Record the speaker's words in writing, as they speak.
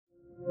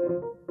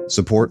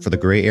Support for The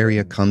Gray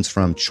Area comes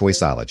from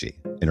Choiceology,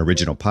 an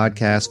original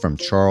podcast from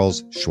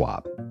Charles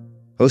Schwab.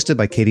 Hosted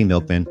by Katie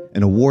Milkman,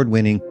 an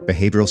award-winning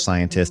behavioral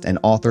scientist and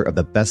author of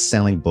the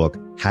best-selling book,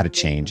 How to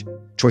Change,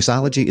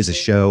 Choiceology is a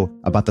show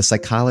about the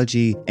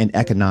psychology and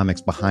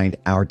economics behind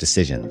our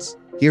decisions.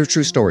 Hear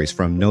true stories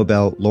from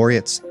Nobel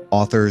laureates,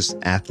 authors,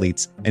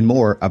 athletes, and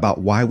more about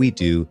why we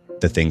do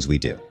the things we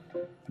do.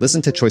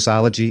 Listen to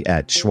Choiceology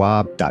at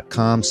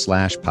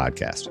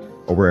schwab.com/podcast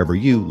or wherever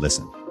you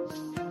listen.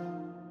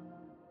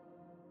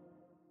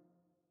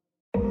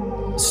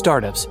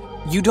 Startups,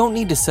 you don't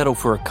need to settle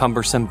for a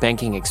cumbersome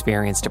banking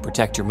experience to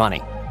protect your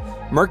money.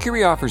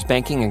 Mercury offers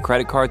banking and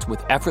credit cards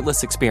with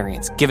effortless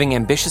experience, giving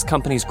ambitious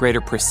companies greater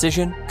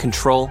precision,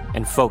 control,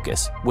 and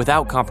focus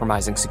without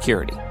compromising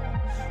security.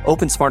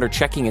 Open smarter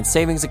checking and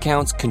savings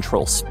accounts,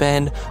 control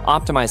spend,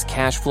 optimize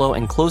cash flow,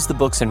 and close the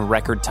books in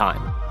record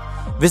time.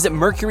 Visit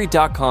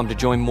Mercury.com to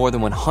join more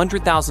than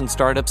 100,000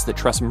 startups that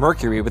trust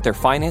Mercury with their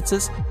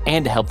finances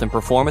and to help them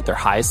perform at their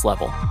highest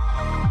level.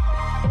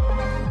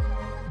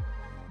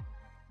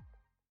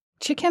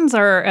 Chickens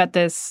are at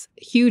this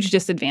huge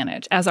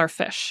disadvantage, as are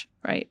fish,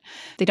 right?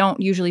 They don't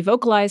usually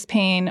vocalize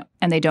pain,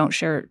 and they don't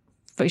share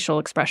facial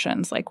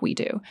expressions like we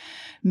do.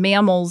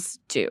 Mammals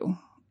do.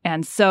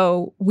 And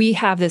so we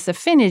have this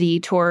affinity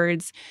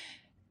towards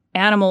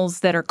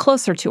animals that are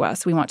closer to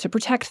us. We want to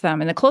protect them.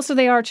 And the closer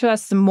they are to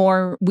us, the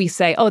more we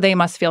say, oh, they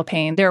must feel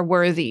pain. They're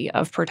worthy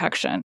of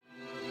protection.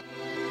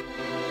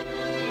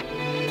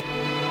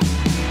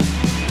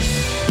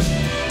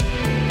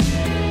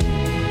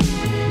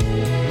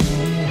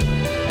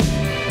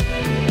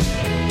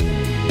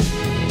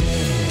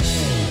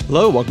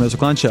 Hello, welcome to the Ezra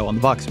Klein Show on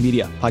the Vox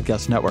Media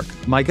Podcast Network.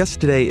 My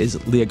guest today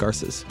is Leah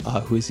Garcés,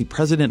 who is the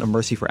president of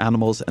Mercy for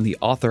Animals and the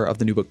author of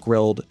the new book,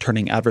 Grilled,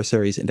 Turning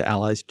Adversaries into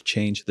Allies to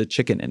Change the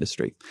Chicken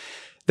Industry.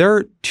 There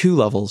are two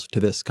levels to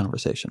this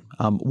conversation.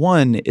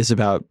 One is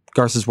about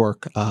Garcés'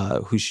 work,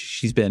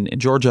 she's been in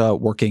Georgia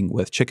working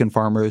with chicken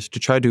farmers to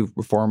try to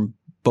reform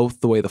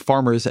both the way the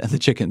farmers and the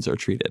chickens are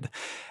treated.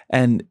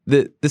 And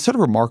the sort of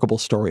remarkable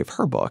story of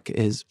her book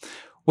is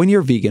when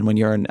you're vegan, when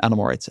you're an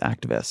animal rights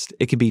activist,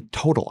 it can be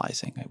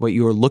totalizing. What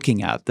you're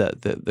looking at,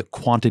 the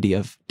quantity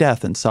of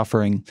death and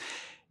suffering,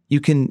 you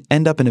can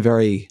end up in a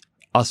very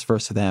us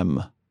versus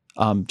them,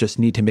 just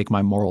need to make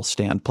my moral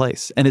stand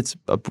place. And it's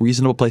a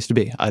reasonable place to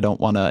be. I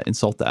don't want to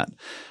insult that.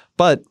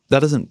 But that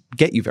doesn't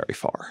get you very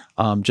far.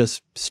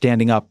 Just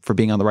standing up for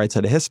being on the right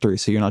side of history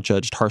so you're not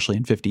judged harshly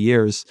in 50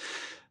 years,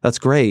 that's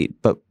great.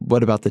 But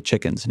what about the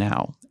chickens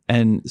now?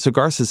 And so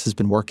Garcés has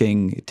been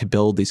working to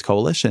build these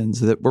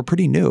coalitions that were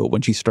pretty new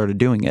when she started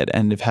doing it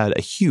and have had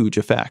a huge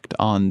effect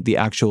on the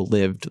actual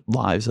lived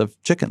lives of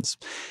chickens.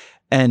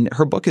 And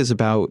her book is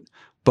about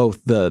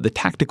both the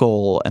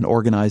tactical and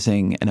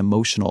organizing and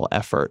emotional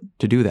effort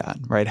to do that,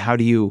 right? How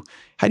do you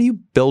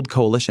build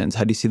coalitions?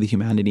 How do you see the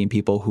humanity in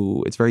people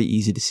who it's very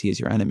easy to see as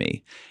your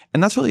enemy?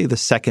 And that's really the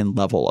second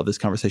level of this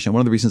conversation.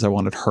 One of the reasons I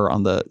wanted her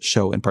on the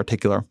show in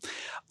particular,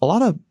 a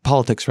lot of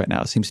politics right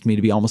now seems to me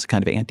to be almost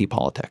kind of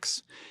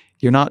anti-politics.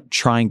 You're not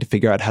trying to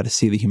figure out how to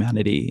see the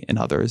humanity in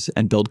others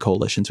and build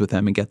coalitions with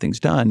them and get things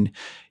done.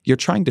 You're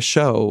trying to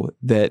show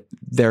that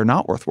they're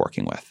not worth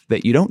working with,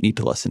 that you don't need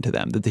to listen to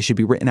them, that they should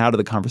be written out of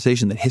the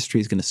conversation, that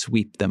history is going to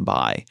sweep them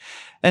by.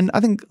 And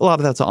I think a lot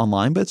of that's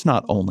online, but it's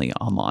not only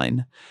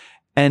online.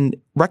 And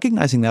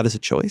recognizing that as a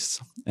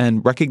choice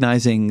and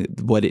recognizing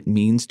what it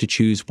means to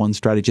choose one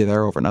strategy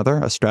there over another,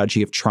 a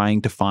strategy of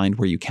trying to find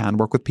where you can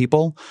work with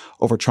people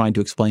over trying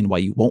to explain why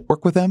you won't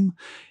work with them,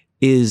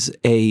 is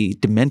a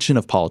dimension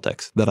of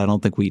politics that I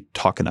don't think we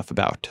talk enough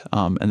about,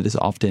 and it is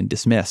often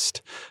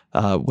dismissed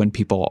when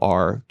people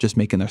are just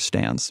making their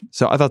stands.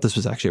 So I thought this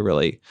was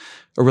actually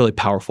a really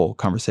powerful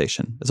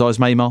conversation. As always,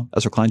 my email,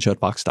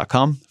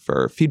 EzraKleinShow@Vox.com,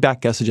 for feedback,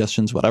 guest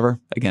suggestions,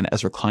 whatever. Again,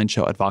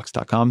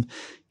 EzraKleinShow@Vox.com.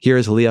 Here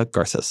is Leah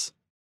Garcés.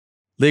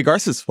 Leah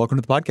Garcés, welcome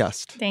to the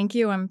podcast. Thank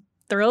you. I'm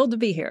thrilled to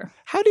be here.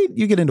 How did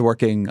you get into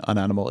working on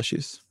animal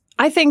issues?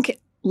 I think,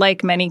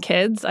 like many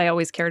kids, I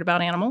always cared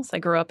about animals. I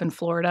grew up in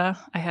Florida.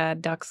 I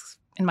had ducks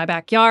in my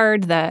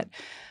backyard that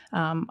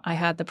I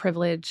had the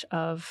privilege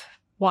of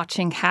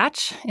watching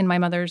hatch in my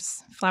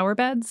mother's flower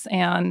beds.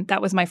 And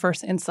that was my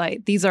first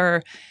insight. These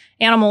are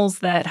animals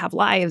that have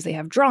lives. They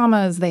have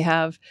dramas. They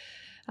have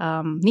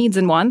needs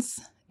and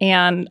wants.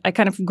 And I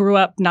kind of grew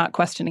up not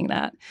questioning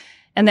that.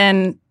 And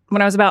then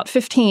when I was about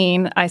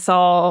 15, I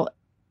saw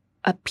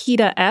a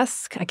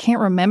PETA-esque, I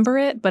can't remember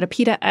it, but a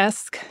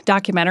PETA-esque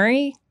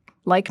documentary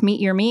like Meat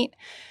Your Meat.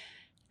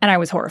 And I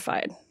was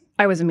horrified.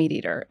 I was a meat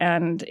eater,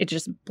 and it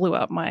just blew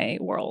up my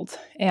world.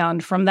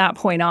 And from that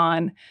point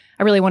on,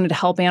 I really wanted to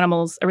help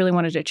animals. I really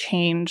wanted to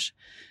change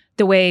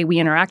the way we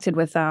interacted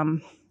with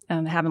them,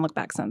 and I haven't looked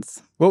back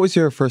since. What was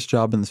your first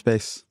job in the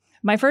space?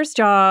 My first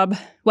job,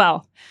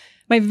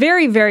 my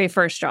very, very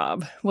first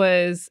job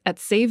was at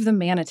Save the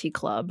Manatee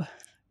Club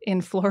in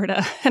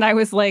Florida. And I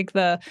was like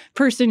the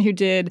person who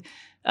did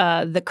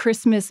the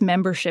Christmas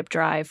membership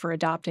drive for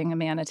adopting a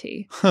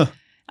manatee. Huh.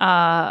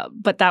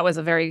 But that was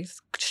a very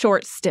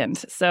short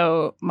stint.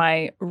 So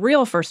my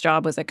real first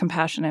job was at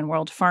Compassion and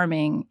World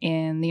Farming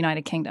in the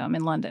United Kingdom,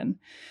 in London.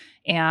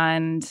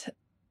 And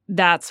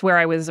that's where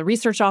I was a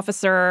research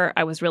officer.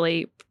 I was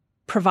really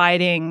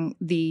providing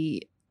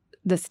the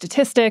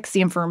statistics,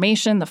 the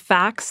information, the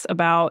facts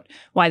about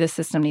why the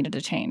system needed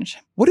to change.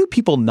 What do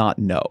people not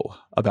know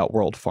about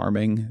world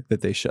farming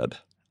that they should?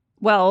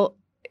 Well,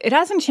 it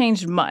hasn't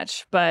changed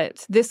much,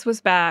 but this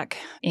was back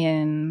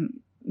in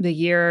the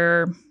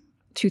year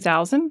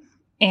 2000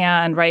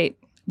 and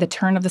the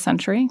turn of the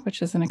century,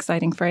 which is an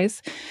exciting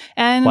phrase.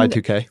 And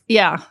Y2K.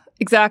 Yeah,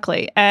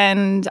 exactly.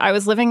 And I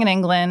was living in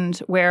England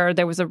where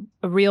there was a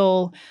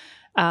real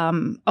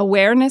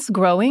awareness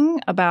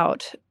growing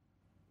about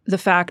the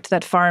fact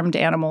that farmed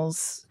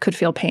animals could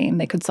feel pain,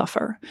 they could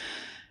suffer.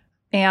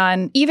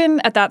 And even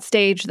at that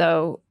stage,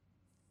 though,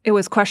 it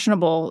was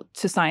questionable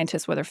to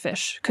scientists whether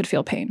fish could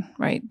feel pain,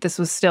 right? This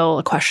was still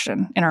a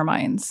question in our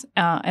minds.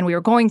 And we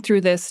were going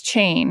through this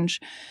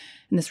change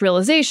and this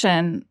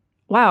realization,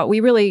 wow, we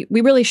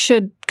really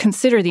should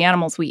consider the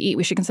animals we eat.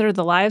 We should consider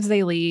the lives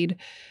they lead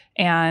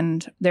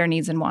and their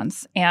needs and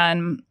wants.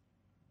 And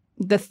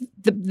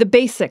the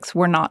basics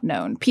were not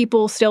known.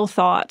 People still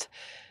thought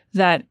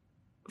that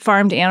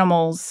farmed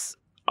animals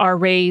are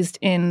raised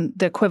in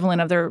the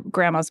equivalent of their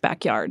grandma's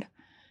backyard.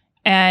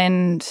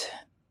 And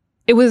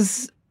it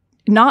was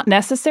not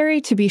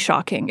necessary to be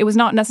shocking. It was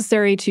not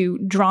necessary to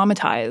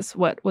dramatize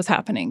what was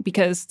happening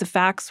because the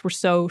facts were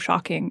so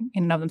shocking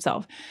in and of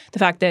themselves. The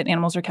fact that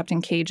animals are kept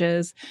in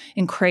cages,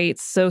 in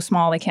crates, so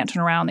small they can't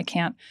turn around, they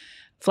can't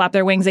flap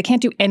their wings, they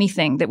can't do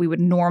anything that we would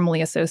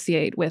normally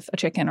associate with a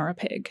chicken or a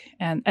pig.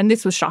 And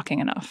this was shocking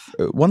enough.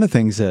 One of the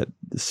things that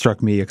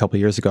struck me a couple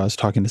of years ago, I was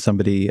talking to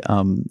somebody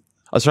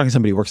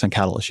who works on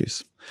cattle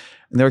issues.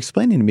 And they were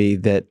explaining to me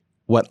that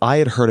what I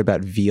had heard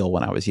about veal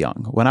when I was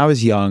young. When I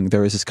was young,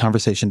 there was this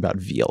conversation about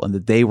veal and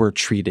that they were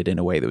treated in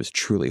a way that was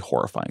truly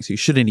horrifying. So you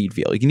shouldn't eat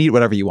veal. You can eat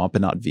whatever you want,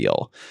 but not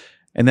veal.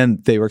 And then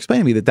they were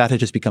explaining to me that had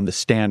just become the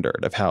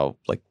standard of how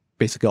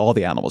basically all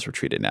the animals were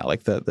treated now.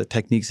 Like the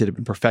techniques that had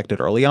been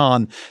perfected early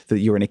on, that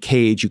you were in a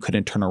cage, you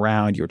couldn't turn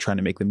around, you were trying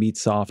to make the meat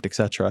soft, et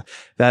cetera.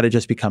 That had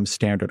just become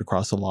standard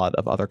across a lot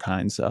of other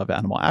kinds of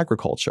animal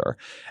agriculture.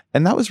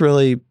 And that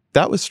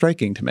was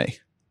striking to me.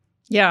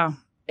 Yeah.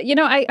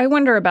 I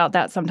wonder about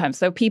that sometimes.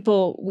 So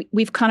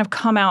we've kind of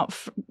come out,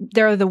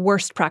 there are the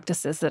worst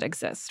practices that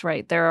exist,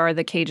 right? There are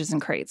the cages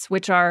and crates,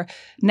 which are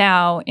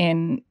now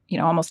in,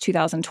 almost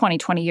 2020,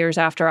 20 years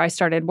after I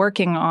started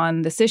working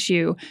on this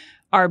issue,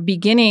 are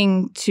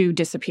beginning to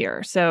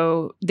disappear.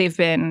 So they've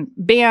been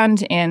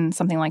banned in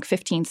something like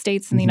 15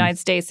 states in the United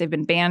States. They've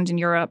been banned in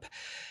Europe.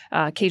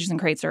 Cages and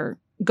crates are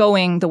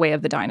going the way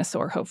of the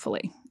dinosaur,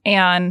 hopefully.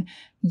 And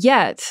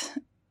yet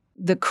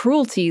the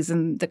cruelties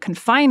and the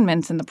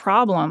confinement and the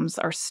problems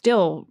are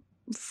still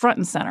front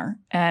and center.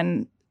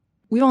 And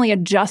we've only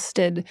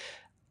adjusted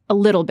a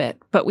little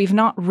bit, but we've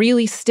not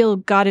really still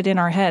got it in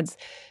our heads.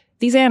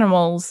 These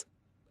animals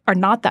are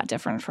not that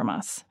different from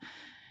us.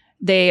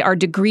 They are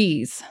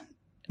degrees,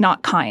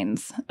 not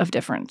kinds of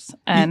difference.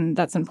 And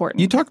that's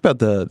important. You talk about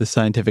the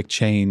scientific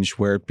change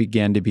where it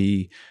began to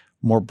be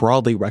more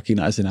broadly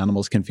recognized that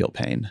animals can feel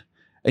pain.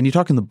 And you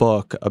talk in the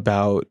book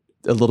about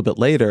a little bit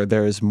later,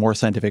 there's more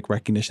scientific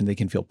recognition they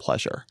can feel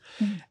pleasure.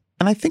 Mm-hmm.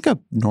 And I think a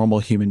normal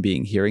human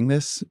being hearing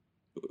this,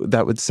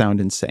 that would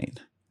sound insane,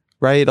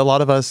 right? A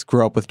lot of us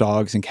grew up with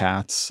dogs and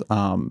cats.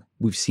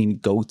 We've seen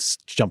goats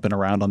jumping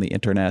around on the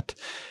internet.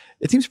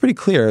 It seems pretty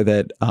clear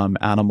that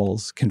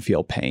animals can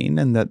feel pain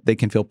and that they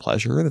can feel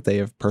pleasure, that they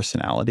have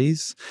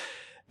personalities.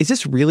 Is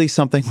this really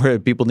something where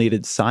people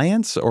needed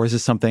science, or is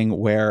this something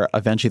where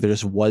eventually there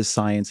just was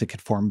science that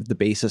could form the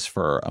basis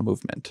for a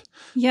movement?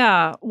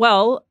 Yeah,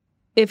 well,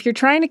 if you're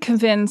trying to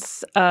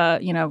convince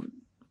 $10+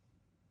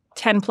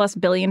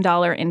 billion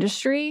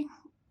industry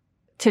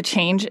to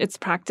change its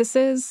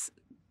practices,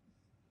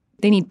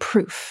 they need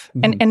proof.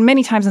 Mm-hmm. And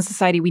many times in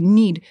society, we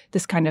need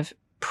this kind of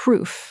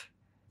proof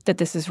that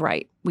this is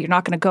right. We're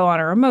not going to go on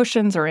our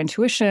emotions or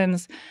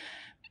intuitions.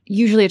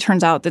 Usually it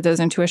turns out that those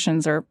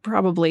intuitions are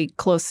probably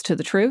close to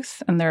the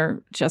truth, and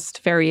they're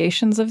just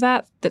variations of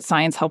that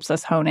science helps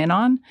us hone in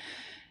on.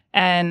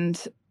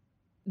 And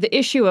the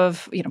issue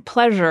of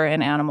pleasure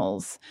in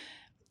animals,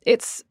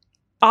 it's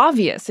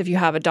obvious if you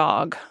have a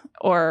dog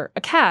or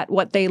a cat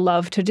what they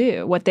love to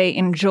do, what they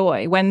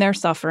enjoy when they're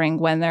suffering,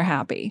 when they're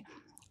happy.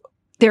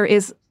 There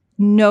is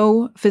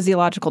no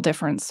physiological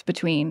difference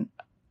between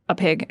a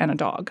pig and a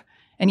dog.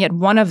 And yet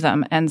one of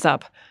them ends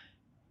up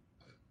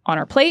on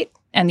our plate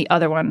and the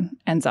other one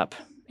ends up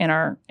in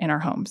our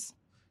homes.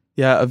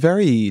 Yeah, a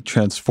very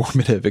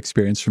transformative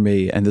experience for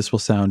me, and this will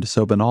sound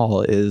so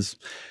banal, is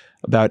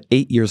about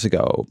 8 years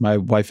ago, my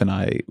wife and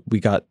I, we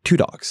got 2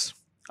 dogs.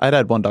 I'd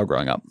had one dog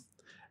growing up,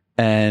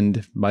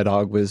 and my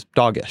dog was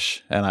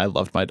doggish, and I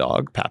loved my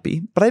dog,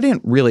 Pappy, but I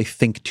didn't really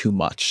think too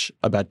much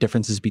about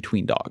differences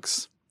between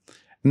dogs.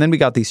 And then we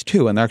got these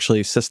 2, and they're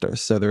actually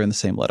sisters, so they're in the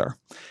same litter.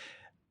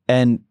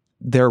 And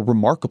they're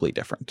remarkably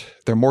different.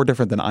 They're more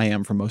different than I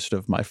am from most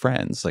of my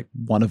friends. Like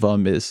one of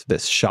them is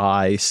this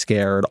shy,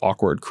 scared,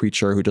 awkward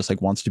creature who just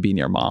like wants to be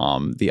near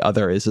mom. The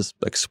other is this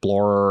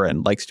explorer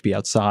and likes to be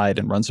outside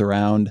and runs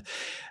around.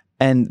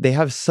 And they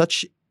have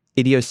such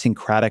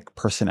idiosyncratic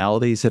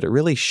personalities that it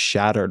really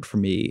shattered for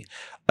me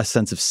a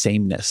sense of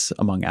sameness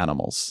among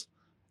animals.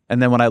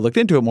 And then when I looked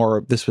into it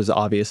more, this was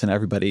obvious and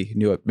everybody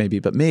knew it maybe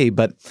but me.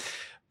 But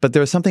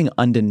there was something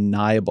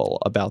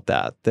undeniable about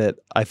that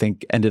I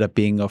think ended up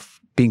being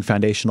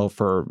foundational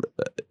for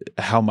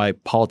how my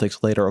politics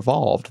later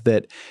evolved,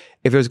 that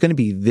if there's going to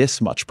be this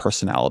much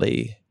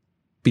personality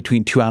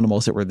between two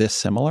animals that were this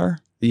similar,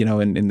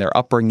 in their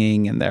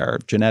upbringing and their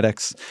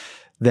genetics,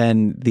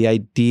 then the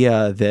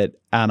idea that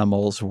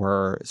animals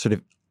were sort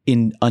of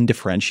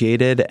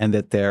undifferentiated and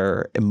that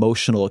their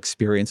emotional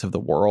experience of the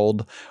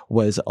world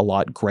was a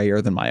lot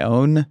grayer than my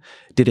own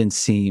didn't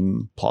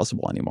seem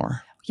plausible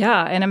anymore.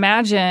 Yeah. And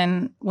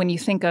imagine when you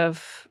think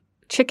of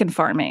chicken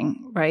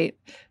farming, right?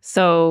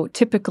 So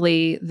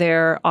typically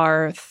there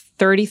are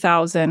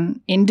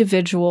 30,000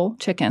 individual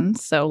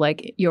chickens, so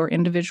like your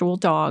individual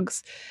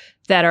dogs,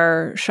 that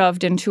are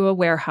shoved into a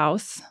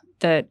warehouse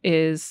that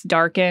is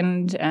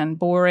darkened and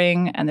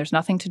boring and there's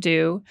nothing to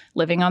do,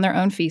 living on their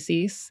own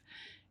feces.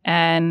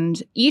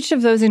 And each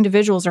of those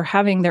individuals are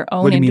having their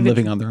own... What do you mean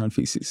living on their own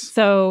feces?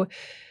 So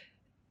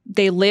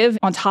they live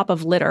on top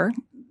of litter.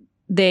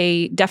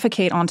 They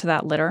defecate onto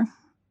that litter,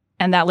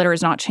 and that litter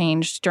is not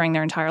changed during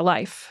their entire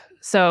life.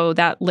 So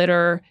that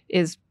litter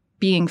is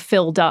being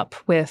filled up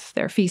with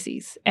their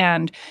feces.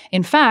 And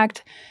in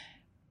fact,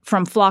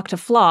 from flock to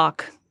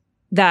flock,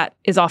 that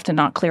is often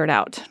not cleared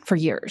out for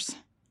years.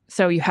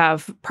 So you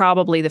have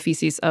probably the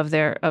feces of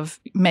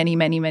many,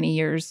 many, many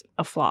years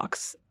of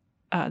flocks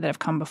that have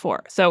come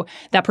before. So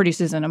that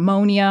produces an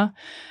ammonia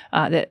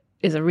that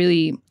is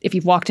if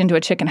you've walked into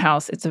a chicken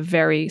house, it's a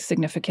very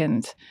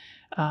significant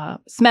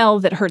smell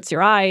that hurts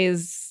your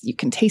eyes. You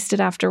can taste it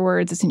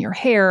afterwards. It's in your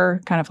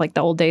hair, kind of like the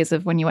old days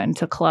of when you went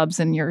into clubs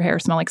and your hair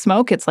smelled like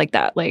smoke. It's like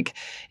that. Like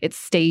it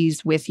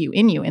stays with you,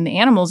 in you. And the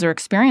animals are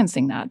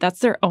experiencing that. That's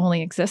their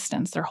only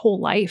existence. Their whole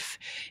life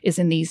is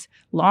in these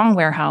long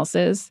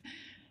warehouses.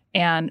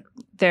 And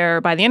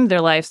by the end of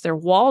their lives, they're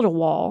wall to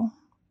wall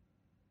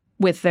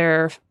with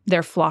their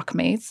flock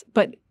mates.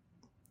 But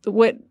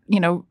what,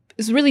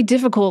 is really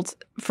difficult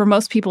for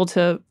most people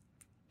to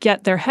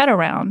get their head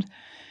around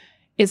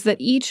is that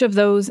each of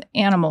those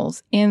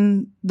animals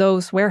in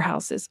those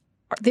warehouses,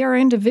 they are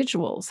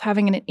individuals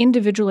having an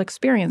individual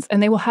experience.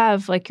 And they will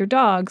have, like your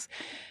dogs,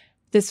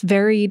 this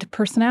varied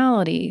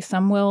personality.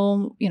 Some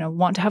will,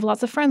 want to have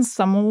lots of friends.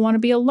 Some will want to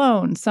be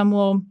alone. Some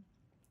will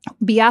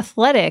be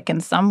athletic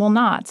and some will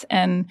not.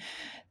 And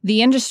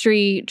the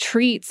industry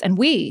treats, and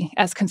we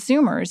as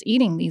consumers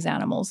eating these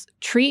animals,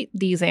 treat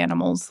these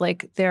animals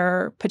like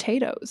they're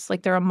potatoes,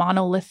 like they're a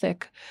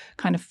monolithic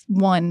kind of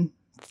one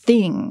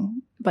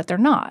thing, but they're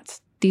not.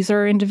 These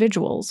are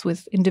individuals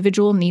with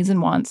individual needs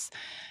and wants.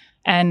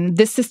 And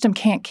this system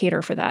can't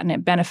cater for that, and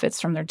it benefits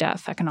from their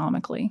death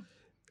economically.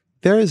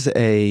 There is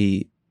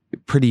a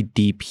pretty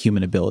deep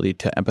human ability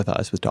to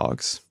empathize with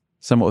dogs.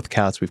 Somewhat with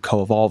cats, we've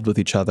co-evolved with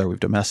each other, we've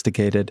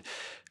domesticated.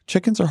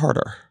 Chickens are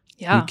harder.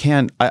 Yeah.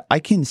 I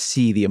can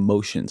see the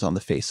emotions on the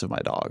face of my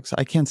dogs.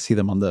 I can't see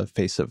them on the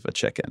face of a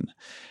chicken.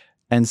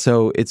 And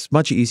so it's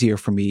much easier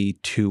for me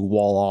to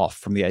wall off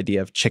from the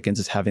idea of chickens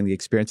as having the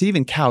experience.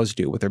 Even cows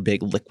do with their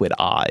big liquid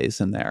eyes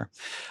in there,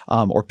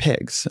 or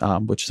pigs,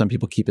 which some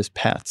people keep as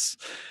pets.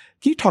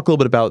 Can you talk a little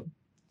bit about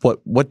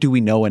what do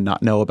we know and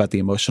not know about the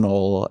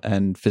emotional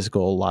and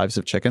physical lives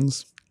of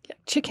chickens?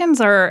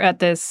 Chickens are at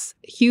this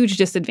huge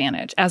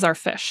disadvantage, as are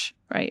fish,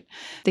 right?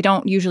 They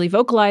don't usually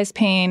vocalize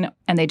pain,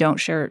 and they don't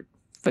share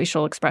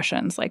facial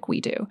expressions like we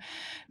do.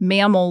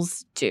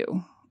 Mammals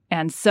do.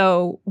 And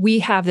so we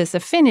have this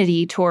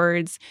affinity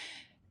towards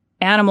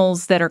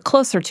animals that are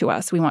closer to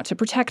us. We want to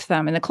protect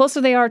them. And the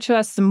closer they are to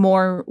us, the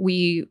more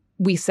we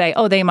say,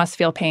 oh, they must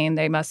feel pain.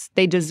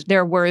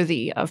 They're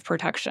worthy of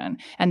protection.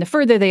 And the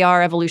further they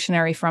are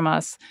evolutionary from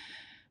us,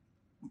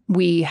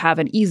 we have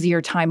an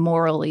easier time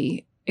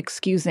morally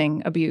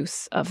excusing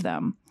abuse of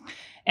them.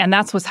 And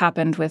that's what's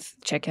happened with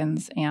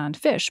chickens and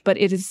fish. But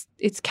it's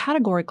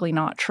categorically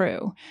not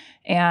true.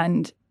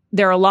 And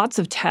there are lots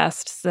of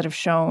tests that have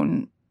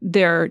shown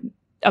their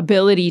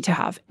ability to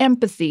have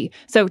empathy.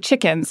 So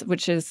chickens,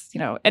 which is,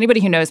 anybody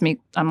who knows me,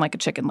 I'm like a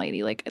chicken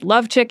lady. Like, I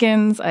love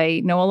chickens.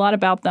 I know a lot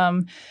about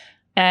them.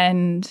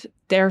 And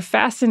they're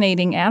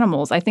fascinating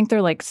animals. I think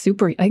they're I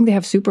think they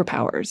have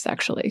superpowers,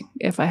 actually,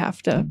 if I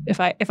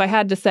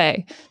had to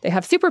say. They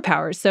have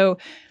superpowers. So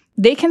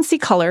they can see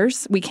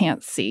colors we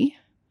can't see.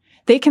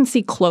 They can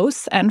see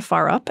close and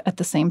far up at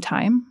the same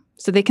time.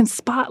 So they can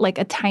spot like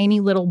a tiny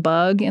little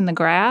bug in the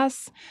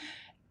grass.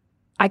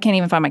 I can't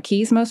even find my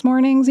keys most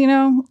mornings,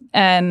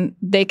 and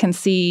they can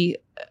see,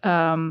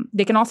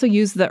 they can also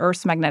use the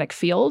Earth's magnetic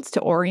fields to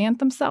orient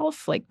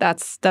themselves. Like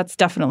that's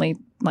definitely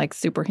like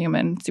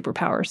superhuman,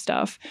 superpower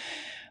stuff.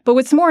 But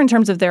what's more in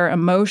terms of their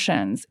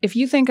emotions, if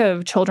you think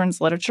of children's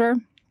literature,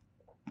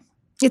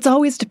 it's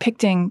always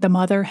depicting the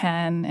mother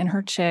hen and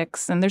her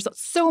chicks, and there's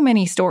so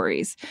many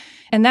stories.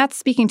 And that's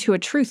speaking to a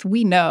truth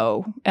we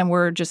know and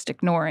we're just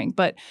ignoring.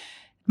 But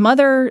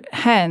mother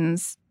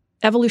hens,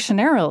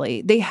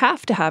 evolutionarily, they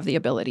have to have the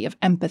ability of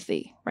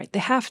empathy, right?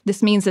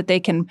 This means that they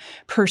can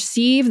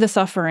perceive the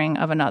suffering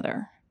of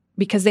another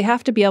because they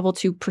have to be able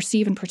to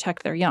perceive and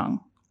protect their young.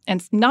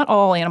 And not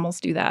all animals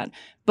do that,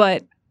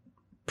 but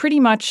pretty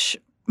much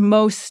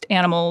most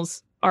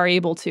animals are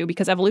able to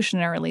because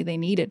evolutionarily they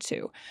needed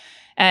to.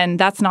 And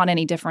that's not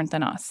any different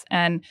than us.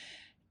 And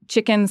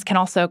chickens can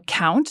also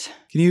count.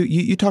 Can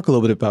you talk a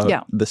little bit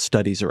about the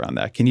studies around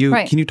that? Can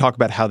you talk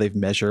about how they've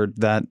measured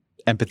that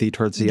empathy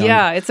towards the young?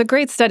 Yeah, it's a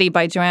great study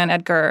by Joanne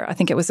Edgar. I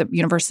think it was at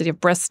University of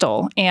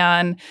Bristol.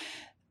 And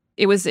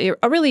it was a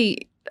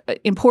really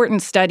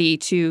important study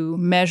to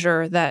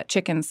measure that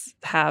chickens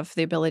have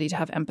the ability to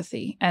have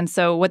empathy. And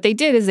so what they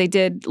did is they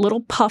did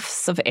little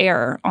puffs of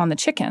air on the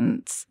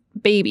chickens,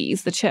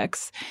 babies, the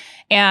chicks,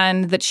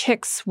 and the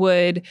chicks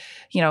would,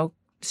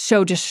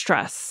 show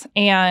distress.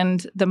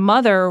 And the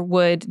mother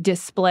would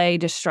display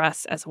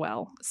distress as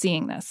well,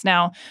 seeing this.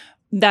 Now,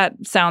 that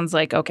sounds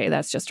like, okay,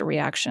 that's just a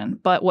reaction.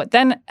 But what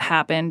then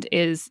happened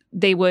is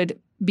they would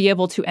be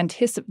able to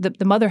anticipate,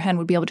 the mother hen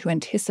would be able to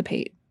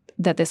anticipate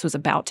that this was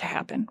about to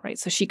happen, right?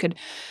 So she could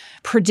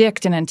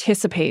predict and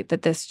anticipate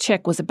that this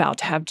chick was about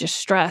to have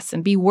distress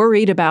and be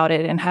worried about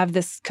it and have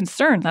this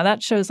concern. Now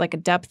that shows like a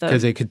depth of—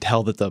 Because they could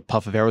tell that the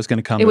puff of air was going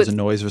to come. There was a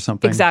noise or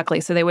something. Exactly.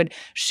 So they would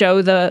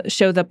show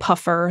the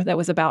puffer that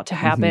was about to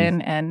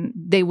happen, and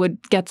they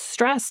would get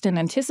stressed and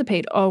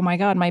anticipate, oh my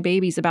God, my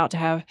baby's about to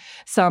have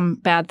some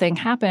bad thing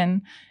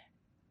happen.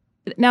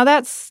 Now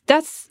that's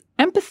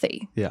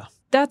empathy. Yeah.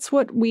 That's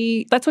what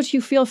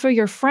you feel for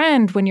your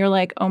friend when you're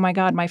like, oh my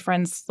God, my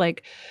friend's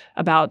like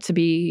about to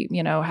be,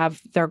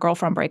 have their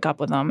girlfriend break up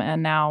with them,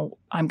 and now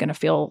I'm going to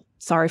feel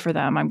sorry for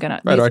them.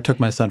 Right, or I took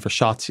my son for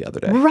shots the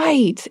other day.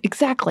 Right,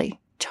 exactly.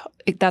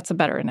 That's a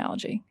better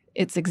analogy.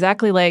 It's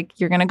exactly like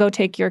you're going to go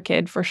take your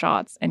kid for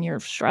shots and you're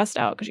stressed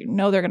out because you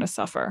know they're going to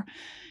suffer.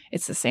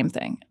 It's the same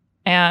thing.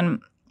 And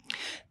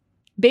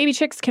baby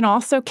chicks can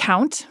also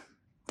count.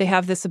 They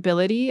have this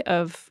ability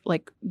of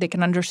they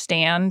can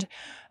understand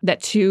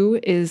that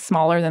 2 is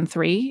smaller than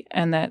 3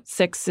 and that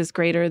 6 is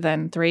greater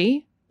than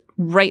 3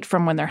 right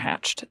from when they're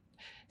hatched.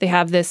 They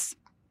have this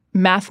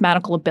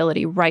mathematical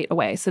ability right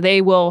away. So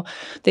they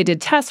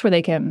did tests where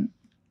they can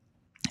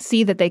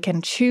see that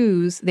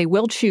they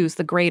will choose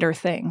the greater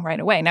thing right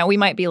away. Now we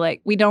might be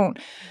like, we don't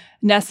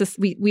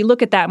necessarily, we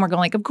look at that and we're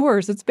going like, of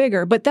course it's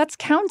bigger, but that's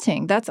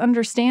counting, that's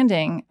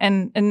understanding.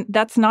 And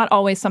that's not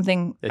always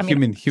something,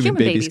 human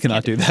babies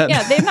cannot do that.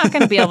 Yeah, they're not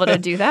going to be able to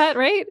do that,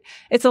 right?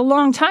 It's a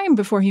long time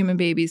before human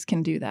babies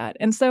can do that.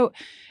 And so,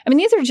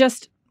 these are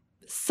just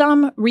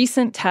some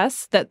recent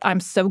tests that I'm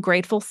so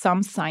grateful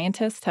some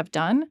scientists have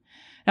done.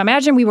 Now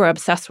imagine we were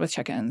obsessed with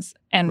chickens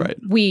and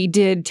we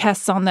did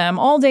tests on them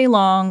all day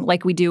long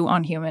like we do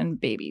on human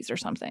babies or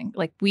something.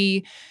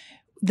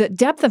 The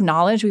depth of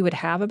knowledge we would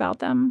have about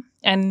them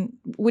and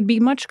would be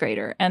much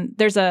greater. And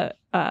there's a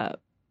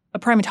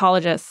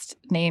primatologist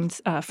named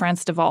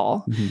Frans de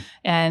Waal,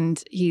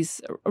 and he's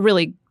a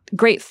really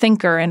great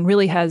thinker and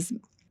really has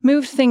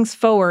moved things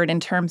forward in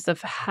terms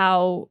of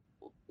how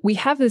we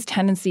have this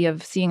tendency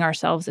of seeing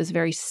ourselves as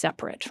very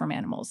separate from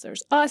animals.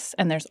 There's us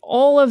and there's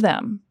all of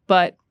them,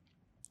 but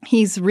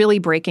he's really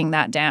breaking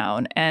that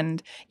down,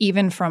 and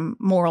even from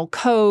moral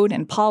code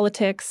and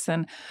politics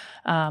and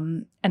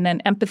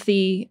then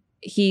empathy.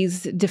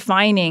 He's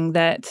defining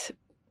that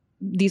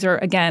these are,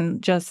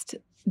 again, just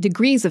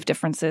degrees of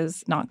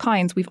differences, not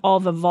kinds. We've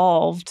all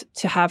evolved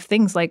to have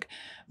things like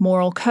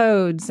moral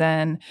codes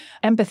and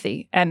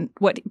empathy. And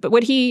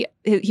he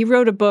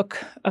wrote a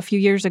book a few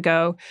years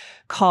ago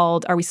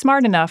called "Are We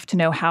Smart Enough to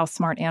Know How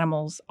Smart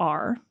Animals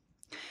Are?"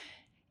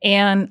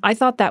 And I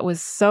thought that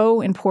was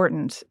so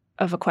important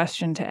of a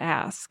question to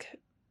ask.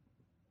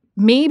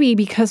 Maybe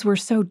because we're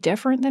so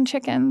different than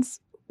chickens,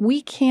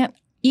 we can't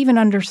even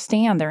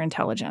understand their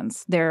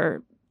intelligence,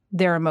 their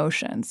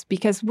emotions,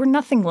 because we're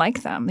nothing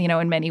like them.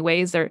 In many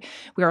ways,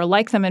 we are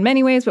like them in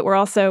many ways, but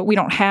we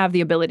don't have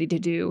the ability to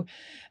do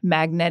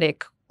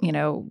magnetic,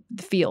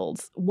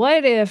 fields.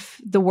 What if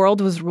the world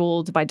was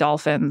ruled by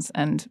dolphins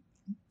and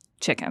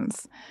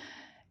chickens?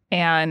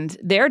 And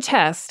their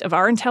test of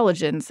our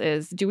intelligence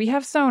is, do we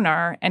have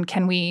sonar and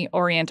can we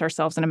orient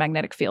ourselves in a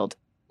magnetic field?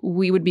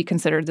 We would be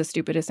considered the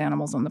stupidest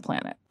animals on the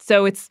planet.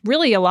 So it's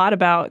really a lot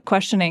about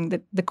questioning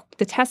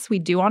the tests we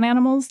do on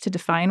animals to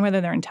define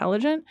whether they're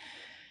intelligent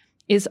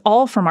is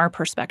all from our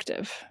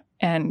perspective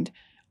and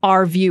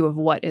our view of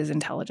what is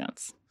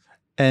intelligence.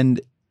 And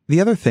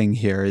the other thing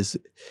here is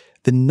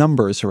the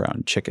numbers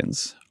around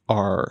chickens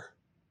are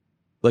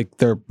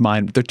they're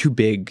too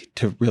big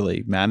to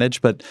really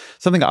manage. But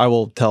something I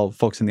will tell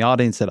folks in the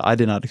audience that I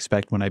did not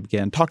expect when I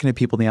began talking to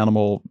people in the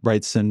animal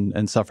rights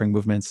and suffering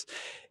movements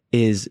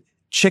is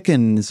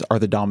chickens are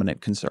the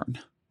dominant concern.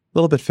 A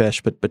little bit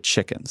fish, but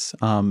chickens.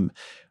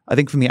 I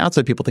think from the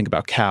outside, people think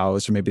about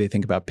cows or maybe they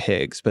think about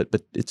pigs, but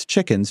it's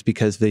chickens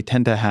because they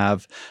tend to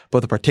have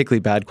both a particularly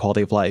bad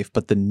quality of life,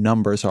 but the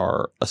numbers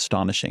are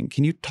astonishing.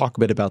 Can you talk a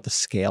bit about the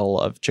scale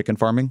of chicken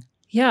farming?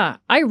 Yeah,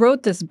 I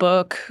wrote this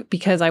book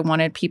because I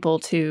wanted people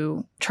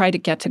to try to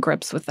get to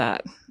grips with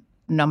that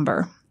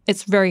number.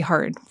 It's very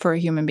hard for a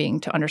human being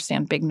to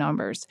understand big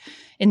numbers.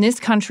 In this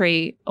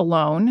country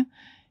alone,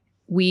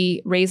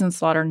 we raise and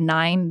slaughter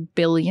 9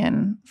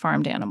 billion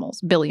farmed animals,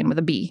 billion with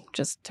a B,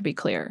 just to be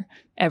clear,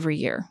 every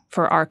year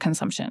for our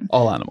consumption.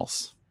 All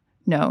animals?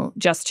 No,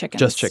 just chickens.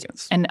 Just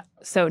chickens. And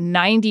so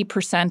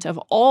 90% of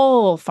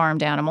all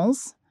farmed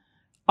animals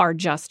are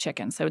just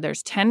chickens. So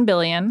there's 10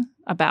 billion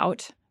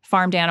about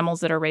farmed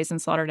animals that are raised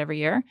and slaughtered every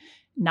year.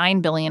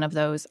 9 billion of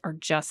those are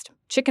just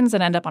chickens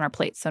that end up on our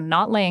plates. So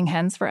not laying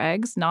hens for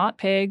eggs, not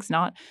pigs,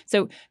 not...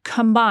 So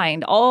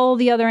combined, all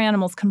the other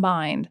animals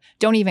combined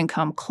don't even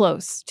come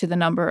close to the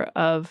number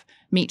of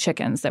meat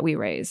chickens that we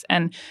raise.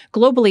 And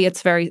globally,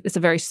 it's a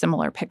very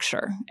similar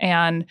picture.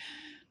 And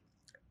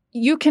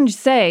you can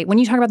say, when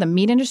you talk about the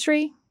meat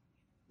industry,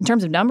 in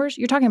terms of numbers,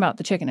 you're talking about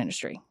the chicken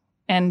industry.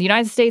 And the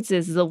United States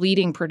is the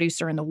leading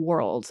producer in the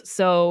world.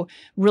 So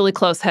really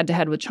close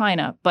head-to-head with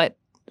China. But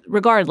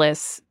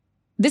regardless...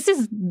 This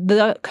is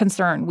the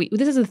concern.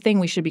 This is the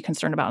thing we should be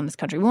concerned about in this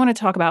country. We want to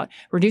talk about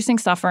reducing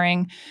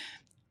suffering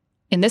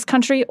in this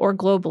country or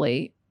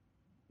globally.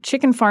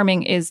 Chicken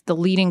farming is the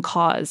leading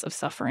cause of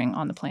suffering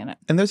on the planet.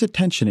 And there's a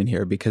tension in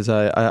here because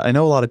I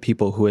know a lot of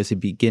people who, as they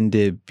begin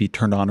to be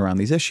turned on around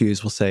these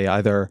issues, will say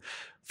either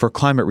for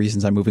climate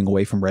reasons, I'm moving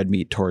away from red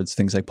meat towards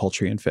things like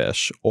poultry and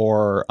fish,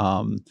 or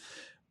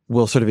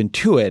will sort of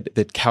intuit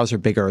that cows are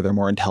bigger, they're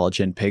more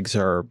intelligent, pigs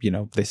are,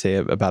 they say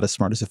about as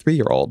smart as a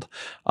 3-year-old.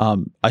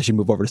 I should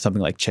move over to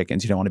something like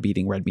chickens. You don't want to be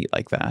eating red meat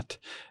like that.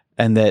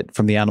 And that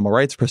from the animal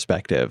rights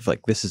perspective,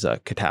 like this is a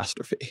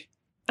catastrophe.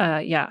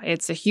 Yeah,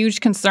 it's a huge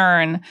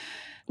concern,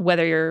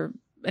 whether you're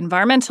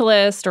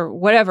environmentalist or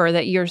whatever,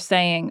 that you're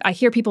saying. I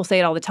hear people say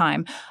it all the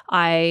time.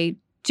 I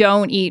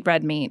don't eat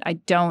red meat. I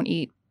don't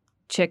eat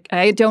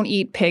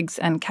pigs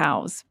and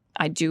cows.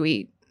 I do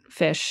eat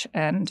fish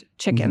and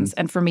chickens.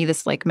 And for me,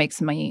 this makes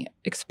me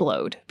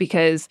explode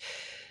because,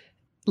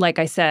 like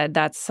I said,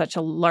 that's such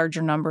a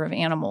larger number of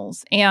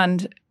animals.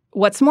 And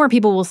what's more,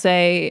 people will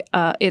say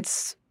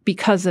it's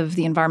because of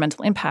the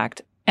environmental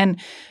impact.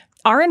 And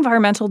our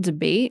environmental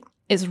debate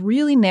is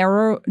really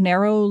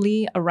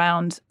narrowly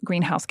around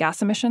greenhouse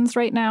gas emissions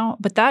right now,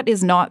 but that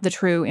is not the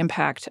true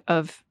impact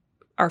of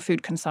our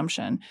food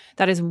consumption.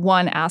 That is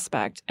one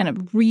aspect, and a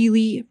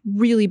really,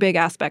 really big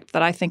aspect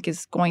that I think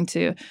is going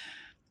to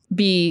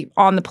be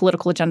on the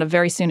political agenda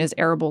very soon is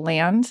arable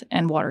land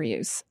and water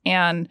use.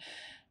 And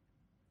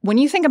when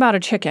you think about a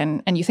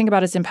chicken and you think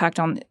about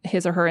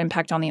his or her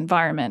impact on the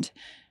environment,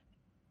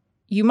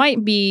 you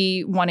might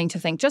be wanting to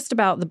think just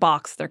about the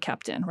box they're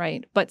kept in,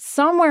 right? But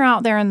somewhere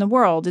out there in the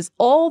world is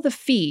all the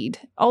feed,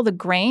 all the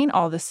grain,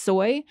 all the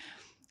soy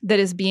that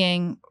is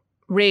being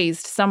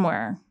raised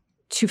somewhere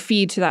to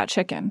feed to that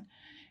chicken.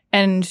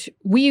 And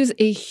we use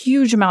a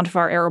huge amount of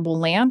our arable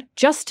land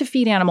just to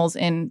feed animals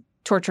in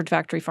tortured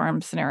factory farm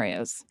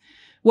scenarios.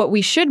 What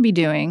we should be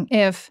doing,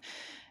 if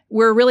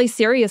we're really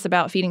serious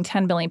about feeding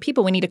 10 billion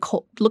people, we need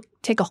to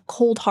take a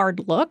cold, hard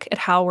look at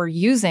how we're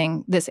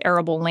using this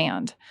arable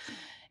land.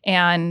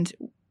 And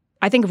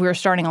I think if we were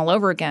starting all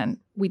over again,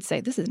 we'd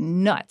say, this is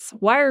nuts.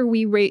 Why are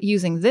we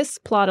using this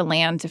plot of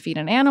land to feed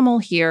an animal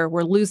here?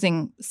 We're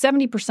losing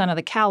 70% of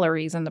the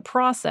calories in the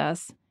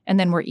process, and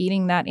then we're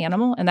eating that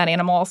animal, and that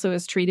animal also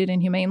is treated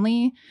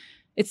inhumanely.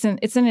 It's an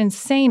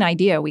insane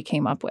idea we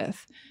came up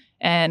with.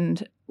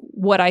 And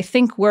what I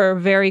think we're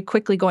very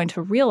quickly going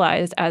to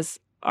realize as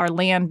our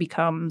land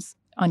becomes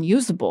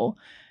unusable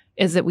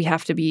is that we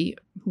have to be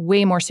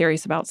way more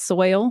serious about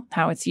soil,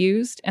 how it's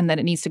used, and that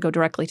it needs to go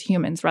directly to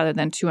humans rather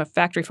than to a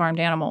factory farmed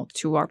animal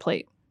to our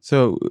plate.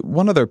 So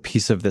one other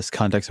piece of this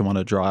context I want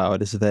to draw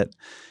out is that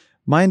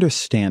my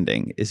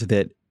understanding is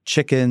that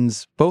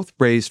chickens, both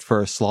raised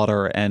for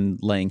slaughter and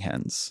laying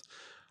hens,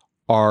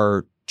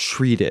 are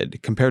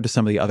treated compared to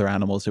some of the other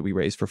animals that we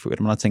raise for food.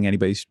 I'm not saying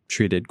anybody's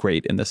treated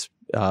great in this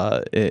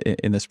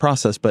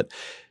process, but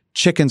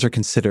chickens are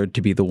considered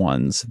to be the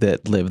ones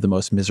that live the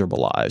most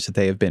miserable lives, that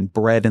they have been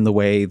bred in the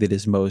way that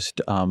is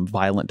most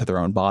violent to their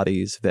own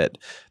bodies, that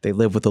they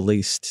live with the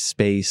least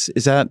space.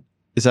 Is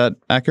that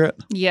accurate?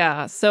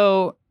 Yeah.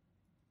 So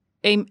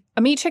a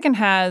meat chicken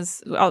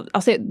has,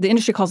 I'll say the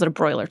industry calls it a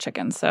broiler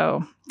chicken.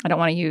 So I don't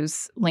want to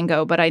use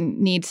lingo, but I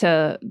need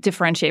to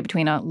differentiate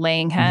between a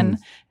laying hen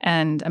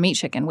and a meat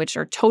chicken, which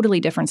are totally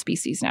different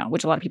species now,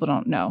 which a lot of people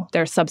don't know.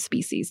 They're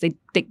subspecies. They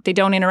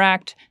don't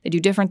interact. They do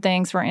different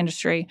things for our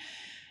industry.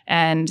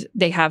 And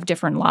they have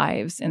different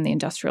lives in the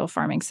industrial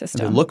farming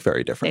system. And they look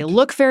very different. They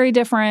look very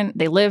different.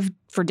 They live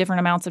for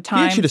different amounts of time.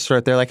 You actually just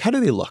start there. How do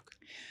they look?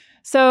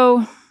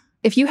 So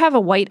if you have a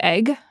white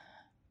egg,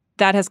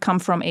 that has come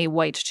from a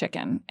white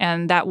chicken.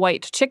 And that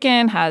white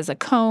chicken has a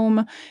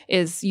comb,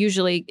 is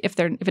usually, if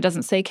it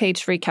doesn't say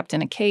cage-free, kept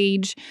in a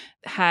cage,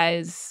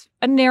 has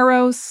a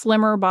narrow,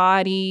 slimmer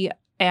body,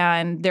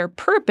 and their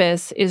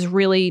purpose is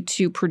really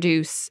to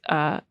produce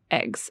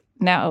eggs.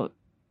 Now,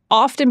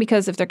 often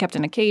because if they're kept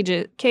in a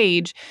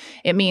cage,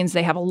 it means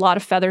they have a lot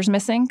of feathers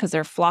missing because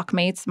their flock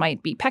mates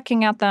might be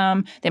pecking at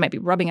them. They might be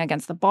rubbing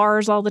against the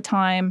bars all the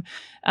time.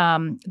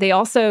 They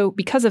also,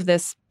 because of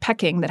this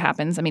pecking that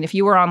happens, I mean, if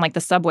you were on like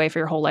the subway for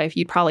your whole life,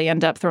 you'd probably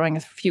end up throwing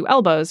a few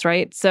elbows,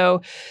 right?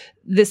 So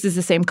this is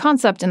the same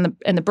concept, and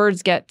the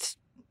birds get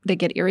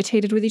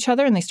irritated with each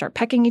other and they start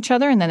pecking each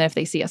other. And then if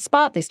they see a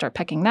spot, they start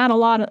pecking that a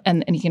lot.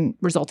 And it can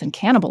result in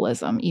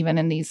cannibalism even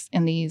in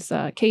these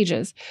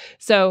cages.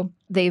 So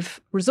they've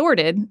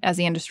resorted, as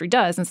the industry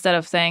does, instead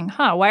of saying,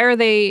 why are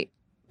they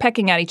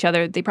pecking at each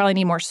other? They probably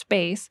need more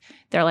space.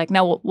 They're like,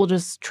 no, we'll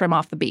just trim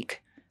off the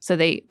beak. So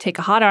they take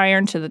a hot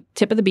iron to the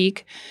tip of the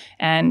beak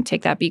and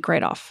take that beak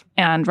right off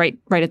and right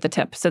at the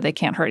tip so they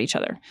can't hurt each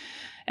other.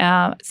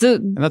 And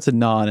that's a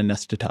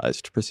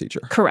non-anesthetized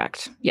procedure.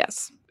 Correct.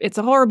 Yes. It's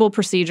a horrible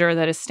procedure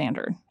that is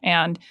standard.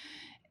 And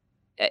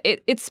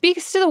it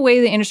speaks to the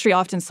way the industry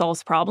often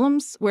solves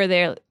problems, where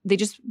they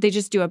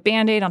just do a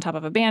Band-Aid on top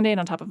of a Band-Aid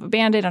on top of a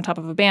Band-Aid on top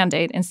of a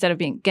Band-Aid instead of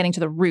getting to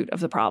the root of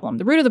the problem.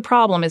 The root of the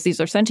problem is these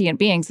are sentient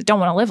beings that don't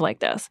want to live like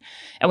this.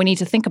 And we need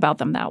to think about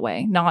them that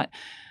way, not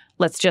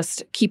let's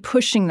just keep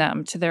pushing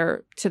them to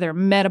their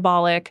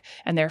metabolic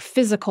and their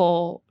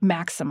physical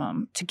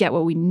maximum to get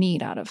what we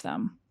need out of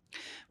them.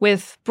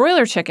 With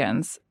broiler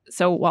chickens,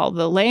 so while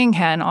the laying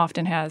hen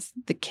often has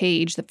the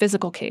cage, the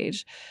physical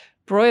cage,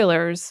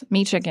 broilers,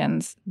 meat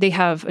chickens, they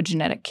have a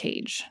genetic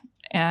cage,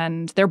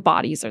 and their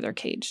bodies are their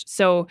cage.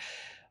 So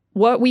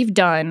what we've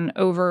done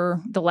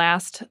over the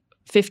last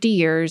 50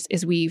 years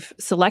is we've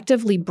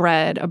selectively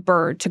bred a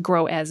bird to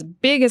grow as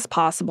big as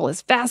possible,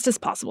 as fast as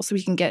possible, so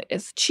we can get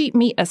as cheap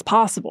meat as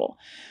possible.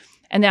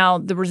 And now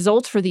the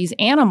result for these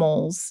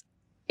animals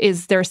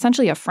is they're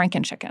essentially a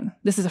Franken-chicken.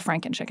 This is a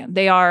Franken-chicken.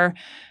 They are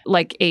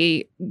like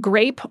a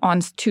grape on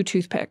two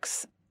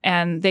toothpicks,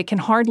 and they can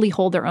hardly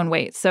hold their own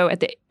weight. So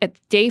at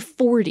day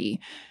 40,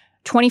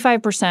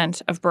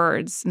 25% of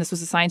birds, and this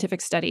was a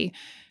scientific study,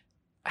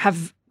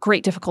 have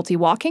great difficulty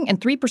walking, and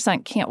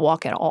 3% can't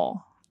walk at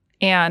all.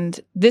 And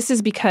this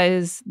is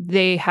because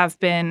they have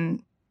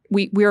been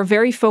we are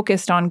very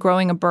focused on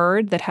growing a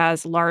bird that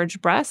has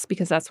large breasts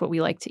because that's what we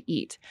like to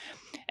eat.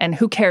 And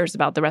who cares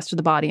about the rest of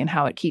the body and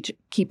how it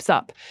keeps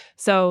up?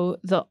 So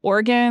the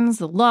organs,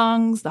 the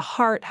lungs, the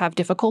heart have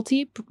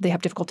difficulty. They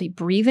have difficulty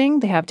breathing.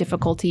 They have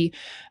difficulty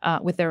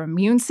with their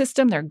immune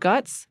system, their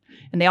guts.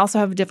 And they also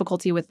have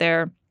difficulty with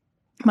their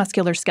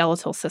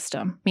musculoskeletal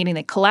system, meaning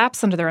they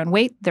collapse under their own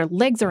weight. Their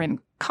legs are in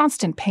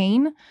constant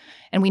pain.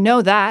 And we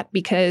know that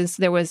because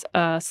there was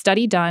a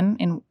study done,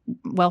 and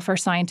welfare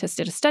scientists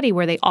did a study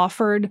where they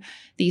offered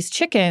these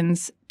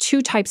chickens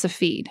two types of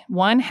feed.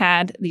 One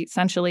had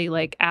essentially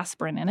like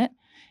aspirin in it,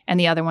 and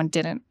the other one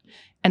didn't.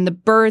 And the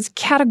birds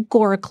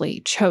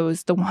categorically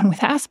chose the one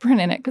with aspirin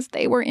in it because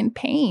they were in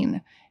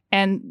pain.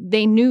 And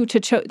they knew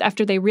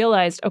after they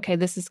realized, okay,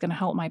 this is going to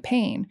help my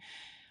pain.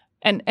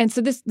 And so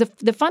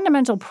the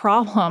fundamental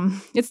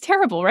problem, it's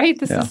terrible, right?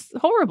 This is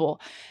horrible.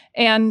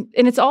 And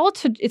it's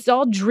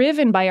all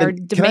driven by our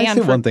demand. Can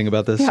I say one thing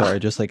about this? Yeah. Sorry,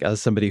 just like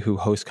as somebody who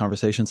hosts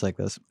conversations like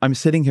this, I'm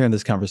sitting here in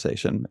this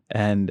conversation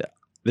and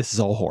this is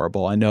all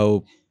horrible. I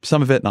know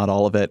some of it, not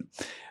all of it.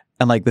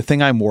 And like the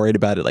thing I'm worried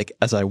about it, like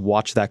as I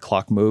watch that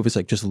clock move, is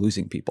like just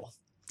losing people.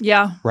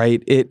 Yeah.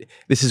 Right?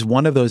 This is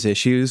one of those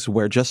issues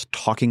where just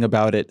talking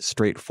about it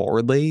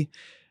straightforwardly,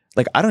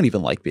 like I don't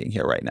even like being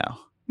here right now.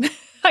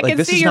 I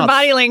can see your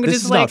body language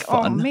is like,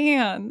 oh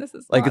man, this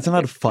is like, it's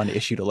not a fun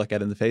issue to look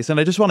at in the face. And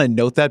I just want to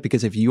note that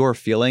because if you are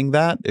feeling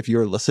that, if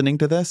you're listening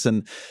to this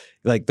and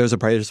like there's a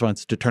part that just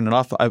wants to turn it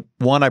off,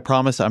 I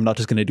promise I'm not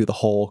just going to do the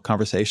whole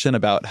conversation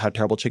about how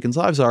terrible chickens'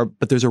 lives are,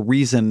 but there's a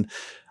reason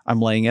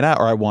I'm laying it out,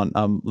 or I want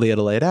Leah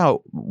to lay it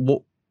out.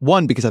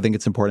 One, because I think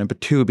it's important,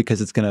 but two,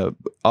 because it's going to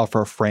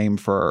offer a frame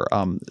for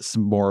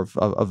some more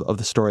of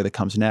the story that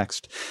comes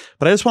next.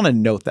 But I just want to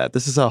note that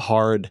this is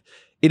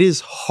it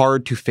is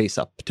hard to face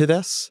up to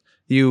this.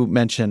 You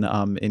mentioned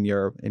in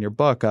your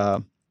book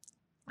an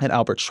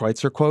Albert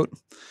Schweitzer quote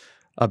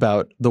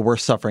about the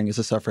worst suffering is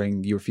the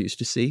suffering you refuse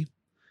to see,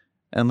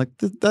 and like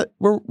that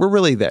we're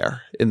really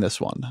there in this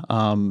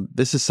one.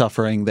 This is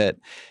suffering that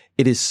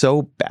it is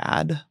so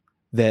bad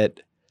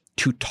that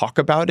to talk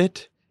about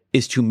it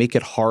is to make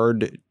it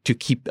hard to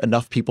keep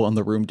enough people in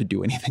the room to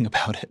do anything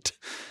about it.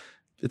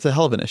 It's a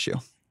hell of an issue.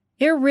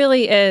 It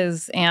really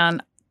is,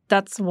 and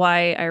that's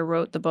why I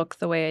wrote the book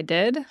the way I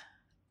did.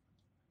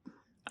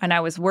 And I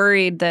was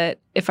worried that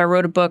if I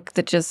wrote a book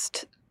that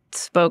just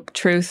spoke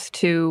truth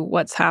to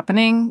what's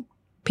happening,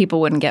 people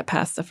wouldn't get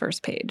past the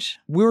first page.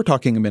 We were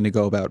talking a minute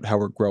ago about how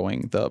we're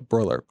growing the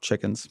broiler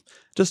chickens.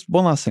 Just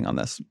one last thing on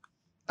this.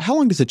 How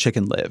long does a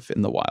chicken live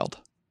in the wild?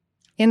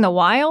 In the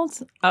wild?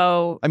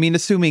 Oh. I mean,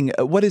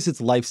 what is its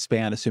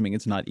lifespan, assuming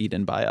it's not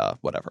eaten by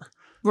whatever?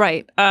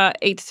 Right.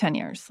 8 to 10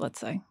 years, let's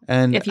say.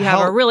 And if you have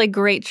a really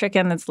great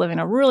chicken that's living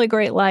a really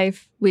great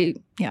life,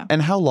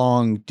 And how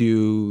long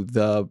do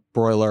the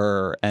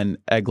broiler and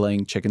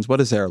egg-laying chickens,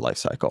 what is their life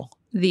cycle?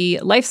 The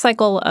life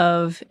cycle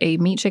of a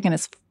meat chicken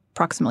is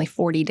approximately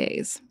 40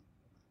 days.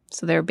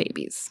 So they're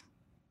babies.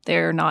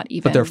 They're not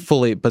even... But they're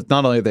fully, but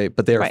not only are they,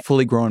 but they're Right.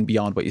 fully grown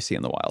beyond what you see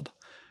in the wild.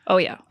 Oh,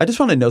 yeah. I just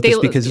want to note this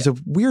because there's a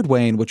weird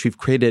way in which we've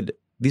created,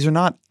 these are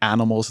not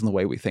animals in the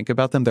way we think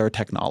about them. They're a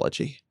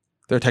technology.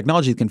 They're a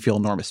technology that can feel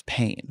enormous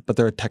pain, but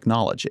they're a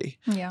technology.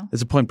 Yeah.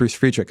 There's a point Bruce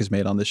Friedrich has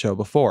made on the show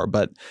before,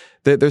 but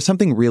there's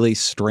something really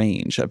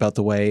strange about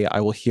the way I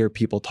will hear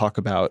people talk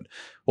about,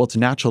 well, it's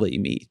natural to eat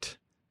meat.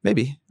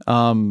 Maybe.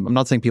 I'm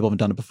not saying people haven't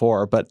done it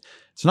before, but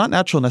it's not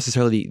natural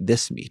necessarily to eat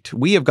this meat.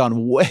 We have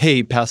gone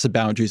way past the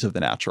boundaries of the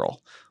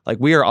natural. Like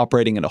we are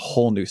operating in a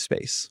whole new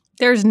space.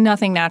 There's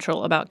nothing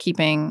natural about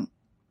keeping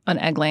an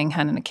egg-laying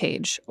hen in a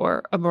cage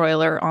or a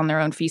broiler on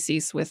their own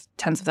feces with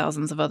tens of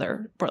thousands of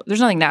other broilers. There's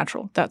nothing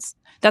natural. That's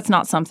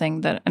not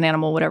something that an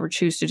animal would ever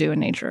choose to do in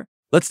nature.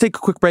 Let's take a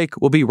quick break.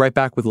 We'll be right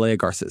back with Leah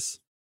Garcés.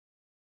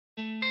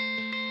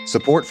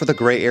 Support for The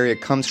Gray Area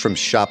comes from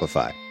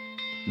Shopify.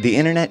 The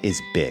internet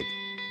is big,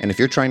 and if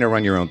you're trying to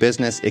run your own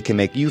business, it can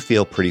make you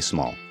feel pretty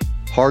small.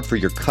 Hard for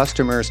your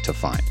customers to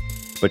find.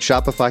 But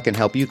Shopify can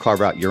help you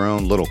carve out your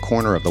own little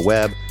corner of the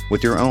web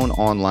with your own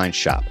online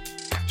shop.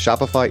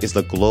 Shopify is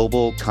the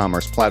global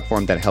commerce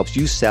platform that helps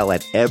you sell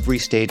at every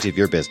stage of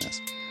your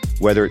business.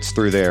 Whether it's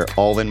through their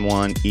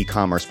all-in-one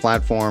e-commerce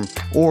platform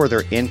or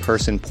their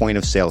in-person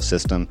point-of-sale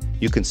system,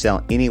 you can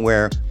sell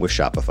anywhere with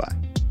Shopify.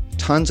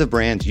 Tons of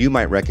brands you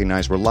might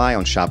recognize rely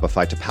on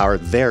Shopify to power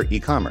their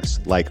e-commerce,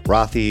 like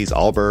Rothy's,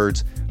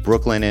 Allbirds,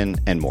 Brooklinen,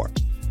 and more.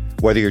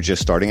 Whether you're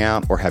just starting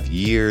out or have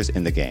years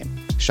in the game,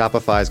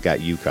 Shopify's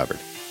got you covered.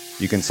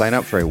 You can sign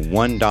up for a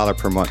 $1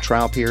 per month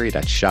trial period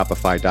at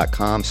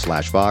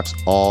shopify.com/Vox,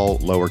 all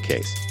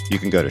lowercase. You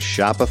can go to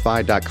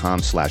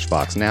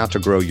shopify.com/Vox now to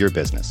grow your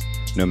business,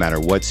 no matter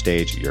what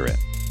stage you're in.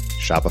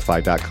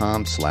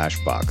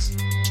 Shopify.com/Vox.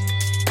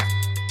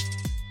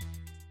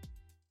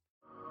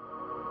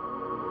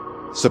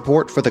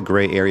 Support for The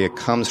Gray Area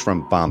comes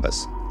from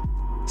Bombas.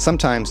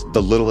 Sometimes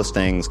the littlest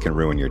things can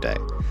ruin your day,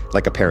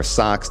 like a pair of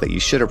socks that you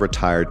should have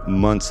retired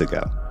months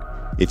ago.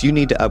 If you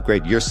need to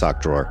upgrade your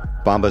sock drawer,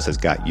 Bombas has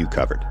got you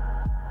covered.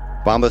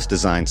 Bombas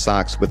designed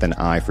socks with an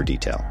eye for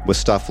detail, with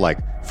stuff like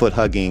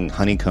foot-hugging,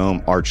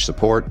 honeycomb arch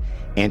support,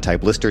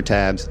 anti-blister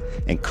tabs,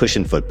 and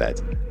cushioned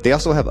footbeds. They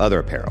also have other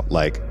apparel,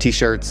 like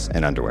t-shirts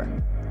and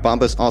underwear.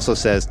 Bombas also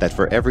says that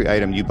for every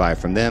item you buy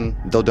from them,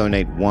 they'll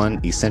donate one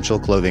essential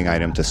clothing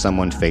item to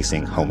someone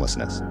facing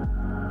homelessness.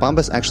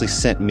 Bombas actually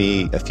sent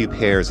me a few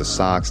pairs of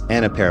socks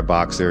and a pair of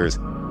boxers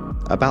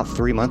about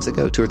 3 months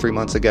ago, 2 or 3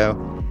 months ago,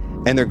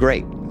 and they're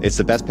great. It's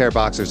the best pair of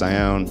boxers I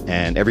own,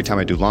 and every time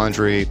I do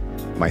laundry,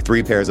 my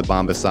 3 pairs of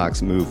Bombas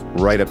socks move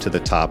right up to the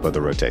top of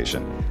the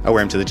rotation. I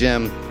wear them to the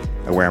gym,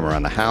 I wear them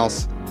around the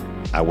house,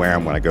 I wear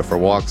them when I go for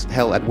walks.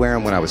 Hell, I'd wear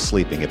them when I was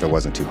sleeping if it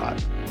wasn't too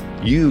hot.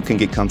 You can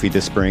get comfy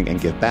this spring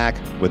and give back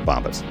with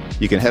Bombas.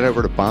 You can head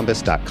over to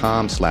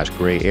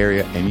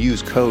bombas.com/grayarea and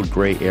use code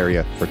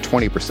GRAYAREA for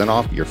 20%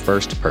 off your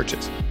first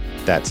purchase.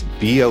 That's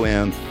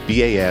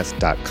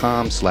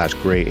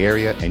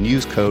bombas.com/grayarea and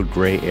use code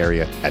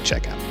GRAYAREA at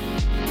checkout.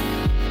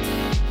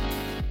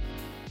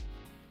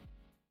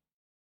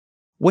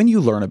 When you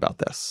learn about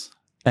this,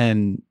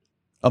 and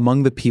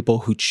among the people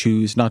who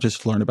choose not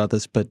just to learn about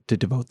this, but to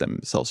devote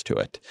themselves to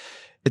it,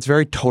 it's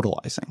very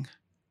totalizing.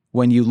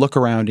 When you look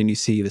around and you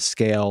see the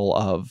scale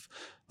of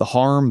the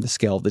harm, the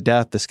scale of the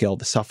death, the scale of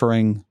the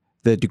suffering,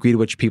 the degree to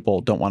which people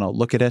don't want to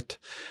look at it,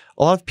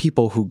 a lot of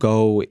people who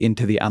go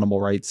into the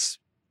animal rights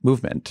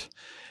movement,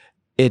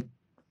 it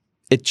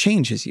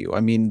changes you. I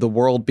mean, the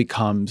world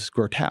becomes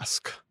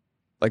grotesque.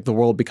 Like the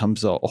world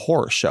becomes a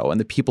horror show, and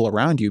the people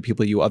around you,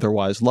 people you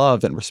otherwise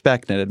love and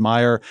respect and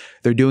admire,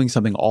 they're doing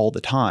something all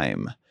the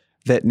time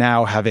that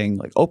now, having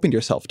like opened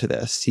yourself to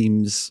this,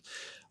 seems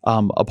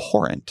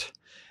abhorrent.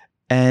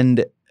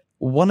 And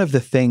one of the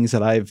things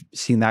that I've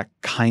seen that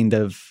kind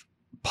of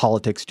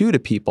politics do to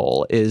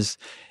people is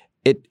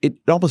it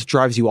almost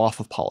drives you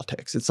off of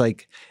politics. It's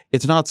like,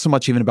 it's not so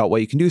much even about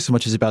what you can do, so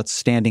much as about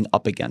standing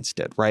up against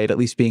it, right? At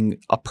least being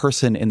a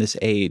person in this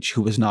age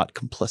who was not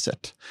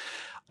complicit.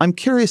 I'm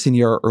curious, in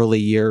your early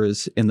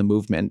years in the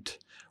movement,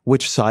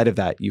 which side of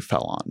that you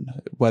fell on,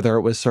 whether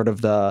it was sort of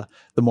the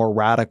more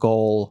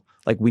radical,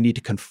 like we need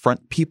to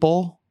confront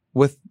people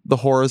with the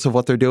horrors of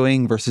what they're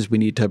doing versus we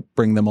need to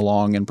bring them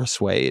along and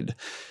persuade.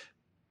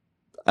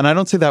 And I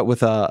don't say that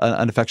with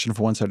an affection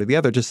for one side or the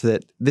other, just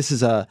that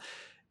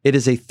it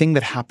is a thing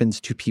that happens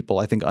to people,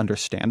 I think,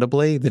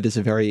 understandably, that is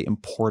a very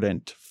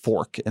important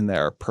fork in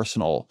their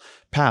personal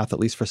path, at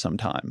least for some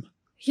time.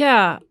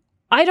 Yeah.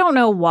 I don't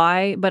know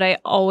why, but I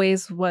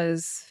always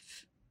was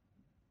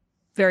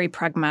very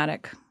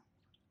pragmatic.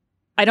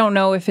 I don't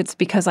know if it's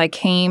because I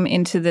came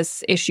into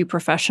this issue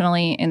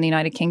professionally in the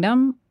United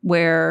Kingdom,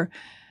 where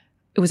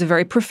it was a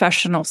very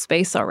professional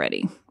space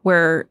already,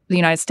 where the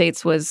United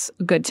States was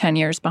a good 10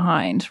 years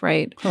behind,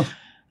 right? Huh.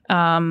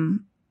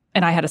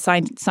 And I had a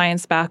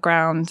science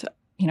background.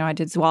 You know, I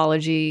did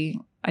zoology.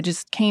 I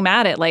just came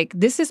at it like,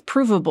 this is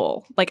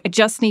provable. Like, I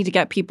just need to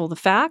get people the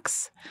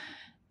facts.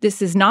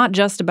 this is not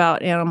just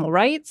about animal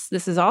rights.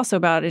 This is also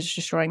about it's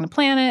destroying the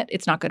planet.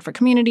 It's not good for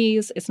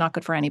communities. It's not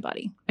good for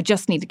anybody. I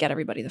just need to get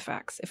everybody the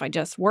facts. If I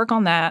just work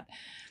on that,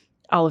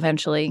 I'll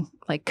eventually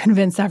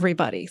convince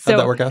everybody. So how'd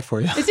that work out for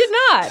you? It did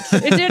not.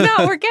 It did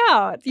not work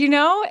out,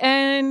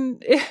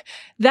 And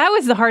that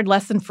was the hard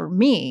lesson for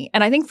me.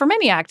 And I think for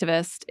many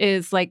activists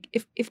is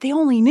if they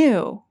only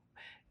knew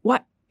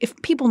if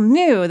people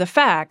knew the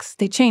facts,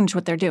 they change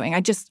what they're doing.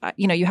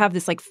 You have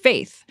this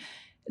faith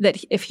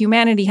that if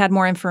humanity had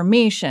more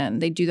information,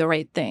 they'd do the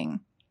right thing.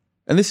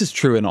 And this is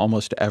true in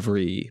almost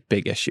every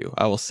big issue,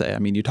 I will say. I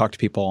mean, you talk to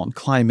people on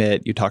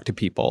climate, you talk to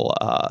people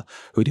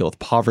who deal with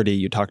poverty,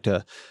 you talk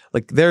to,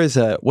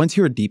 once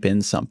you're deep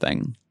in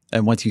something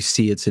and once you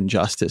see its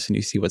injustice and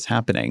you see what's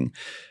happening,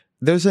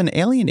 there's an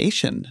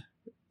alienation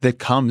that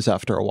comes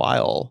after a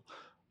while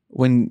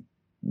when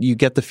you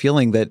get the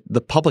feeling that the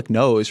public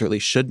knows, or at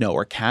least should know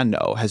or can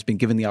know, has been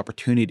given the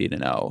opportunity to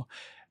know.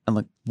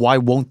 And why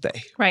won't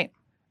they? Right.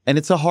 And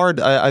it's a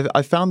hard,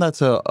 I found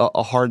that's a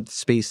hard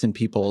space in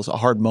a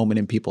hard moment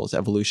in people's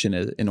evolution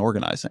in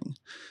organizing.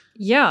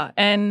 Yeah.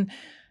 And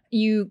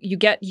you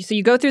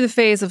go through the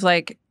phase of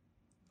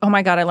oh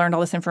my God, I learned all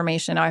this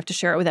information. Now I have to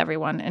share it with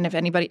everyone. And if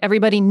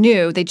everybody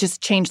knew, they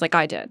just changed like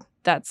I did.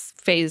 That's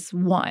phase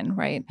 1,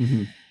 right?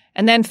 Mm-hmm.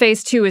 And then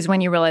phase 2 is when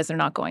you realize they're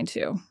not going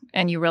to.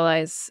 And you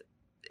realize,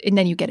 and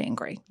then you get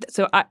angry.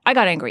 So I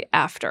got angry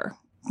after.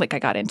 I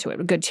got into it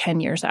a good 10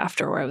 years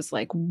after, where I was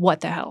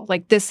what the hell?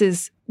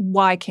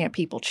 Why can't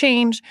people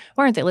change?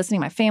 Why aren't they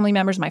listening? My family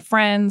members, my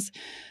friends,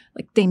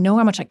 they know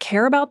how much I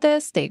care about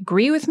this. They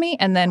agree with me.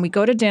 And then we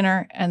go to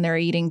dinner and they're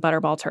eating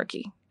butterball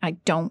turkey. I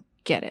don't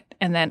get it.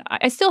 And then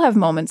I still have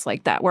moments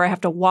like that where I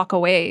have to walk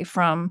away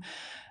from,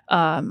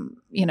 an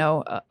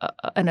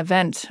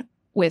event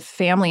with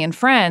family and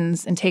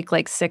friends and take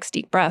 6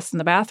 deep breaths in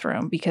the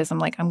bathroom because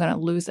I'm I'm going to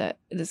lose it.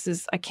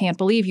 I can't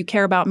believe you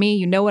care about me.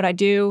 You know what I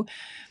do.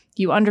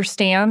 You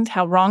understand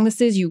how wrong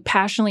this is. You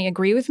passionately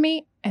agree with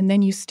me, and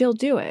then you still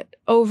do it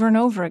over and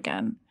over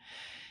again.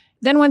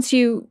 Then once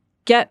you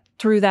get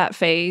through that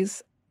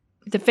phase,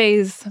 the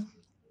phase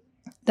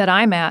that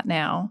I'm at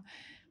now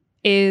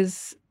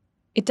is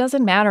it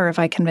doesn't matter if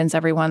I convince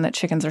everyone that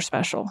chickens are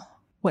special.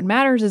 What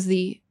matters is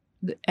the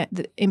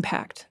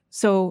impact.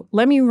 So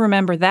let me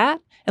remember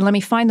that, and let me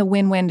find the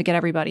win-win to get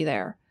everybody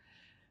there.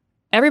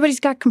 Everybody's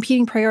got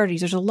competing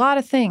priorities. There's a lot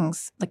of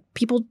things.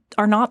 People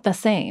are not the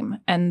same,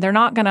 and they're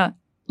not going to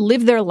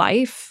live their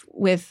life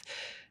with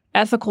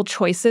ethical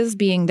choices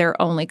being their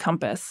only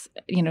compass,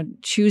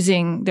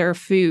 choosing their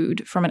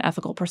food from an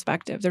ethical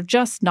perspective. They're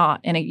just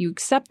not. And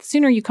the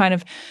sooner you kind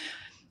of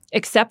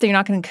accept that you're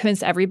not going to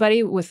convince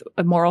everybody with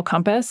a moral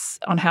compass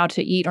on how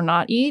to eat or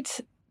not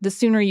eat, the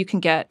sooner you can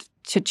get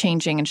to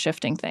changing and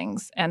shifting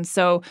things. And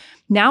so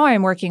now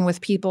I'm working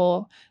with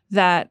people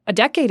that a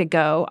decade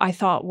ago I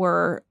thought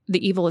were the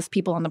evilest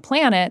people on the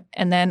planet.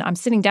 And then I'm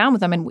sitting down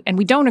with them and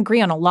we don't agree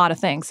on a lot of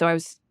things. So I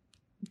was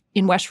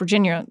in West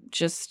Virginia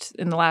just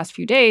in the last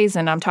few days,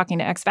 and I'm talking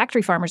to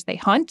ex-factory farmers. They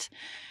hunt.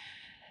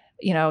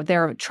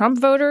 They're Trump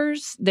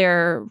voters.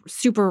 They're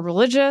super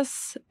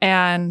religious.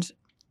 And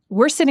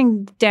we're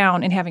sitting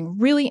down and having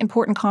really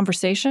important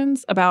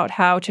conversations about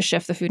how to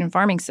shift the food and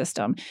farming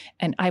system.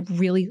 And I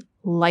really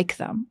like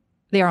them.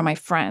 They are my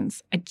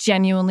friends. I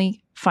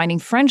genuinely finding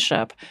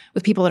friendship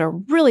with people that are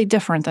really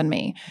different than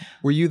me.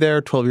 Were you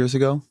there 12 years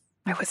ago?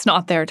 I was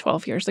not there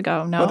 12 years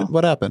ago, no.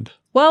 What happened?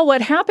 Well,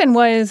 what happened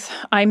was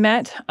I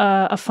met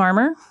a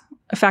farmer,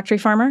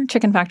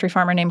 chicken factory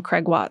farmer named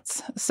Craig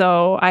Watts.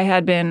 So I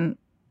had been,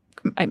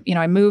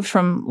 I moved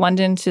from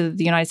London to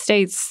the United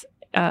States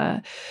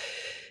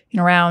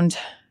around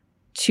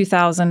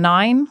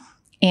 2009.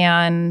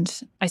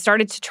 And I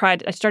started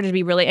to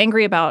be really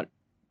angry about,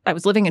 I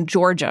was living in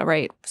Georgia,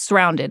 right?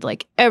 Surrounded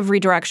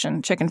every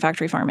direction, chicken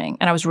factory farming.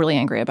 And I was really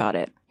angry about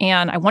it.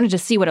 And I wanted to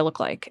see what it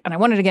looked like. And I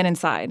wanted to get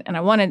inside. And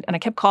I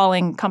kept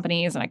calling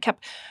companies and I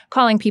kept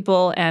calling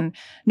people, and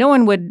no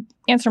one would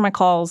answer my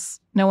calls.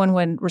 No one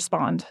would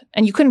respond.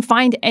 And you couldn't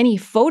find any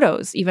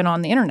photos even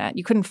on the internet.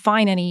 You couldn't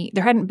find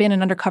there hadn't been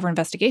an undercover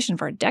investigation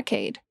for a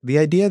decade. The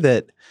idea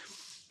that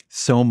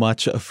so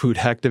much of food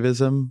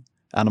activism,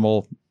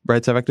 animal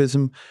rights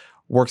activism,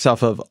 works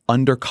off of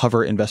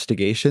undercover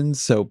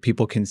investigations so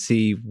people can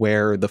see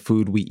where the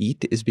food we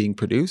eat is being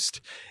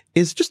produced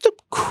is just a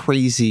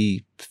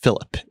crazy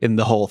fillip in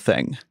the whole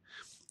thing.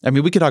 I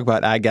mean, we could talk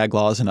about ag-gag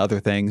laws and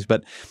other things,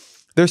 but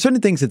there are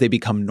certain things that they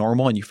become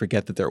normal and you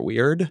forget that they're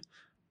weird.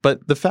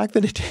 But the fact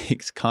that it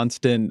takes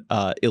constant,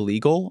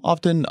 illegal,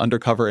 often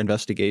undercover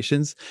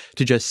investigations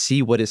to just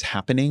see what is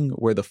happening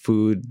where the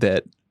food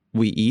that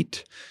we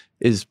eat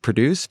is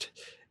produced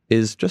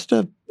is just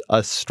a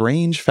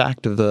strange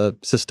fact of the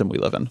system we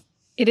live in.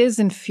 It is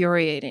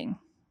infuriating,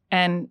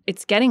 and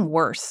it's getting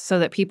worse so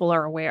that people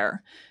are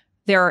aware.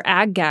 There are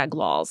ag-gag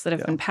laws that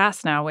have been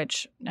passed now,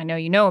 which I know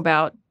you know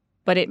about,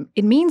 but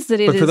it means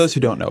that But for those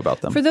who don't know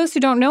about them. For those who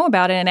don't know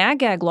about it, an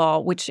ag-gag law,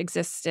 which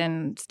exists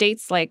in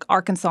states like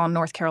Arkansas and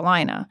North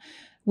Carolina,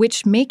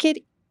 which make it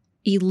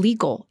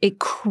illegal, a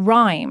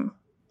crime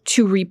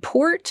to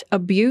report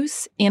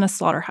abuse in a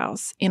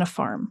slaughterhouse, in a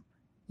farm,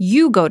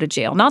 you go to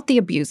jail, not the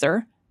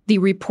abuser, the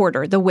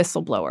reporter, the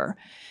whistleblower.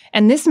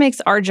 And this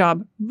makes our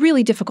job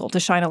really difficult to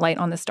shine a light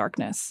on this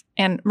darkness.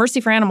 And Mercy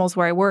for Animals,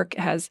 where I work,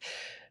 has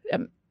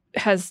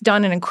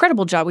done an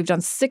incredible job. We've done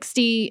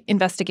 60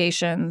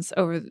 investigations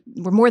over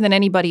more than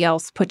anybody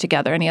else put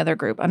together, any other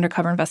group,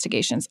 undercover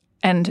investigations.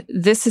 And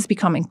this has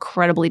become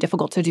incredibly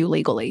difficult to do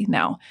legally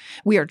now.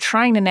 We are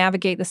trying to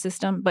navigate the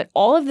system, but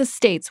all of the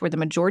states where the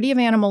majority of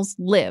animals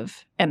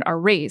live and are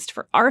raised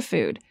for our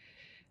food,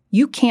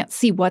 you can't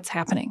see what's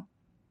happening.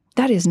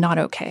 That is not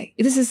okay.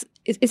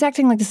 It's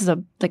acting like this is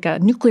like a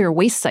nuclear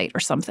waste site or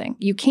something.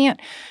 You can't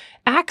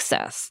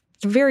access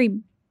the very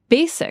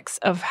basics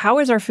of how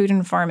is our food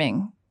and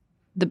farming,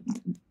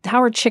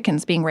 how are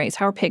chickens being raised,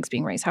 how are pigs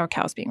being raised, how are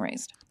cows being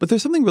raised. But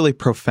there's something really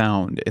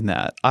profound in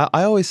that.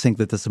 I always think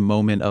that this is a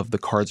moment of the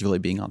cards really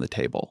being on the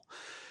table.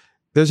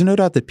 There's no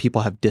doubt that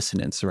people have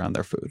dissonance around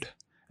their food.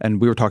 And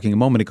we were talking a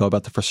moment ago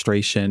about the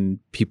frustration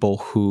people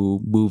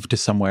who move to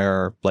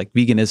somewhere like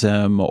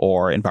veganism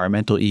or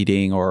environmental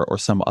eating or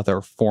some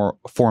other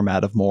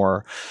format of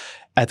more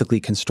ethically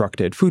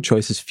constructed food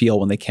choices feel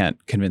when they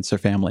can't convince their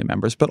family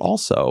members. But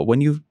also,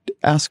 when you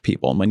ask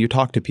people and when you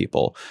talk to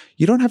people,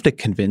 you don't have to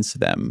convince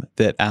them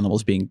that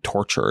animals being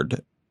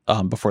tortured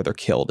before they're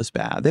killed is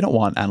bad. They don't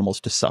want animals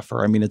to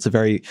suffer. I mean, it's a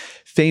very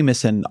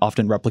famous and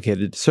often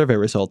replicated survey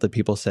result that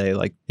people say,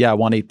 like, yeah, I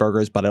want to eat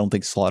burgers, but I don't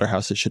think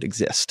slaughterhouses should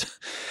exist.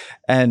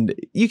 And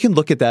you can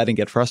look at that and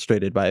get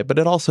frustrated by it, but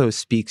it also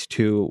speaks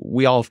to,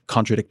 we all have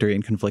contradictory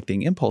and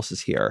conflicting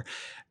impulses here.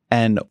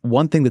 And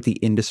one thing that the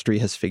industry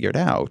has figured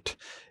out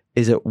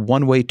is that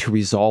one way to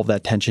resolve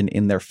that tension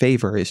in their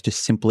favor is to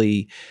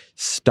simply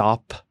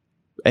stop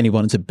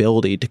anyone's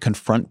ability to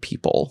confront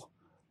people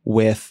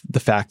with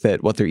the fact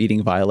that what they're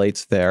eating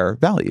violates their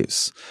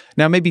values.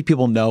 Now, maybe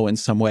people know in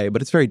some way,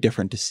 but it's very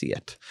different to see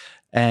it.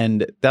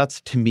 And that's,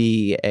 to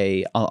me,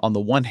 on the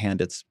one hand,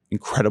 it's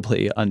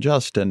incredibly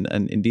unjust and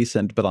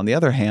indecent. But on the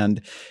other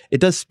hand, it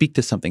does speak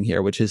to something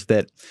here, which is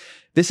that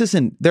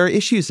there are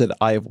issues that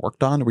I have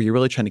worked on where you're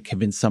really trying to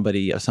convince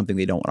somebody of something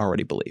they don't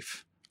already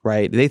believe,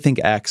 right? They think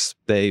X,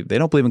 they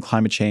don't believe in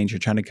climate change. You're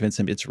trying to convince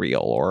them it's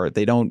real, or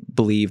they don't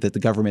believe that the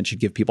government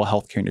should give people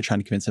health care and you're trying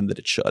to convince them that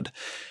it should.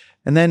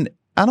 And then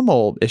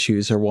animal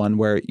issues are one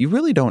where you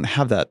really don't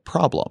have that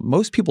problem.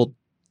 Most people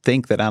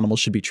think that animals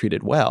should be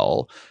treated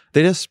well.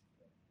 They just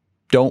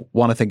don't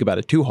want to think about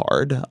it too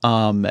hard,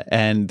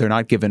 and they're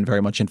not given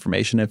very much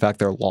information. In fact,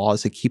 there are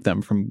laws that keep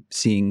them from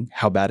seeing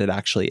how bad it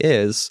actually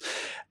is.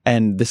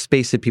 And the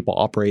space that people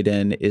operate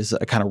in is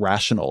a kind of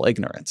rational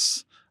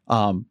ignorance.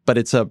 But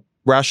it's a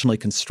rationally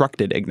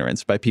constructed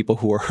ignorance by people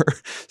who are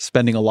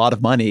spending a lot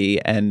of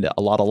money and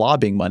a lot of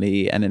lobbying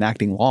money and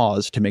enacting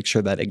laws to make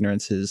sure that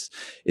ignorance is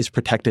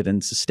protected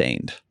and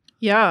sustained.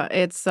 Yeah,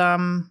 it's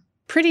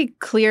pretty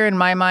clear in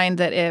my mind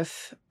that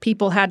if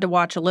people had to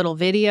watch a little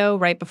video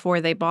right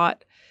before they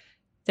bought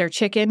their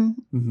chicken,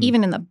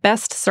 even in the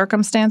best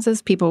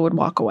circumstances, people would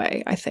walk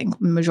away. I think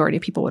the majority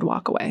of people would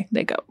walk away.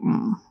 They go,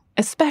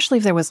 especially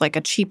if there was like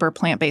a cheaper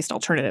plant-based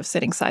alternative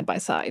sitting side by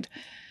side.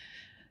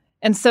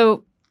 And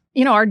so,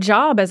 our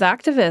job as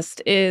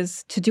activists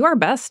is to do our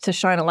best to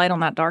shine a light on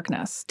that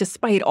darkness,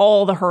 despite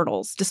all the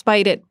hurdles,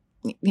 despite it.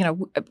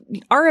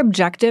 Our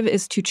objective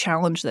is to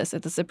challenge this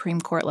at the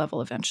Supreme Court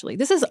level eventually.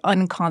 This is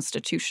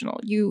unconstitutional.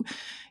 You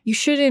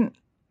shouldn't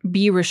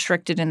be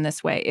restricted in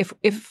this way.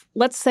 If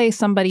let's say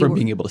somebody from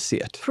being able to see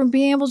it. From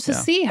being able to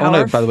see how I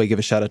want to, by the way, give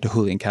a shout out to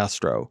Julian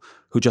Castro,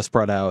 who just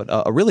brought out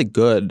a really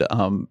good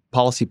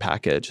policy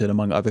package that,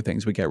 among other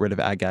things, would get rid of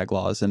ag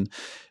laws. And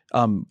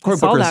Cory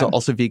Booker is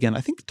also vegan.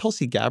 I think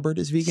Tulsi Gabbard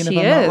is vegan, if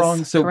I'm not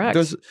wrong. So correct.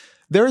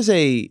 There's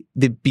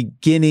the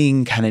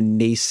beginning kind of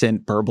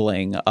nascent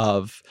burbling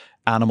of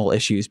animal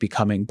issues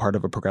becoming part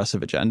of a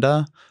progressive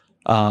agenda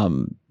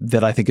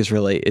that I think is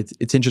really,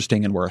 it's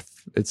interesting and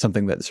it's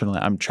something that certainly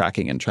I'm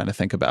tracking and trying to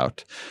think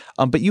about.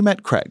 But you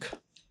met Craig.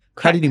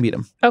 How did you meet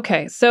him?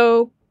 Okay,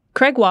 so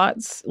Craig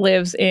Watts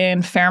lives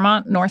in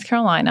Fairmont, North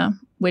Carolina,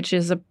 which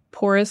is a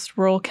poorest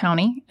rural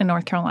county in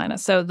North Carolina.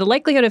 So the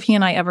likelihood of he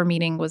and I ever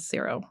meeting was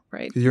zero,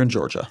 right? You're in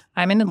Georgia.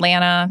 I'm in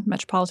Atlanta,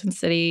 metropolitan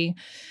city.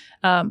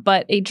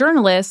 But a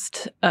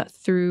journalist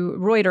through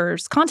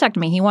Reuters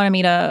contacted me. He wanted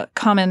me to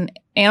come and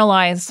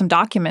analyze some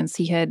documents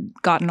he had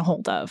gotten a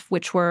hold of,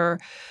 which were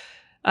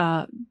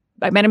I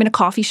met him in a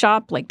coffee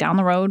shop like down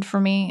the road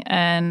from me.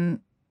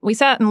 And we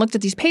sat and looked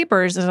at these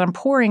papers. As I'm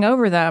poring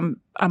over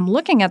them, I'm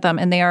looking at them,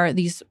 and they are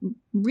these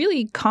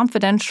really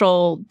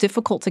confidential,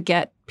 difficult to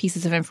get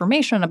pieces of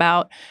information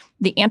about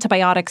the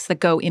antibiotics that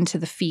go into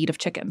the feed of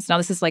chickens. Now,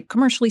 this is like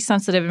commercially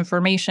sensitive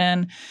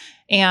information.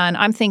 And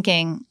I'm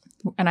thinking,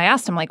 and I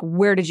asked him, like,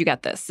 where did you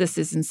get this? This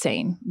is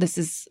insane.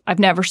 I've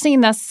never seen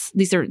this.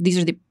 These are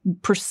the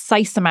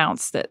precise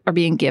amounts that are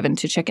being given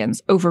to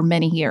chickens over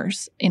many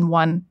years in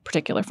one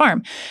particular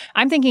farm.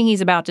 I'm thinking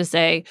he's about to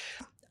say,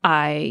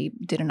 I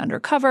did an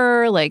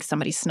undercover, like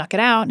somebody snuck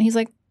it out. And he's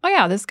like, oh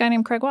yeah, this guy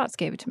named Craig Watts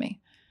gave it to me.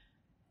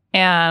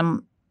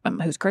 And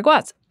who's Craig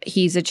Watts?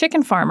 He's a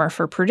chicken farmer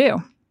for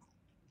Purdue.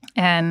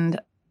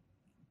 And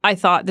I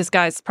thought, this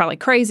guy's probably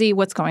crazy.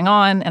 What's going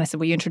on? And I said,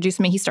 will you introduce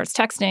me? He starts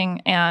texting,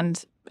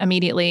 and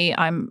immediately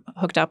I'm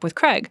hooked up with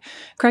Craig.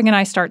 Craig and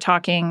I start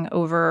talking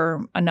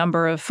over a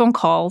number of phone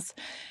calls.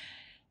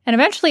 And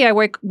eventually I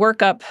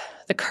work up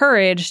the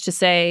courage to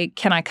say,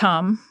 can I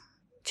come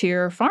to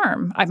your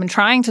farm? I've been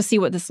trying to see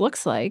what this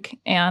looks like,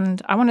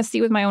 and I want to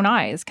see with my own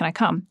eyes. Can I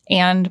come?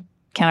 And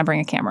can I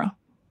bring a camera?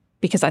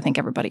 Because I think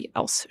everybody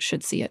else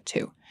should see it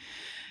too.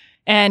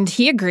 And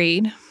he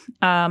agreed.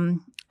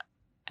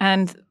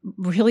 And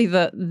really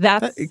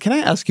that's... Can I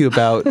ask you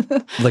about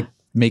like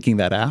making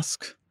that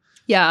ask?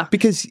 Yeah.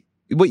 Because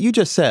what you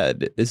just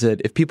said is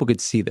that if people could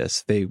see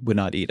this, they would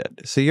not eat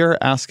it. So you're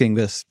asking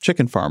this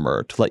chicken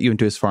farmer to let you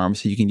into his farm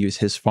so you can use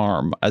his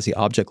farm as the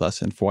object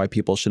lesson for why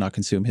people should not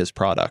consume his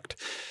product.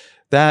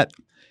 That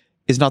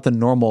is not the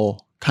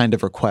normal kind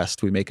of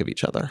request we make of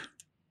each other.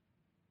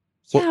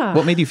 Yeah.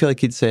 What made you feel like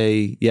he'd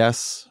say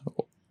yes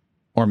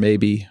or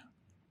maybe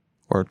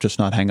or just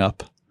not hang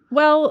up?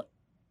 Well,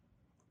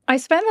 I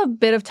spent a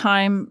bit of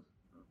time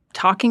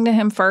talking to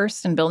him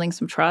first and building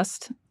some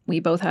trust.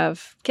 We both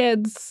have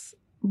kids.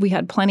 We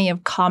had plenty of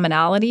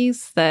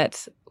commonalities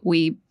that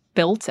we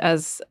built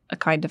as a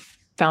kind of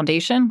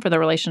foundation for the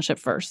relationship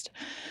first.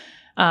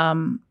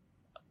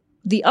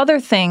 The other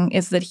thing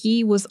is that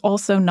he was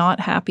also not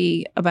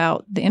happy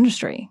about the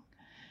industry.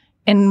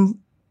 And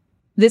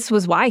this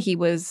was why he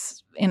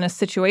was in a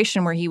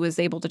situation where he was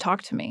able to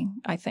talk to me,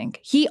 I think.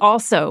 He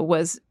also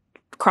was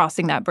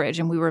crossing that bridge,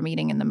 and we were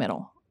meeting in the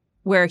middle,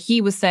 where he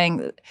was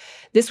saying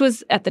this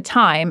was at the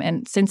time,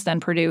 and since then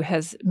Purdue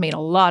has made a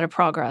lot of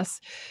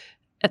progress.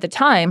 At the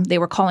time, they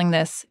were calling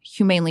this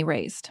humanely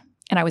raised,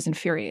 and I was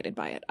infuriated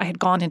by it. I had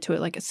gone into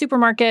it like a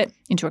supermarket,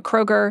 into a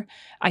Kroger.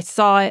 I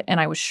saw it, and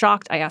I was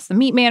shocked. I asked the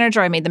meat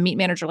manager. I made the meat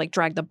manager like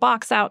drag the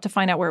box out to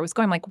find out where it was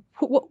going. I'm like,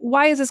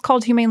 why is this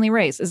called humanely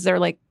raised? Is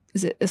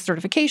it a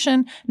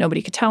certification?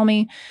 Nobody could tell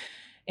me.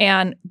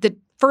 And the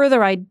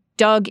further I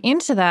dug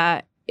into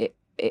that,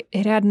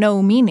 it had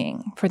no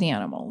meaning for the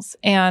animals.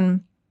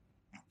 And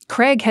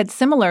Craig had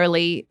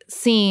similarly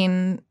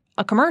seen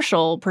a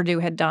commercial Purdue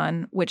had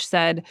done, which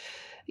said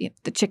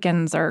the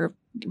chickens are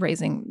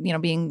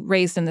being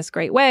raised in this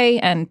great way,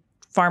 and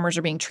farmers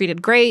are being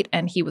treated great.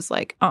 And he was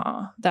like,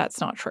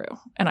 that's not true.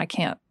 And I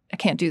can't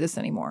do this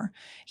anymore.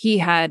 He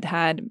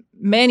had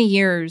many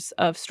years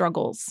of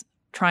struggles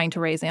trying to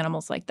raise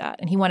animals like that.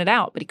 And he wanted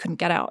out, but he couldn't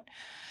get out,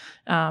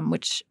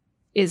 which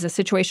is a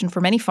situation for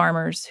many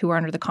farmers who are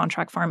under the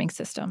contract farming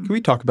system. Can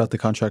we talk about the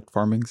contract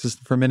farming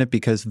system for a minute?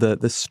 Because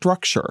the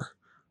structure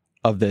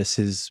of this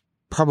is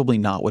probably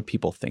not what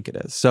people think it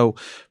is. So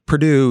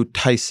Purdue,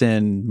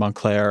 Tyson,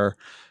 Montclair,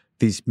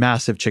 these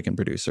massive chicken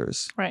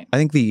producers. Right. I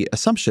think the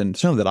assumption,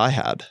 certainly that I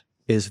had,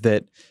 is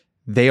that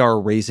they are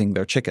raising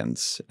their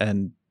chickens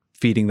and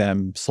feeding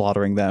them,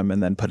 slaughtering them,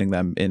 and then putting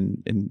them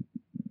in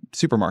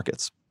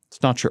supermarkets.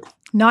 It's not true.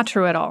 Not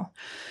true at all.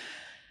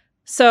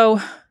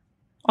 So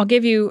I'll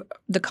give you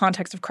the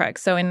context of Craig.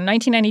 So in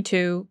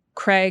 1992,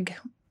 Craig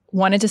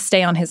wanted to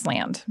stay on his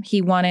land.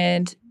 He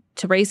wanted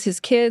to raise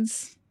his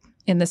kids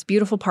in this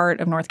beautiful part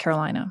of North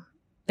Carolina.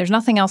 There's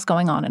nothing else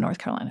going on in North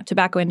Carolina.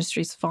 Tobacco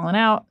industry's fallen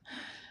out.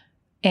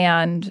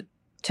 And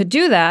to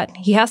do that,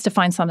 he has to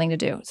find something to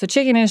do. So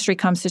chicken industry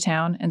comes to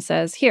town and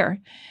says, here,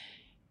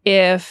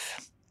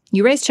 if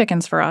you raise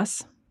chickens for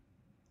us,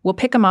 we'll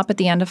pick them up at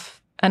the end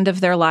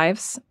of their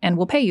lives, and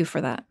we'll pay you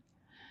for that.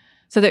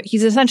 So that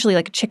he's essentially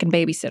like a chicken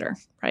babysitter,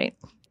 right?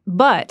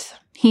 But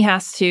he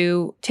has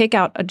to take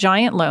out a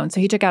giant loan.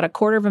 So he took out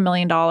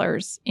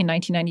 $250,000 in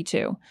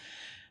 1992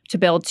 to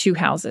build 2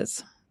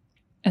 houses.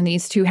 And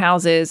these 2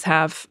 houses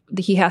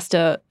he has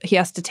to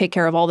take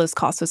care of all those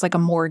costs. So it's like a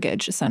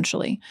mortgage,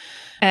 essentially.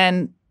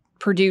 And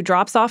Purdue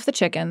drops off the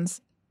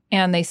chickens,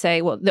 and they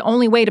say, well, the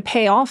only way to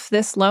pay off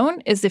this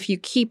loan is if you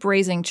keep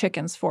raising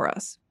chickens for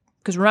us.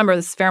 Because remember,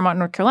 this is Fairmont,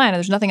 North Carolina.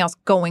 There's nothing else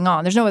going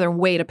on. There's no other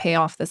way to pay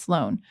off this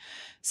loan.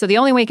 So the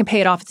only way he can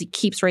pay it off is he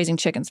keeps raising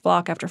chickens,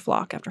 flock after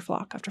flock after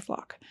flock after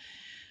flock.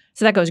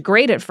 So that goes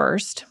great at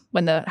first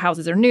when the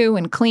houses are new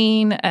and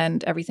clean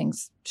and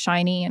everything's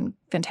shiny and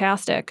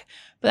fantastic.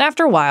 But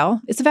after a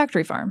while, it's a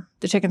factory farm.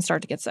 The chickens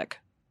start to get sick.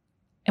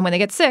 And when they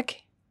get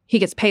sick, he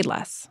gets paid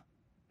less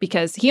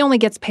because he only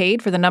gets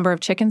paid for the number of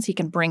chickens he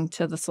can bring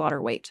to the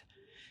slaughter weight.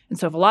 And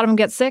so if a lot of them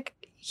get sick,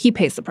 he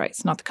pays the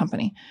price, not the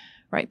company.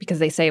 Right, because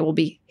they say it will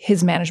be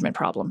his management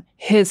problem,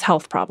 his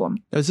health problem.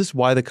 Is this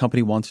why the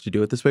company wants to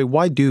do it this way?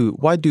 Why do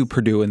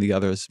Purdue and the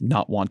others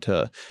not want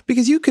to?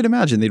 Because you could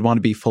imagine they'd want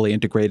to be fully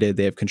integrated.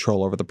 They have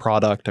control over the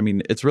product. I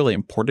mean, it's really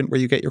important where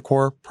you get your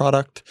core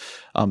product.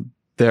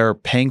 They're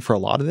paying for a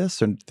lot of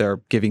this, and they're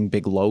giving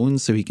big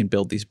loans so he can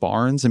build these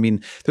barns. I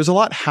mean, there's a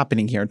lot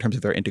happening here in terms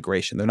of their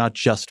integration. They're not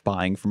just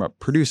buying from a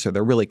producer.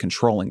 They're really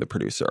controlling the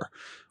producer.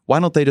 Why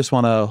don't they just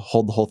want to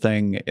hold the whole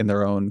thing in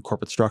their own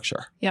corporate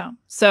structure? Yeah.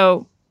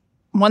 So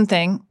one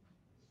thing,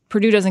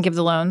 Purdue doesn't give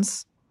the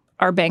loans.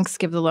 Our banks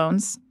give the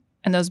loans,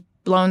 and those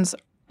loans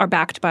are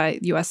backed by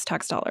U.S.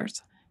 tax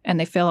dollars, and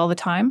they fail all the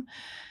time,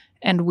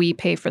 and we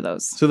pay for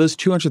those. So those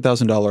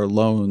 $200,000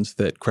 loans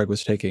that Craig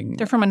was taking—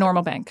 they're from a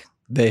normal bank.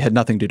 They had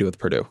nothing to do with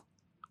Purdue.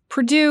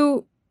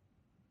 Purdue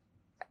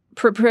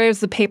prepares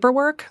the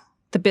paperwork,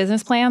 the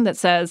business plan that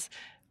says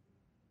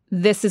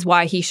this is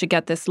why he should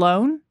get this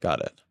loan. Got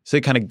it. So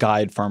they kind of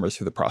guide farmers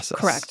through the process.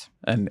 Correct.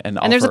 And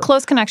there's a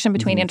close connection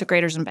between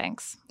integrators and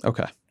banks.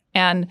 Okay.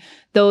 And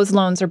those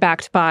loans are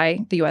backed by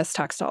the U.S.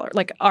 tax dollar,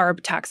 like our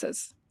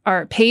taxes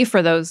are pay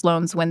for those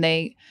loans when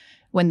they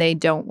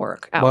don't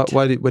work out.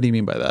 What do you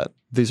mean by that?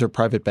 These are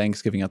private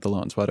banks giving out the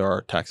loans. Why do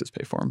our taxes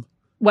pay for them?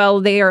 Well,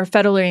 they are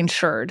federally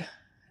insured.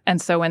 And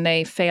so when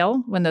they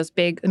fail, when those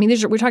big,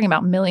 we're talking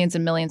about millions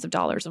and millions of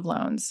dollars of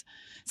loans.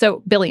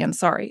 So billions,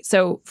 sorry.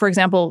 So for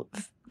example,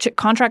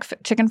 contract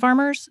chicken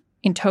farmers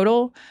in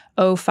total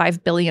owe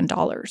 $5 billion.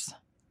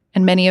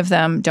 And many of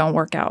them don't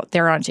work out.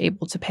 They're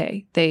unable to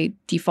pay. They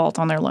default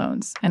on their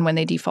loans. And when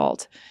they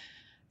default,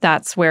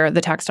 that's where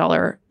the tax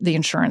dollar, the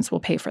insurance will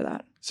pay for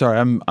that. Sorry,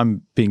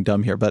 I'm being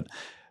dumb here, but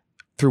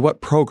through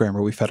what program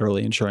are we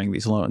federally insuring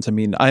these loans? I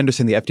mean, I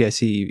understand the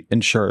FDIC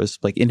insures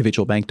like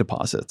individual bank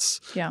deposits.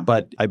 Yeah.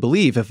 But I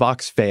believe if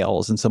Vox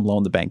fails and some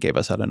loan the bank gave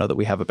us, I don't know that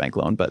we have a bank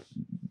loan, but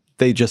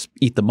they just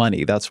eat the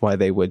money. That's why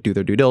they would do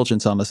their due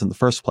diligence on us in the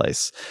first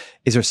place.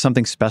 Is there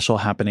something special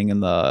happening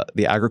in the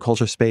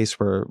agriculture space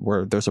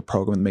where there's a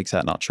program that makes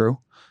that not true?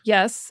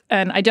 Yes.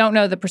 And I don't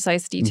know the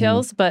precise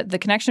details, but the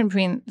connection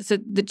between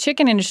the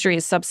chicken industry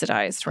is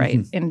subsidized,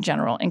 right, in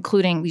general,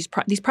 including these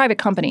private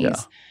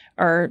companies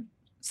are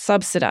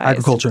subsidized.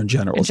 Agriculture in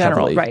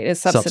general, right, is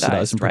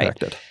subsidized, and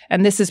protected. Right.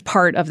 And this is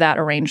part of that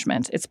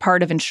arrangement. It's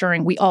part of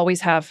ensuring we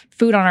always have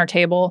food on our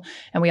table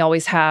and we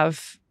always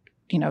have,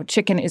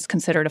 chicken is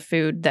considered a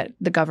food that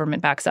the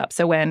government backs up.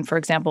 So when, for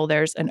example,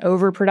 there's an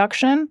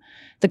overproduction,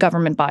 the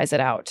government buys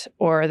it out.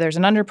 Or there's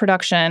an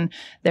underproduction,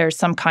 there's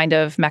some kind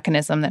of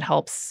mechanism that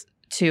helps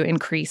to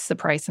increase the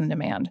price and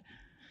demand.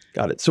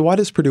 Got it. So why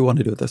does Purdue want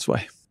to do it this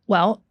way?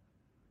 Well,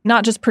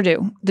 not just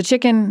Purdue. The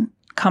chicken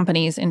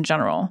companies in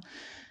general,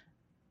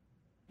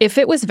 if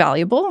it was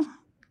valuable,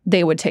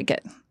 they would take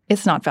it.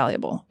 It's not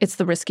valuable. It's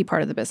the risky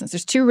part of the business.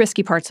 There's two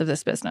risky parts of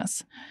this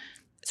business.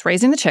 It's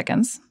raising the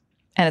chickens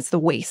and it's the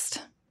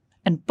waste.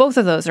 And both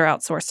of those are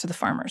outsourced to the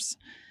farmers.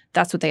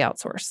 That's what they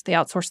outsource. They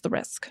outsource the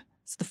risk.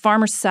 So the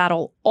farmers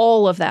saddle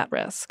all of that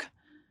risk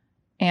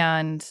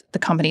and the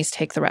companies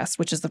take the rest,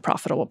 which is the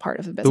profitable part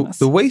of the business.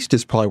 The waste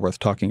is probably worth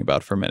talking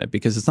about for a minute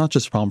because it's not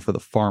just a problem for the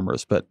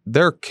farmers, but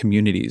there are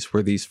communities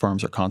where these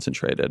farms are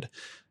concentrated.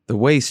 The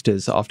waste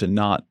is often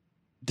not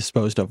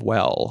disposed of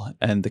well,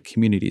 and the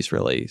communities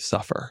really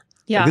suffer.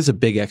 Yeah. There's a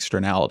big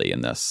externality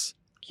in this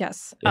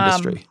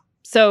industry.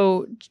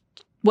 So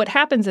what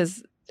happens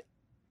is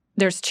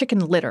there's chicken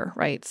litter,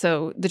 right?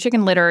 So the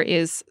chicken litter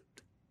is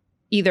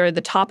either the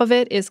top of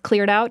it is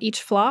cleared out,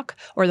 each flock,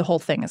 or the whole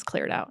thing is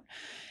cleared out.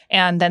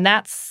 And then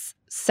that's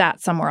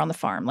sat somewhere on the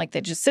farm. Like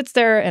it just sits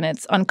there and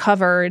it's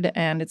uncovered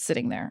and it's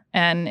sitting there.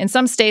 And in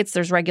some states,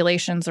 there's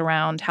regulations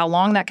around how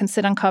long that can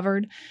sit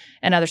uncovered.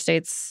 In other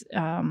states,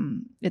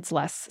 it's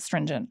less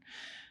stringent.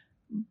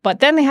 But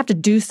then they have to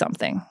do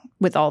something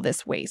with all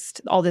this waste,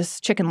 all this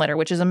chicken litter,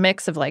 which is a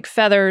mix of like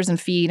feathers and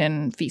feed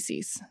and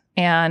feces.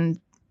 And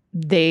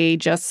they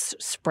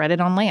just spread it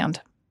on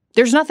land.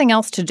 There's nothing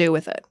else to do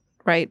with it,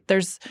 right?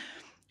 There's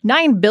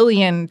 9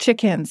 billion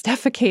chickens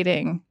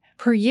defecating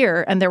per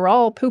year, and they're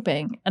all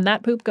pooping. And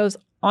that poop goes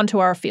onto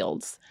our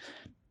fields.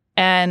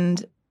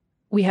 And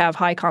we have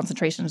high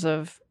concentrations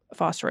of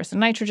phosphorus and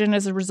nitrogen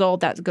as a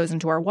result. That goes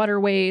into our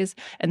waterways.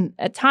 And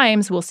at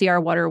times, we'll see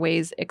our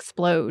waterways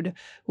explode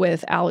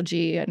with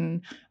algae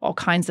and all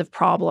kinds of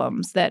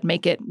problems that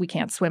make it, we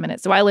can't swim in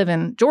it. So I live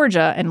in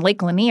Georgia, and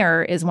Lake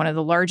Lanier is one of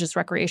the largest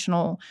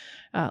recreational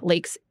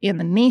lakes in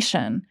the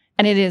nation.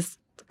 And it is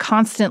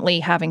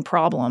constantly having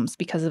problems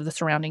because of the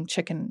surrounding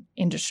chicken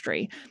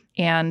industry.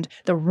 And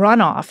the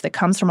runoff that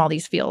comes from all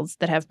these fields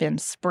that have been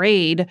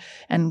sprayed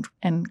and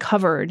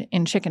covered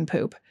in chicken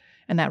poop,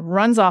 and that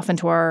runs off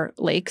into our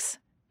lakes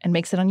and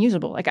makes it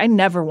unusable. Like I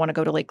never want to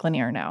go to Lake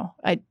Lanier now.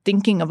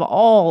 Thinking of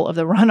all of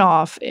the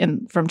runoff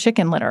from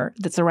chicken litter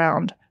that's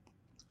around.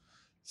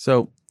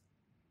 So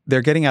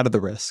they're getting out of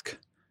the risk.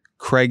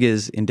 Craig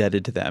is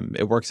indebted to them.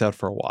 It works out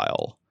for a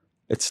while.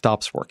 It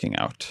stops working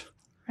out.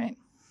 Right.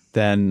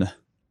 Then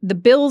the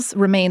bills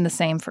remain the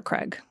same for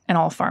Craig and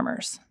all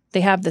farmers.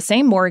 They have the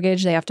same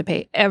mortgage they have to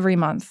pay every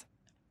month.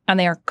 And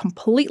they are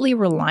completely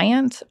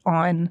reliant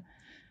on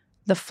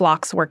the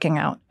flocks working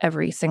out,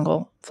 every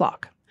single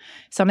flock.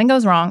 If something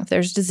goes wrong, if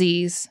there's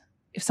disease,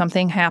 if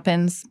something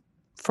happens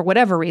for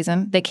whatever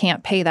reason, they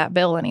can't pay that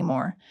bill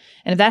anymore.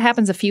 And if that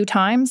happens a few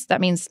times,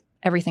 that means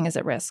everything is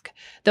at risk.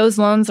 Those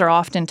loans are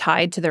often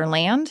tied to their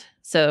land.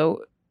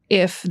 So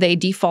if they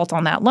default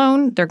on that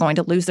loan, they're going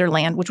to lose their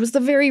land, which was the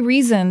very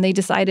reason they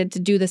decided to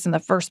do this in the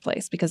first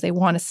place, because they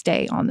want to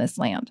stay on this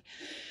land.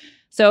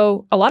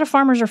 So a lot of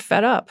farmers are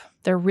fed up.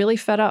 They're really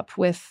fed up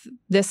with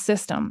this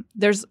system.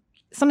 There's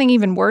something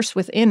even worse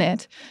within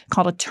it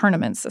called a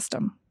tournament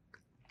system.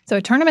 So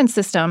a tournament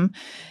system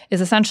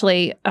is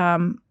essentially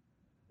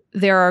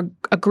there are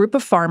a group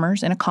of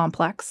farmers in a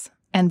complex,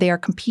 and they are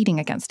competing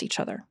against each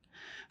other.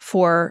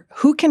 for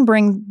who can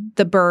bring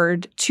the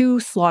bird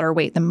to slaughter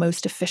weight the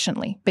most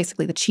efficiently,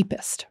 basically the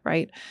cheapest,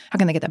 right? How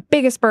can they get the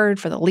biggest bird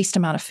for the least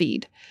amount of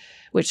feed,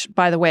 which,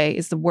 by the way,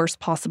 is the worst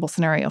possible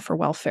scenario for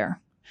welfare.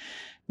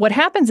 What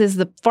happens is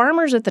the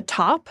farmers at the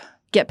top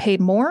get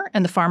paid more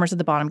and the farmers at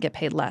the bottom get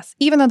paid less,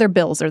 even though their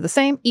bills are the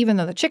same, even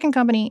though the chicken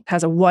company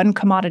has a one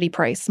commodity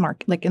price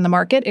mark, like in the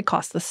market, it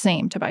costs the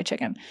same to buy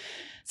chicken.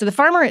 So the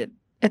farmer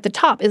at the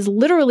top is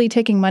literally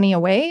taking money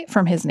away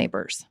from his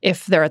neighbors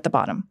if they're at the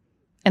bottom.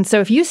 And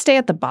so if you stay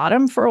at the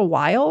bottom for a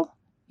while,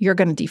 you're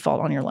going to default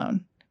on your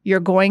loan.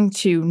 You're going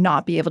to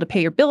not be able to pay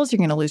your bills. You're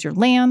going to lose your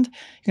land.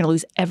 You're going to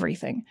lose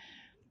everything.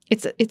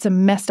 It's a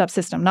messed up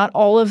system. Not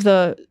all of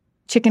the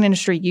chicken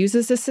industry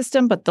uses this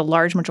system, but the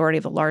large majority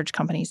of the large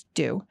companies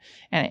do.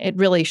 And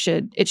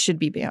it should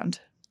be banned.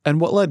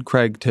 And what led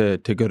Craig to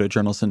go to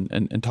journalists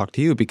and talk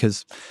to you?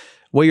 Because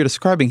what you're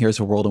describing here is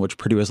a world in which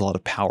Purdue has a lot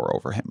of power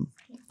over him,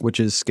 which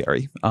is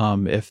scary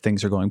if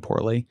things are going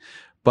poorly.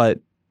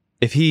 But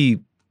if he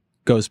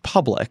goes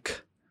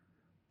public,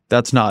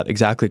 that's not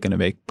exactly going to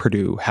make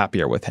Purdue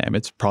happier with him.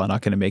 It's probably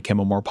not going to make him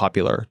a more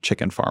popular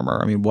chicken farmer.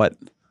 I mean, what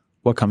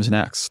comes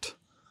next?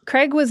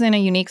 Craig was in a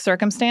unique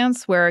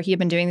circumstance where he had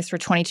been doing this for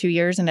 22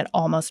 years and it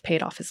almost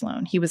paid off his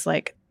loan. He was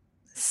like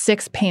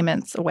 6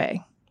 payments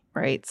away,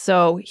 right?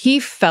 So he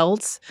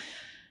felt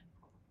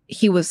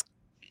he was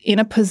in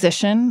a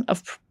position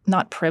of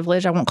not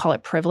privilege, I won't call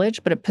it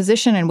privilege, but a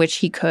position in which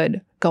he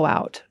could go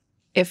out.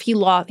 If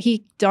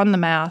he done the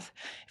math,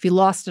 if he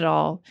lost it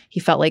all, he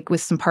felt like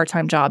with some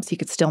part-time jobs, he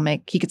could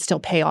still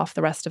pay off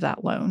the rest of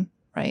that loan,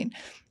 right?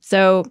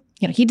 So,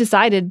 he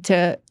decided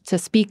to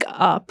speak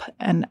up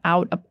and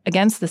out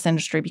against this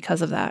industry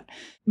because of that.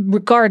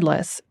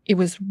 Regardless, it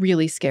was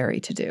really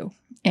scary to do.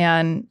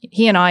 And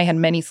he and I had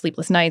many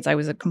sleepless nights. I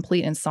was a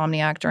complete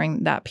insomniac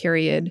during that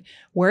period,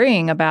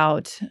 worrying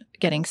about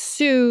getting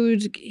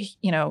sued,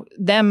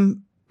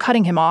 them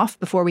cutting him off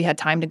before we had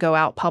time to go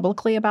out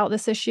publicly about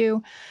this issue.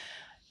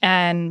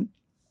 And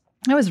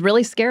it was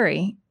really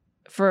scary.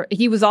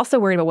 He was also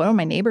worried about what do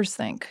my neighbors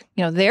think?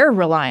 They're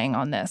relying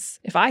on this.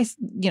 If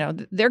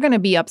they're going to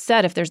be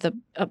upset if there's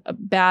a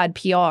bad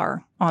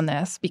PR on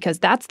this because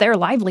that's their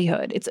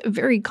livelihood. It's a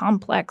very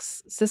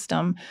complex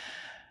system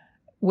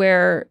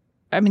where,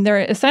 they're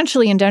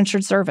essentially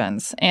indentured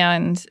servants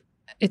and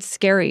it's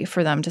scary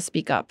for them to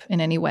speak up in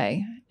any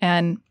way.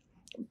 And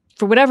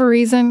for whatever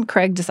reason,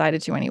 Craig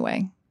decided to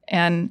anyway.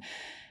 And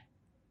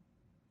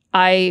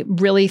I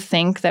really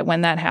think that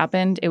when that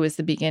happened, it was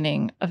the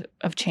beginning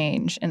of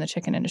change in the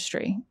chicken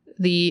industry.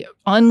 The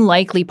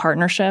unlikely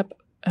partnership,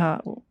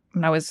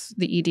 when I was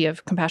the ED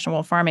of Compassion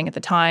World Farming at the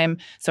time,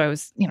 so I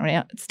was,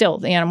 still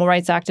the animal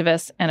rights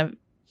activist and a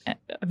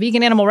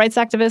vegan animal rights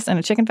activist and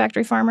a chicken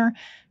factory farmer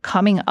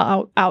coming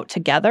out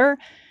together,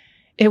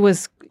 it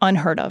was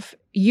unheard of.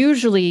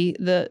 Usually,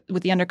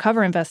 with the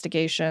undercover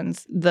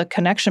investigations, the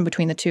connection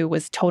between the two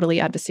was totally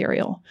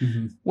adversarial,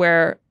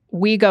 where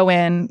we go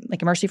in,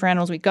 like Mercy for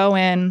Animals, we go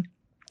in,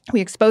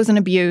 we expose an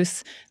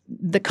abuse.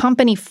 The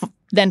company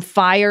then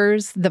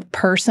fires the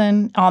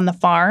person on the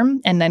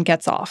farm and then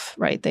gets off,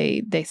 right?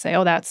 They say,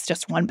 oh, that's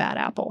just one bad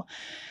apple.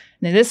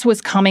 Now, this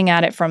was coming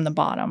at it from the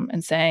bottom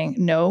and saying,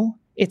 no,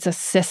 it's a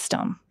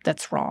system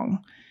that's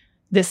wrong.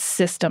 This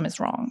system is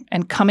wrong.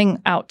 And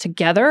coming out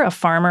together, a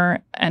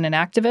farmer and an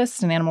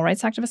activist, an animal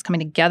rights activist,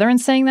 coming together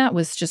and saying that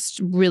was just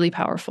really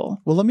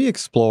powerful. Well, let me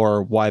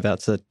explore why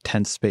that's a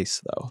tense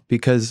space, though.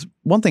 Because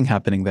one thing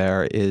happening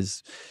there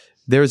is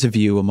there's a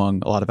view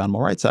among a lot of animal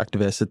rights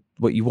activists that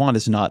what you want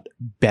is not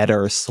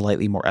better,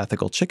 slightly more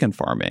ethical chicken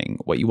farming.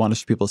 What you want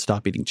is for people to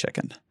stop eating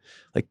chicken.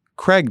 Like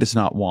Craig does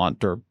not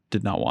want, or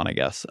did not want, I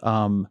guess,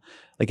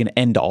 like an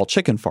end to all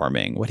chicken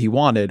farming. What he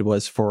wanted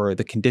was for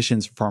the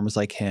conditions for farmers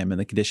like him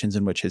and the conditions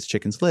in which his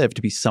chickens live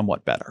to be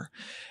somewhat better.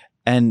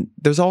 And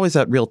there's always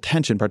that real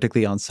tension,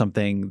 particularly on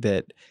something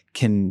that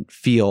can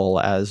feel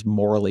as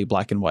morally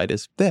black and white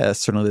as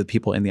this, certainly the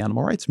people in the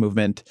animal rights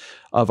movement,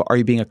 of are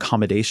you being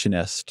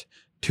accommodationist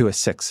to a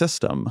sick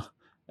system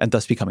and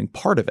thus becoming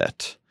part of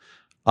it,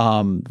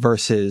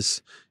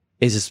 versus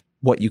is this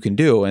what you can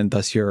do, and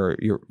thus you're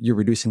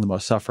reducing the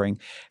most suffering.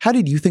 How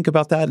did you think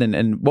about that,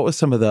 and what was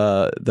some of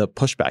the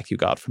pushback you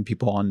got from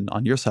people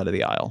on your side of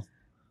the aisle?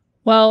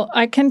 Well,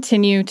 I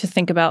continue to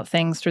think about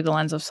things through the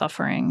lens of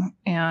suffering,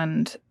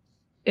 and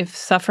if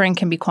suffering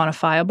can be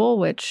quantifiable,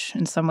 which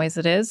in some ways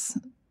it is,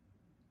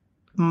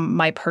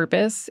 my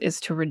purpose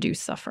is to reduce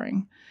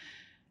suffering.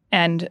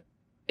 And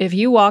if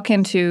you walk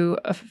into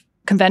a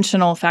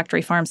conventional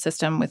factory farm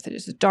system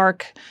it's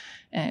dark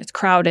and it's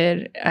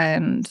crowded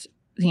and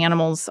the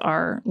animals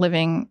are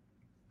living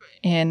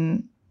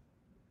in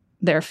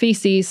their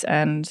feces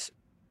and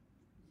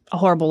a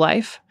horrible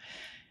life,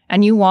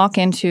 and you walk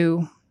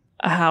into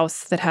a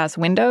house that has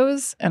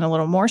windows and a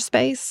little more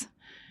space,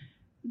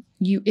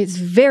 it's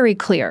very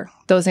clear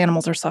those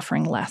animals are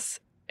suffering less.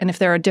 And if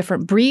they're a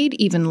different breed,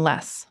 even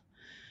less.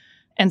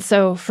 And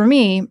so for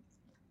me,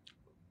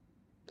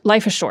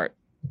 life is short.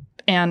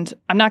 And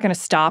I'm not going to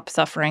stop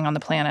suffering on the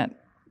planet,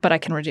 but I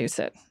can reduce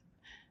it.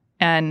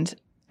 And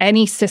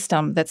any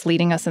system that's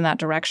leading us in that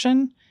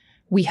direction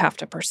we have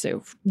to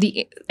pursue.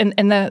 The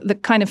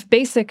kind of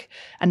basic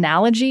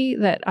analogy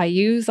that I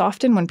use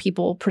often when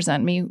people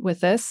present me with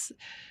this,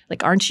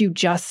 like, aren't you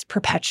just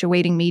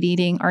perpetuating meat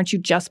eating? Aren't you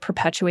just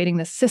perpetuating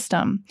this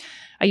system?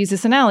 I use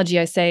this analogy.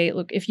 I say,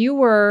 look, if you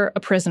were a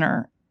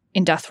prisoner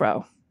in death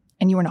row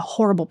and you were in a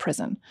horrible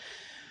prison,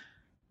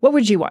 what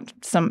would you want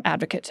some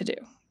advocate to do?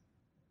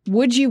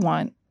 Would you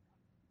want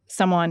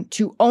someone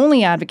to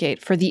only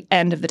advocate for the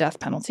end of the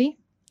death penalty?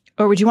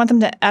 Or would you want them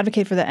to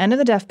advocate for the end of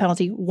the death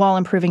penalty while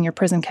improving your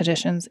prison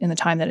conditions in the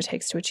time that it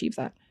takes to achieve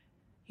that?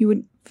 You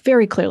would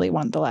very clearly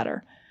want the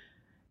latter.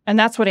 And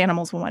that's what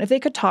animals will want. If they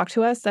could talk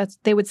to us,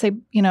 they would say, it's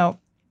going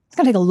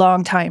to take a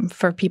long time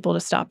for people to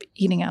stop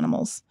eating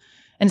animals.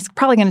 And it's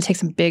probably going to take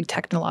some big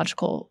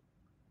technological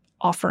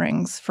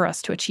offerings for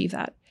us to achieve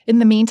that. In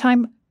the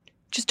meantime,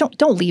 just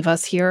don't leave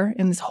us here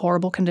in this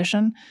horrible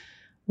condition.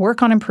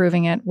 Work on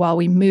improving it while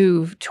we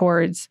move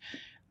towards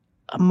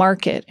a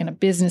market and a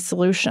business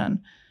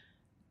solution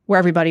where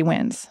everybody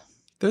wins.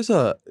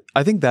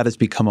 I think that has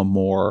become a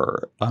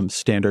more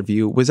standard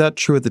view. Was that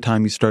true at the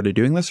time you started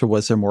doing this, or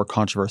was there more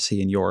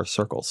controversy in your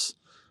circles?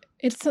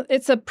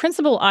 It's a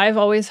principle I've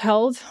always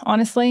held,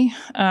 honestly.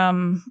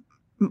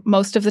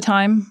 Most of the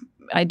time,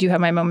 I do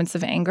have my moments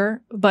of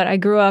anger, but I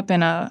grew up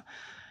I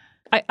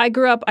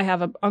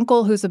have an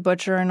uncle who's a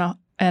butcher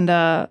and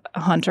a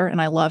hunter,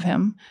 and I love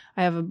him.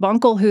 I have an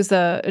uncle who's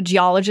a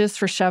geologist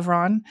for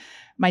Chevron.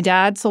 My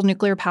dad sold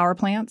nuclear power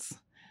plants.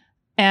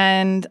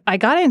 And I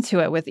got into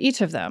it with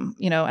each of them.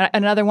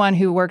 Another one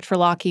who worked for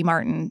Lockheed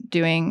Martin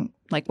doing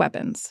like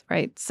weapons,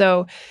 right?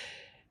 So,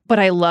 but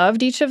I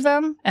loved each of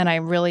them, and I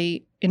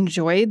really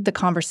enjoyed the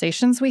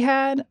conversations we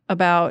had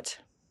about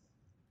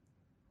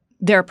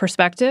their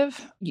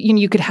perspective.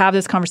 You could have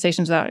these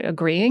conversations without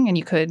agreeing, and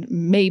you could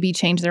maybe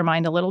change their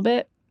mind a little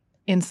bit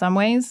in some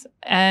ways.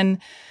 And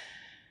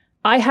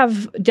I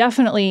have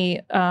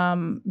definitely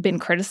been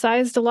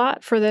criticized a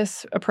lot for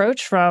this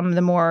approach from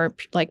the more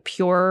like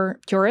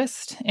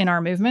purist in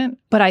our movement.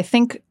 But I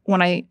think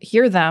when I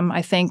hear them,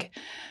 I think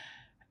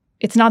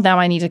it's not them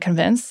I need to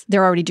convince.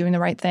 They're already doing the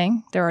right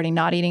thing. They're already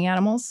not eating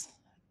animals.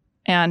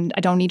 And I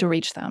don't need to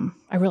reach them.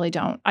 I really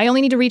don't. I only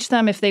need to reach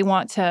them if they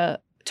want to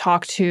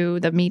talk to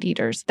the meat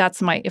eaters.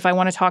 If I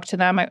want to talk to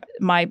them,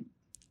 my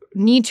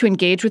need to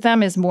engage with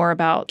them is more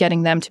about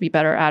getting them to be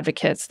better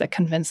advocates that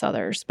convince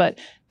others. But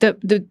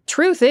the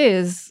truth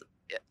is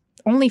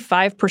only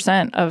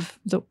 5% of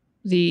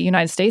the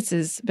United States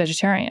is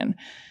vegetarian,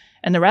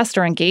 and the rest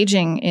are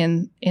engaging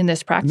in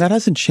this practice. And that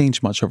hasn't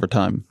changed much over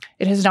time.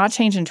 It has not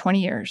changed in 20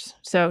 years.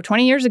 So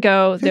 20 years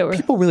ago,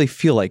 people really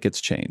feel like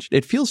it's changed.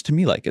 It feels to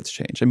me like it's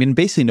changed. I mean,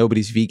 basically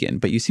nobody's vegan,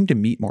 but you seem to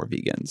meet more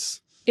vegans.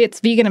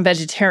 It's vegan and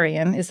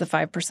vegetarian is the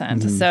 5%.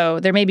 Mm-hmm. So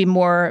there may be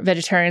more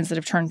vegetarians that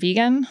have turned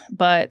vegan,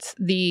 but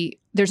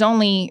there's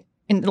only,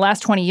 in the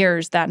last 20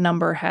 years, that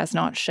number has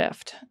not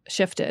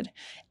shifted.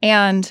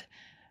 And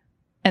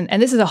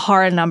this is a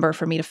hard number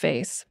for me to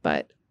face,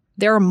 but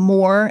there are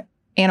more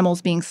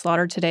animals being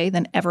slaughtered today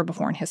than ever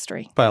before in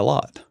history. By a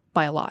lot.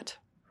 By a lot,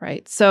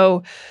 right?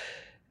 So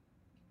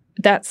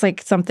that's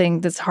like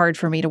something that's hard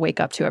for me to wake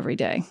up to every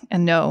day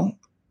and know,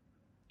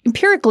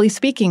 empirically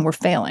speaking, we're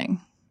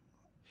failing.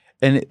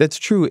 And that's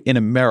true in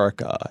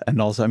America.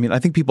 And also, I mean, I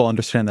think people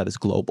understand that as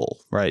global,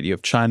 right? You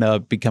have China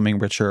becoming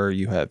richer,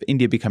 you have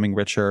India becoming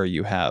richer,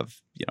 you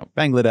have,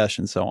 Bangladesh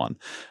and so on.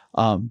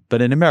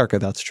 But in America,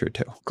 that's true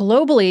too.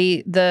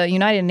 Globally, the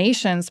United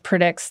Nations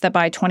predicts that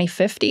by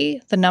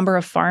 2050, the number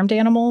of farmed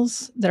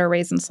animals that are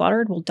raised and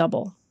slaughtered will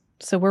double.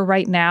 So we're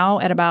right now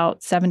at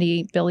about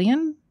 70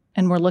 billion,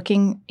 and we're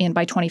looking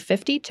by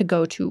 2050 to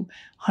go to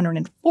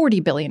 140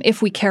 billion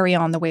if we carry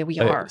on the way we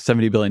are.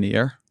 70 billion a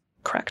year?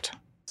 Correct.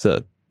 It's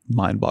a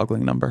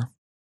mind-boggling number.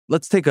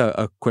 Let's take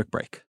a quick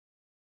break.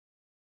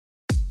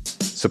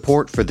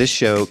 Support for this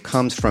show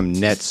comes from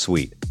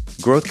NetSuite.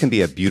 Growth can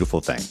be a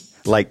beautiful thing,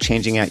 like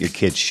changing out your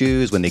kids'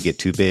 shoes when they get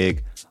too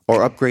big,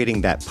 or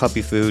upgrading that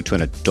puppy food to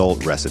an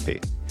adult recipe.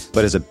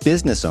 But as a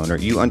business owner,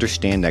 you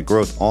understand that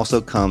growth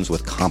also comes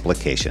with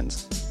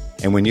complications.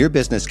 And when your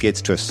business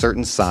gets to a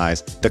certain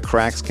size, the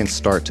cracks can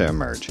start to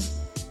emerge.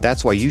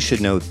 That's why you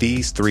should know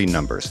these three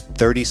numbers: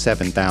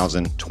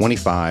 37,000,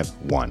 25,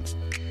 1.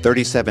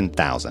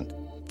 37,000.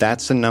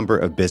 That's the number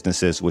of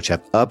businesses which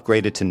have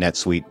upgraded to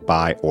NetSuite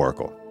by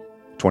Oracle.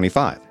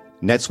 25.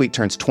 NetSuite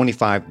turns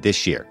 25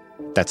 this year.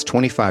 That's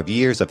 25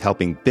 years of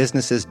helping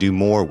businesses do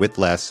more with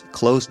less,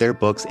 close their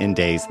books in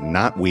days,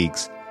 not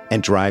weeks,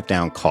 and drive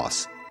down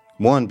costs.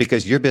 One,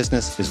 because your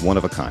business is one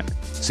of a kind.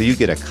 So you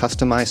get a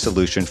customized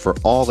solution for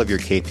all of your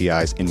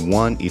KPIs in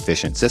one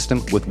efficient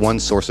system with one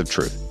source of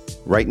truth.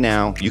 Right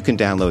now, you can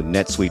download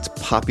NetSuite's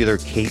popular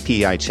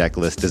KPI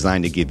checklist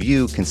designed to give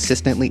you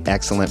consistently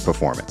excellent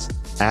performance.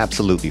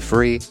 Absolutely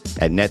free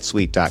at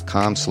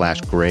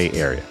netsuite.com/gray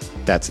area.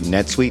 That's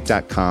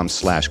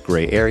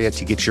netsuite.com/gray area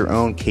to get your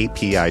own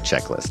KPI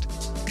checklist.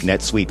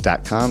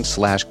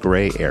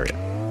 netsuite.com/gray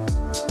area.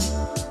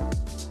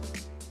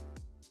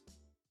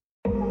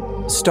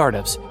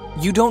 Startups,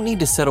 you don't need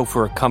to settle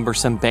for a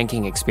cumbersome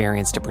banking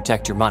experience to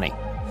protect your money.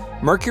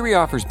 Mercury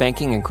offers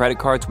banking and credit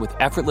cards with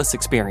effortless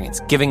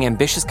experience, giving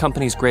ambitious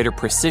companies greater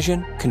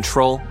precision,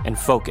 control, and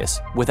focus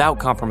without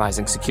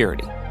compromising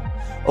security.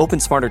 Open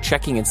smarter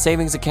checking and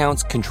savings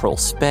accounts, control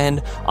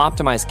spend,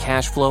 optimize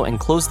cash flow, and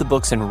close the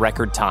books in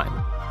record time.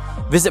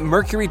 Visit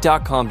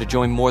Mercury.com to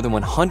join more than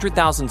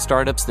 100,000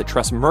 startups that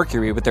trust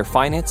Mercury with their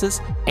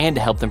finances and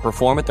to help them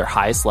perform at their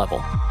highest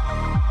level.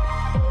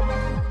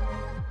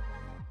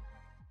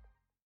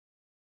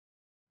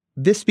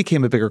 This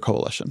became a bigger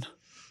coalition.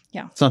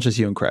 Yeah. It's not just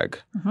you and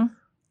Craig. Mm-hmm.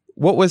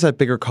 What was that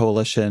bigger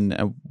coalition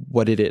and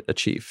what did it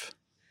achieve?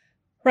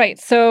 Right.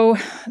 So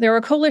there were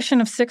a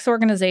coalition of 6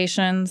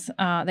 organizations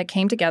that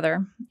came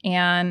together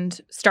and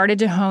started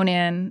to hone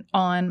in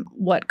on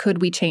what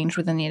could we change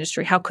within the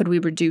industry? How could we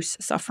reduce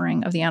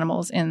suffering of the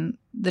animals in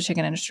the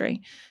chicken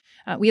industry?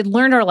 We had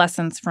learned our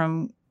lessons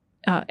from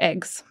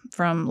eggs,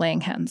 from laying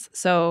hens.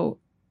 So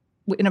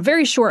in a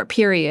very short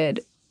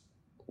period,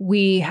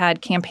 we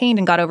had campaigned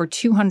and got over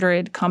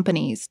 200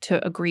 companies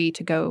to agree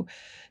to go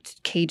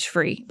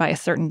cage-free by a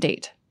certain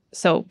date.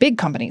 So big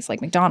companies like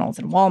McDonald's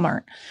and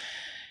Walmart.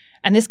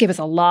 And this gave us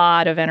a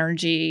lot of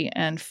energy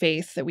and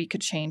faith that we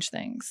could change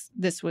things.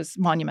 This was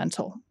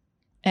monumental.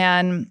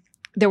 And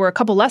there were a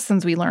couple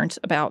lessons we learned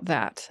about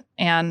that.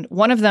 And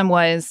one of them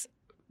was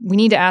we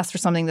need to ask for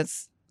something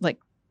that's like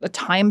a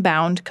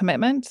time-bound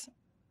commitment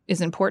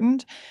is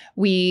important.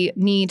 We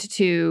need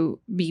to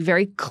be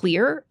very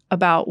clear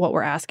about what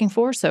we're asking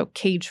for. So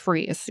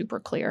cage-free is super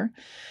clear.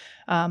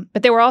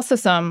 But there were also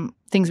some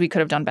things we could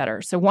have done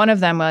better. So one of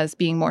them was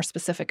being more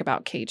specific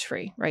about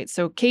cage-free, right?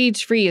 So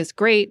cage-free is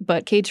great,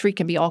 but cage-free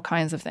can be all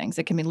kinds of things.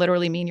 It can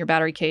literally mean your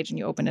battery cage and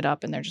you open it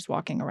up and they're just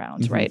walking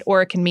around, mm-hmm. right?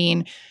 Or it can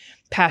mean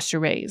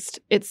pasture-raised.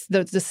 It's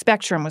the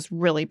spectrum was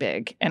really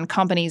big, and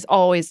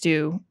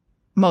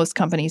most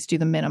companies do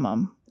the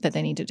minimum that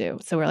they need to do.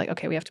 So we're like,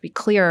 okay, we have to be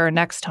clearer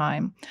next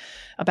time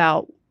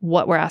about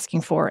what we're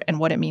asking for and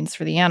what it means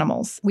for the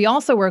animals. We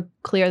also were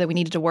clear that we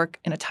needed to work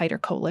in a tighter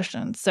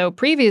coalition. So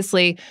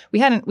previously,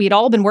 we'd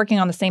all been working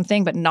on the same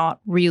thing, but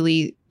not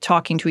really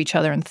talking to each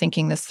other and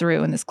thinking this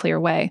through in this clear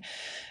way.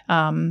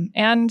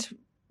 And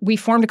we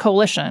formed a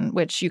coalition,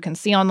 which you can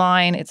see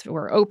online.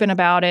 We're open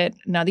about it.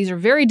 Now, these are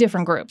very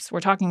different groups. We're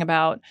talking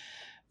about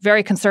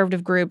very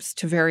conservative groups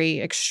to very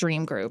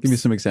extreme groups. Give me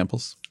some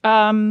examples.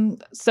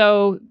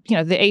 So,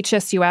 the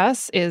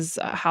HSUS is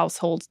a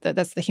household,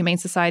 that's the Humane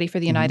Society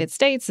for the United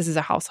States. This is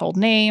a household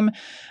name.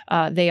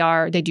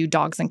 They do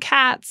dogs and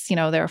cats.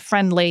 They're a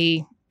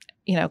friendly,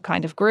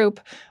 kind of group,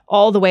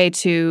 all the way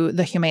to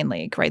the Humane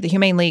League, right? The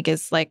Humane League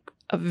is like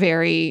a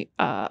very,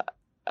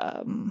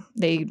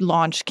 they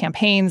launch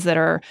campaigns that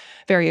are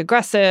very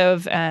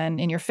aggressive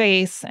and in your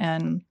face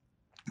and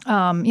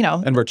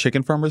And were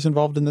chicken farmers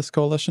involved in this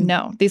coalition?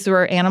 No, these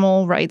were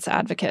animal rights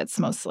advocates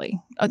mostly.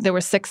 There were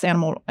 6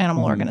 animal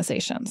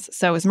organizations.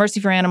 So it was Mercy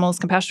for Animals,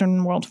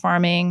 Compassion World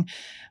Farming,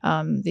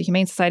 the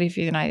Humane Society for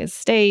the United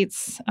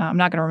States. I'm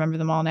not going to remember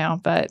them all now,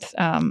 but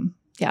and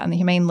the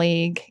Humane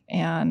League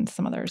and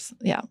some others.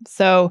 Yeah.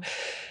 So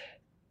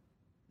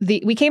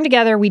we came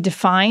together. We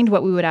defined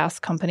what we would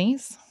ask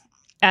companies,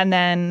 and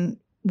then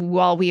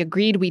while we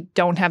agreed we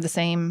don't have the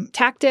same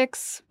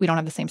tactics, we don't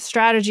have the same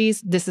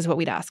strategies, this is what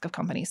we'd ask of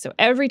companies. So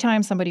every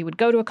time somebody would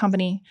go to a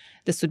company,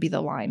 this would be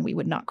the line we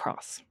would not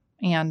cross.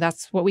 And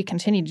that's what we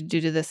continue to do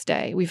to this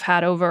day. We've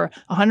had over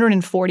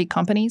 140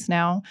 companies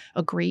now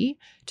agree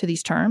to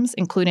these terms,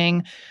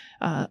 including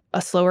a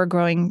slower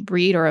growing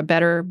breed or a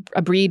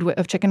breed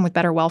of chicken with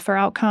better welfare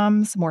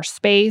outcomes, more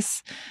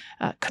space,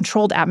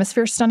 controlled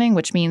atmosphere stunning,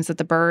 which means that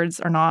the birds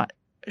are not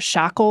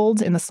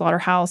shackled in the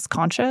slaughterhouse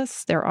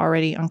conscious. They're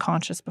already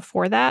unconscious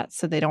before that,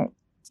 so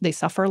they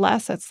suffer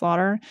less at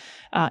slaughter.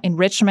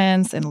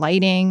 Enrichments and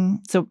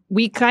lighting. So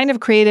we kind of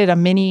created a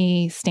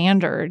mini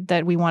standard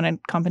that we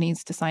wanted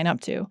companies to sign up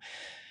to.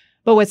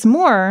 But what's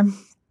more,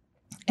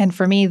 and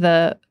for me,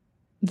 the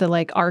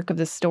arc of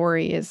the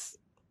story is,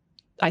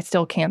 I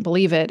still can't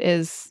believe it,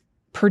 is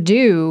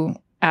Purdue,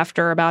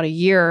 after about a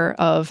year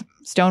of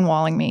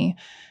stonewalling me,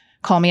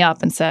 called me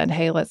up and said,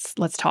 hey, let's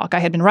talk. I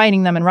had been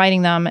writing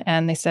them,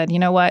 and they said, you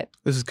know what?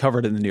 This is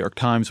covered in the New York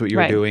Times, what you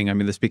were doing. I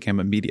mean, this became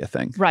a media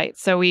thing. Right.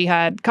 So we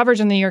had coverage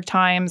in the New York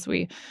Times.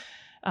 We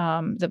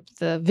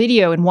the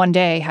video in one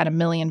day had 1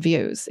 million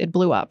views. It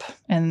blew up,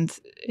 and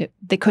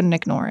they couldn't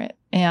ignore it.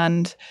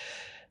 And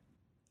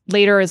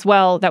later as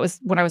well, that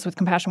was when I was with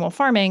Compassion World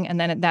Farming, and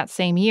then that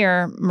same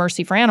year,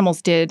 Mercy for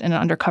Animals did an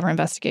undercover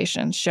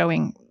investigation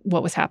showing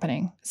what was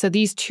happening. So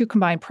these two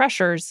combined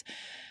pressures.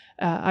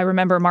 I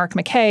remember Mark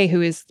McKay,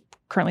 who is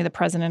currently the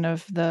president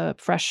of the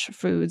fresh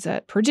foods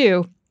at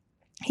Purdue.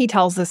 He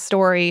tells this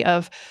story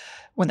of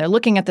when they're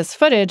looking at this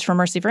footage from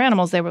Mercy for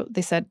Animals,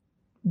 they said,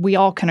 we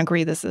all can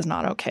agree this is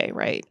not okay,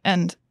 right?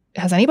 And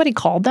has anybody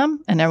called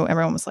them? And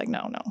everyone was like,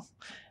 no.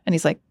 And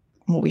he's like,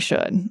 well, we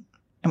should.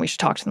 And we should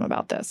talk to them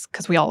about this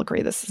because we all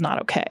agree this is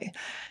not okay.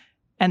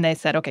 And they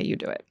said, okay, you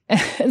do it.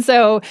 But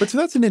so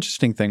that's an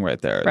interesting thing right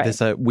there. Right.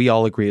 This, we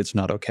all agree it's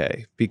not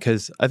okay.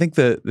 Because I think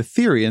the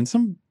theory, in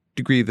some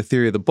degree, the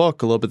theory of the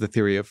book, a little bit the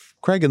theory of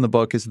Craig in the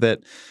book, is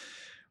that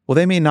well,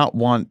 they may not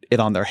want it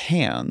on their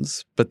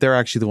hands, but they're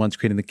actually the ones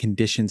creating the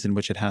conditions in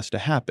which it has to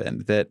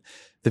happen. That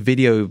the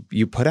video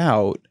you put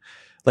out,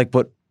 like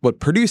what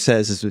Purdue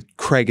says is that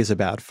Craig is a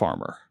bad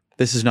farmer.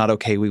 This is not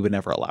okay. We would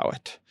never allow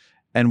it.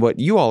 And what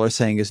you all are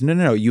saying is,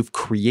 no, you've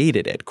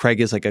created it. Craig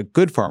is like a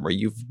good farmer.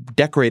 You've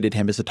decorated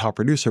him as a top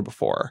producer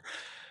before.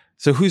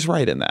 So who's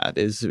right in that?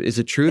 Is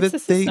it true it's that the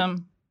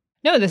system.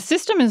 No, the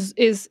system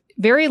is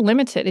very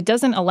limited. It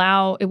wouldn't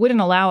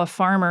allow a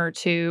farmer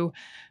to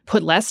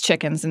put less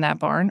chickens in that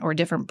barn or a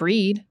different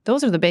breed.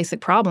 Those are the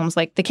basic problems.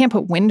 Like they can't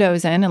put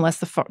windows in unless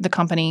the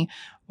company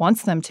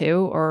wants them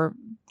to or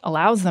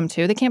allows them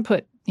to. They can't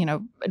put,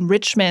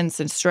 enrichments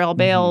and straw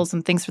bales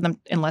and things for them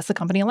unless the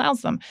company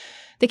allows them.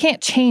 They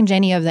can't change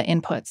any of the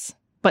inputs,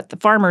 but the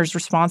farmer's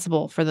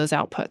responsible for those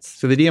outputs.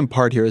 So the DM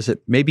part here is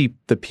that maybe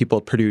the people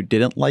at Purdue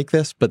didn't like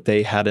this, but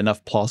they had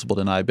enough plausible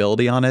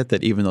deniability on it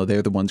that even though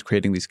they're the ones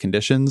creating these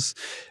conditions,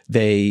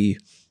 they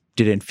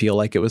didn't feel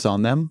like it was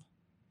on them.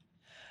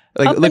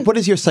 Like what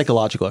is your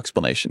psychological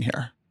explanation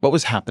here? What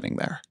was happening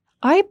there?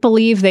 I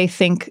believe they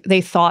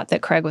thought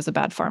that Craig was a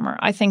bad farmer.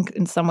 I think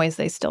in some ways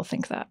they still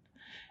think that.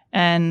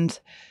 And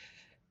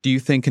do you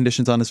think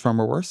conditions on his farm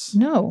were worse?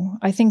 No.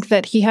 I think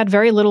that he had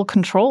very little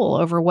control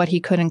over what he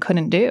could and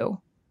couldn't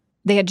do.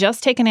 They had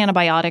just taken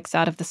antibiotics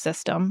out of the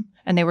system,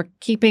 and they were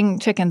keeping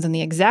chickens in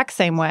the exact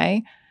same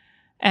way.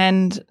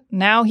 And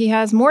now he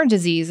has more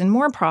disease and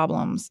more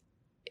problems.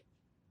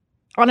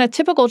 On a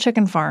typical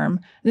chicken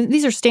farm,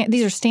 these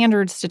are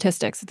standard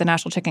statistics that the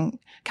National Chicken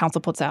Council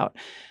puts out.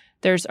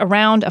 There's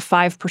around a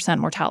 5%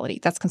 mortality.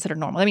 That's considered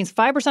normal. That means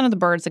 5% of the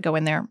birds that go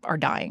in there are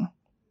dying.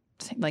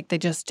 Like they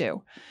just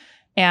do.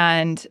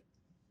 And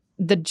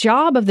the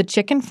job of the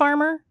chicken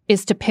farmer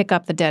is to pick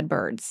up the dead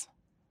birds.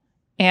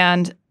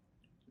 And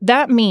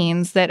that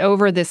means that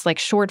over this like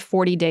short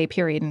 40-day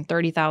period and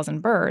 30,000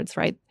 birds,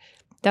 right,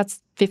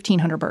 that's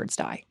 1,500 birds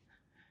die.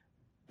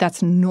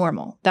 That's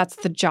normal. That's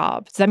the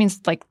job. So that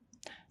means like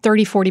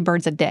 30, 40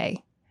 birds a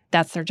day.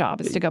 That's their job,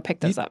 is to go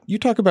pick those up. You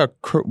talk about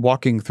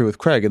walking through with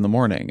Craig in the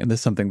morning, and this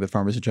is something that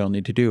farmers in general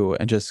need to do,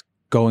 and just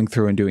going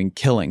through and doing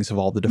killings of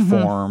all the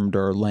deformed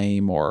or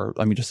lame or,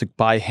 just like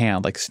by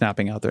hand, like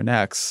snapping out their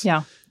necks.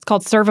 Yeah. It's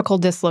called cervical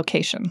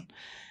dislocation.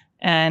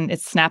 And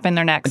it's snapping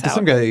their necks out.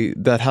 Some guy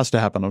that has to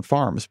happen on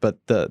farms, but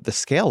the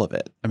scale of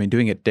it,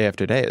 doing it day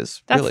after day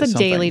is really something. That's a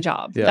daily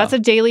job. Yeah. That's a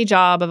daily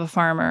job of a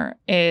farmer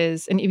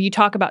and if you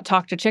talk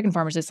to chicken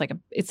farmers,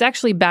 it's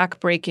actually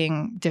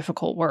backbreaking,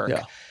 difficult work.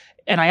 Yeah.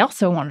 And I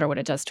also wonder what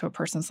it does to a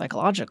person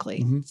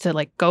psychologically to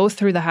like go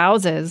through the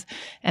houses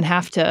and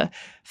have to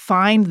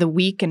find the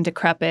weak and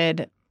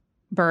decrepit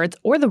birds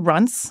or the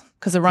runts,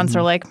 because the runts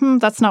are like,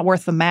 that's not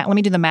worth the math. Let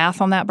me do the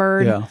math on that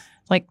bird. Yeah.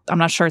 Like, I'm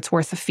not sure it's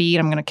worth the feed.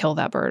 I'm going to kill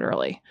that bird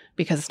early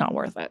because it's not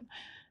worth it.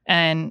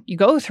 And you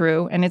go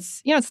through and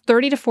it's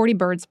 30 to 40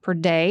 birds per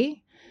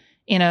day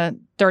in a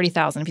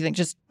 30,000. If you think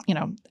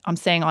I'm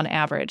saying on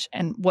average.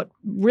 And what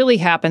really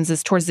happens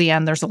is towards the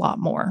end, there's a lot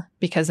more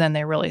because then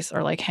they really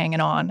are like hanging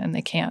on and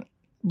they can't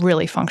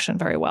really function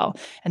very well.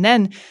 And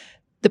then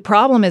the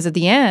problem is at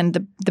the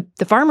end,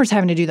 the farmer's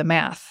having to do the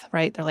math,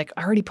 right? They're like,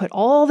 I already put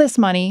all this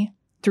money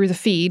through the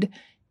feed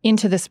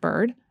into this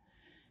bird.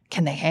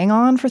 Can they hang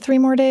on for 3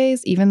 more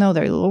days? Even though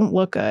they don't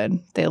look good,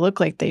 they look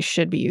like they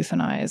should be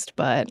euthanized,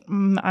 but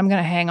I'm going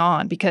to hang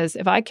on because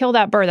if I kill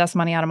that bird, that's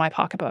money out of my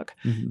pocketbook.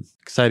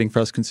 Exciting for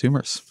us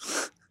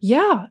consumers.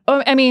 Yeah.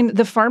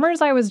 The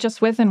farmers I was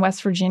just with in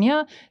West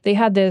Virginia, they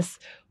had this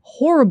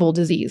horrible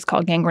disease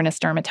called gangrenous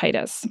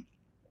dermatitis.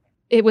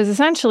 It's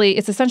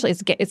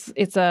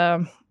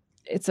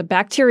a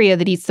bacteria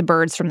that eats the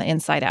birds from the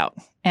inside out,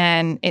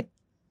 and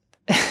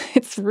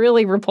it's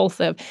really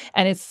repulsive,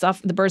 and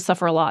the birds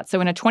suffer a lot.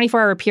 So in a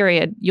 24-hour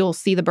period, you'll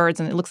see the birds,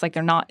 and it looks like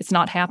it's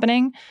not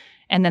happening.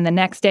 And then the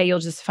next day, you'll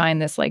just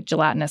find this like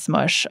gelatinous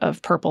mush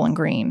of purple and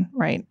green,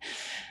 right?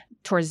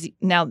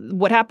 Now,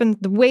 what happens?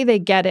 The way they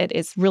get it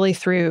is really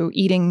through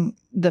eating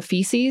the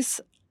feces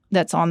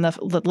that's on the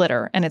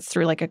litter, and it's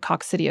through like a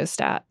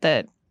coccidiostat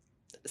that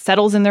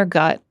settles in their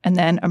gut and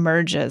then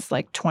emerges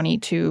like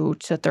 22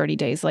 to 30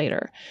 days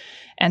later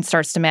and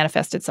starts to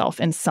manifest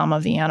itself in some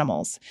of the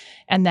animals.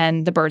 And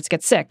then the birds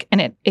get sick,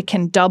 and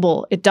it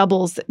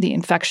doubles the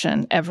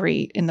infection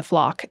in the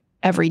flock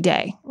every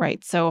day,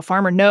 right? So a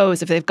farmer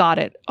knows if they've got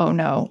it, oh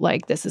no,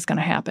 like this is going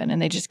to happen,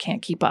 and they just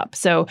can't keep up.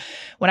 So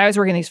when I was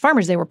working with these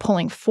farmers, they were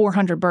pulling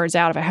 400 birds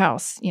out of a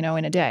house, in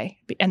a day,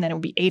 and then it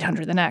would be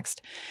 800 the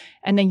next.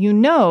 And then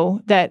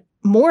that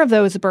more of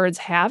those birds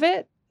have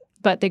it,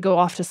 but they go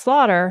off to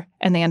slaughter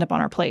and they end up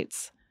on our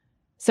plates.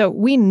 So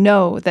we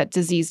know that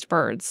diseased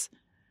birds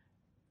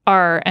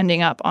are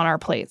ending up on our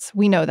plates.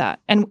 We know that.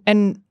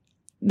 And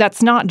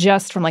that's not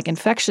just from like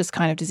infectious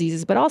kind of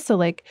diseases, but also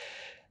like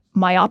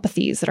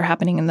myopathies that are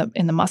happening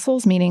in the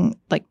muscles, meaning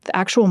like the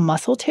actual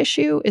muscle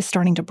tissue is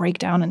starting to break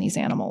down in these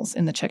animals,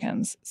 in the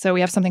chickens. So we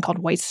have something called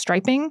white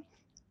striping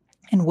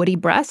and woody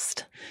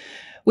breast,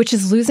 which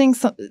is losing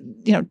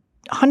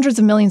hundreds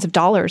of millions of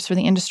dollars for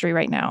the industry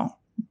right now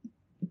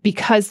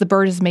because the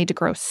bird is made to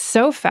grow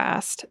so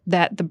fast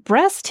that the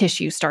breast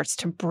tissue starts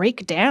to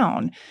break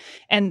down.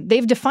 And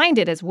they've defined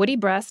it as woody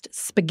breast,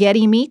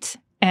 spaghetti meat,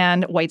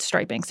 and white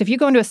striping. So if you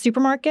go into a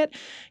supermarket,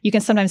 you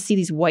can sometimes see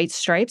these white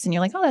stripes and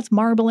you're like, oh, that's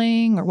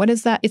marbling, or what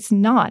is that? It's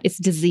not. It's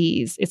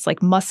disease. It's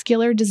like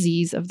muscular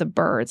disease of the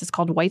birds. It's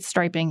called white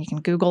striping. You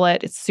can Google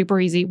it. It's super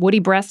easy. Woody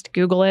breast,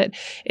 Google it.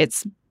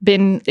 It's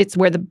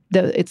where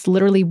it's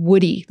literally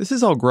woody. This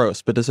is all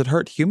gross, but does it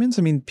hurt humans?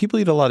 I mean, people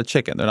eat a lot of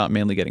chicken. They're not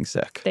mainly getting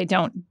sick. They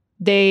don't.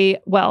 They're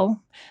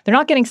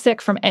not getting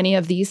sick from any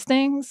of these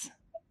things,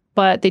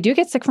 but they do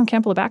get sick from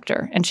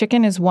Campylobacter. And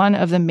chicken is one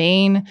of the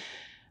main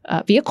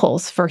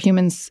vehicles for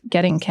humans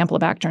getting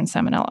Campylobacter and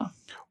Salmonella.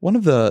 One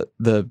of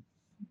the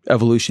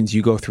evolutions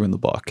you go through in the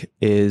book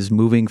is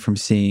moving from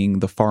seeing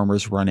the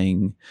farmers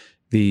running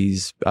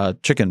these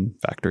chicken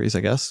factories, I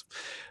guess,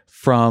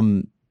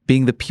 from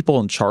being the people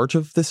in charge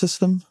of the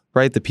system,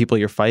 right? The people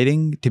you're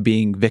fighting, to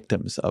being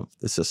victims of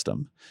the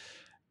system.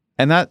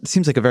 And that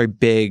seems like a very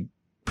big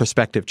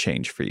perspective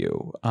change for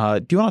you.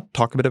 Do you want to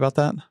talk a bit about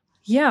that?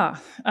 Yeah.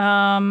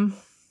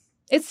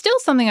 It's still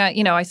something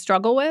I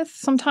struggle with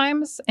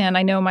sometimes, and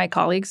I know my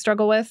colleagues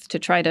struggle with, to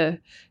try to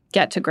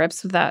get to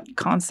grips with that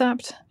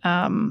concept.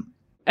 And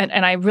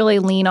I really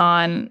lean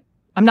on,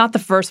 I'm not the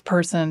first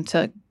person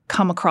to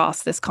come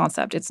across this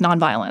concept. It's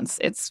nonviolence.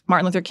 It's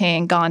Martin Luther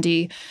King,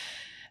 Gandhi.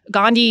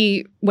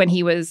 Gandhi, when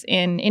he was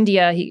in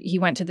India, he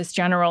went to this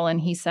general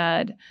and he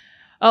said,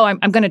 oh,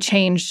 I'm going to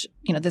change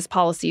this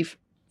policy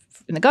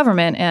in the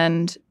government.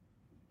 And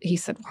he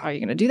said, well, how are you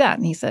going to do that?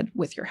 And he said,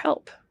 with your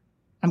help.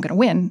 I'm going to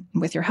win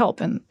with your help.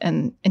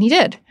 And he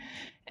did.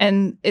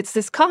 And it's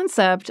this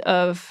concept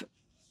of,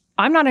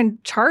 I'm not in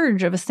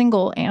charge of a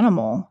single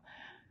animal.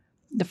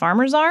 The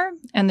farmers are,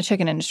 and the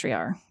chicken industry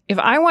are. If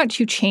I want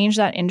to change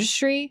that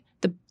industry,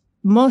 the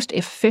most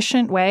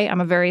efficient way, I'm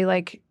a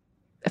very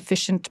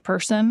efficient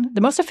person. The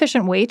most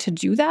efficient way to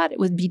do that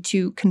would be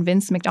to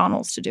convince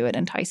McDonald's to do it,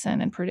 and Tyson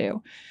and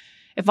Purdue.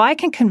 If I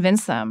can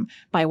convince them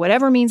by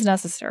whatever means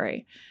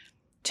necessary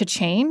to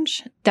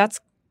change, that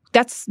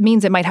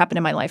means it might happen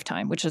in my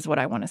lifetime, which is what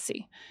I want to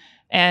see.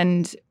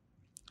 And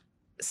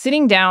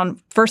sitting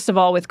down, first of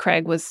all, with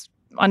Craig was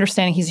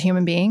understanding he's a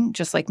human being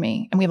just like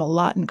me, and we have a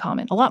lot in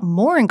common, a lot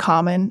more in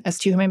common as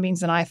two human beings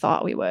than I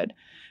thought we would.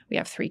 We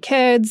have 3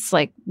 kids.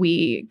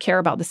 We care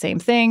about the same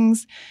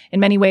things.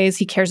 In many ways,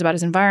 he cares about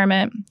his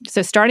environment.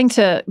 So starting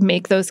to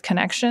make those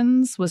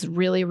connections was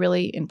really,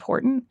 really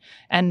important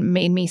and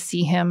made me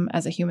see him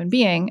as a human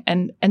being,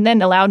 and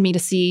then allowed me to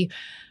see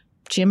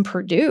Jim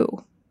Purdue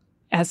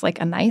as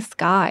a nice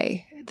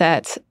guy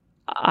that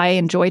I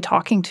enjoy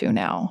talking to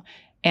now,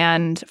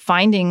 and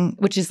finding,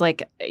 which is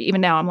even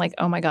now I'm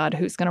oh my God,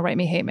 who's going to write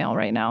me hate mail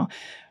right now,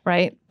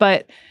 right?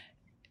 But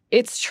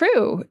it's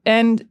true.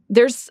 And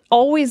there's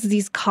always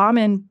these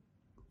common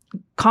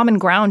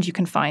ground you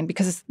can find,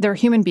 because they're a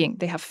human being.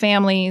 They have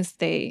families.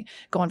 They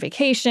go on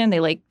vacation. They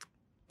like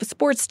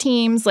sports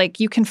teams.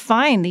 You can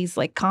find these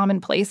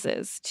common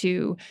places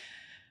to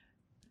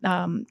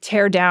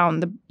tear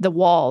down the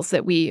walls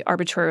that we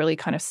arbitrarily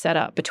kind of set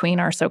up between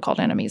our so-called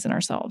enemies and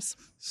ourselves.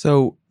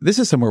 So this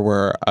is somewhere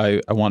where I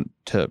want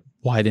to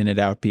widen it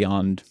out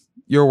beyond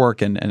your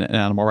work and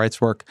animal rights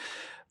work.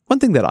 One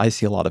thing that I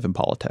see a lot of in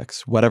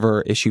politics,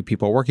 whatever issue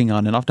people are working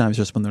on, and oftentimes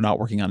just when they're not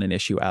working on an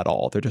issue at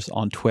all, they're just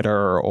on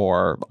Twitter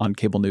or on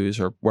cable news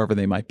or wherever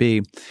they might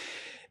be,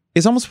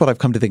 is almost what I've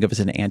come to think of as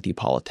an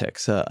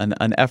anti-politics,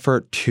 an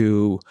effort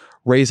to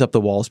raise up the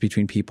walls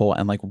between people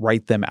and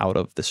write them out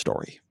of the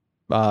story.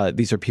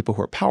 These are people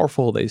who are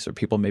powerful. These are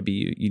people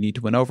maybe you need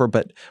to win over,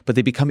 but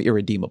they become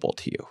irredeemable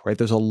to you, right?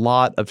 There's a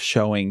lot of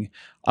showing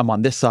I'm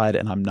on this side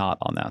and I'm not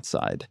on that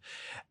side.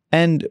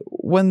 And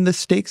when the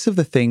stakes of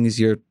the things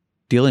you're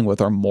dealing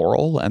with are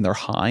moral and they're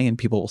high and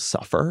people will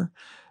suffer,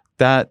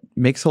 that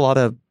makes a lot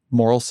of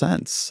moral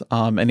sense.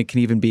 And it can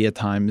even be at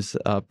times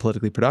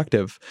politically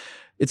productive.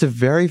 It's a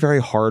very,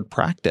 very hard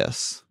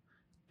practice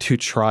to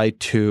try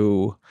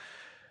to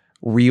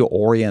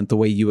reorient the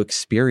way you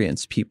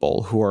experience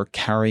people who are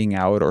carrying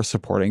out or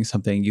supporting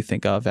something you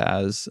think of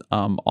as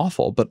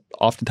awful. But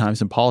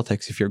oftentimes in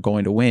politics, if you're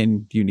going to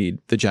win, you need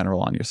the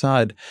general on your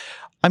side.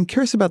 I'm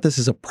curious about this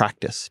as a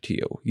practice to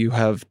you. You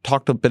have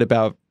talked a bit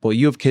about, well,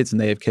 you have kids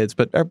and they have kids,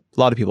 but a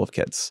lot of people have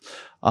kids.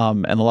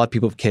 And a lot of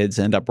people have kids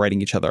end up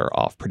writing each other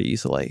off pretty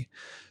easily.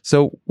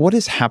 So what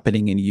is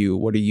happening in you?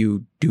 What are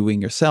you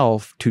doing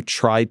yourself to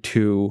try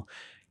to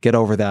get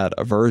over that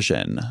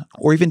aversion,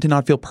 or even to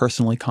not feel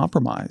personally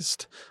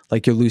compromised,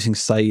 like you're losing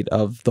sight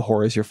of the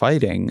horrors you're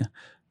fighting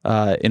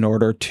in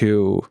order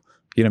to,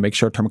 make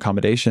short-term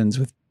accommodations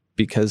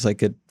because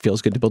it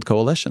feels good to build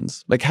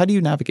coalitions? How do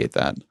you navigate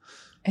that?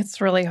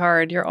 It's really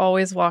hard. You're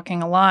always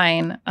walking a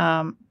line,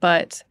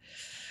 but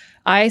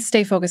I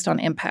stay focused on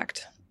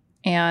impact,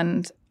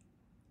 and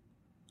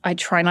I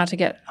try not to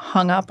get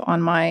hung up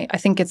on I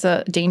think it's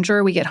a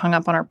danger. We get hung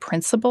up on our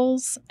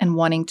principles and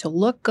wanting to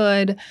look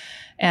good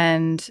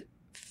and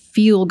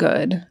feel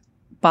good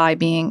by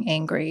being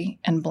angry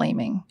and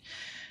blaming.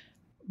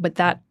 But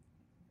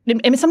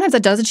sometimes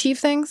that does achieve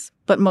things,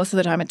 but most of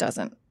the time it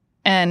doesn't.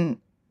 And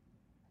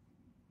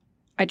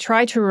I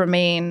try to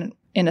remain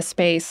in a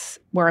space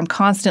where I'm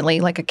constantly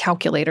like a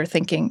calculator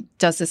thinking,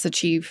 does this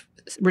achieve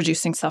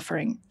reducing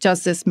suffering?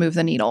 Does this move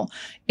the needle?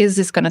 Is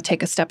this going to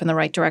take a step in the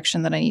right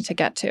direction that I need to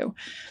get to?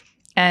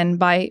 And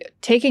by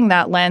taking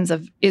that lens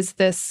of, is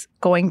this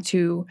going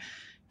to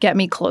get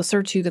me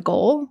closer to the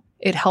goal?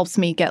 It helps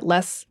me get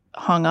less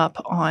hung up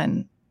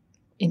on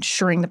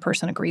ensuring the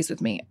person agrees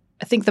with me.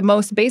 I think the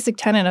most basic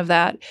tenet of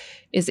that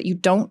is that you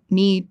don't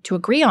need to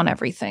agree on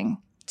everything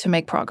to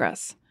make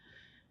progress.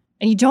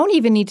 And you don't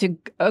even need to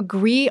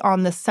agree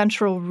on the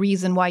central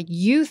reason why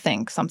you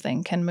think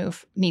something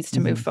needs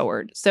to move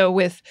forward. So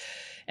with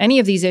any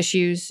of these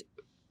issues,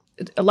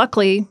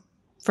 luckily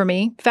for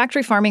me,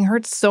 factory farming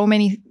hurts so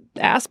many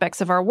aspects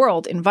of our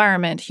world: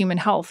 environment, human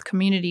health,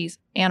 communities,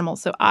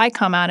 animals. So I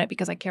come at it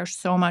because I care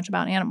so much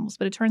about animals.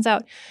 But it turns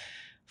out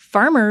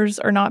farmers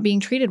are not being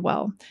treated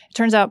well. It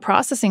turns out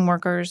processing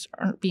workers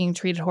are being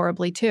treated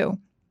horribly too.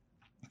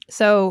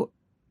 So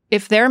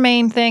if their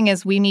main thing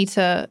is we need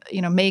to,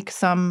 make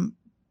some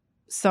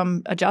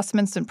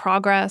adjustments and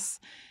progress,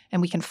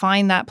 and we can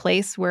find that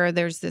place where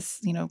there's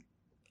this,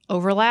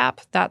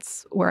 overlap,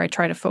 that's where I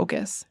try to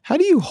focus. How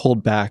do you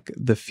hold back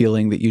the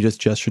feeling that you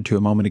just gestured to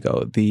a moment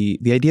ago? The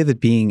idea that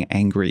being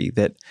angry,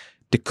 that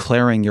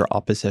declaring your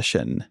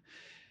opposition,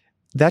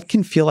 that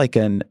can feel like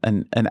an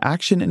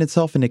action in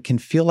itself, and it can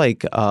feel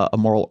like a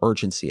moral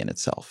urgency in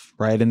itself,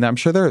 right? And I'm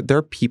sure there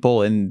are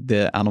people in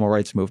the animal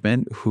rights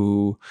movement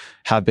who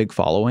have big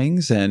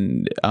followings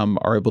and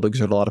are able to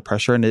exert a lot of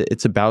pressure. And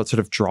it's about sort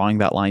of drawing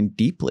that line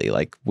deeply.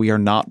 Like, we are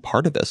not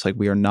part of this. Like,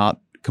 we are not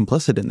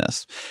complicit in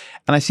this.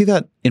 And I see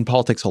that in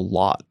politics a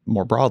lot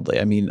more broadly.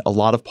 I mean, a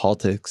lot of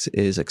politics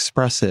is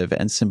expressive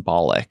and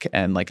symbolic,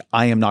 and like,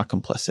 I am not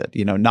complicit,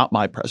 not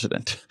my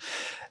president.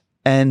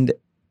 And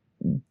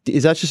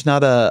is that just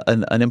not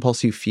an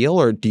impulse you feel,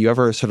 or do you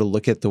ever sort of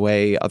look at the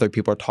way other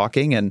people are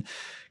talking and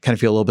kind of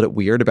feel a little bit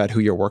weird about who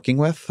you're working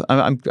with?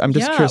 I'm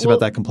just curious about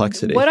that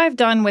complexity. What I've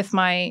done with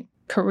my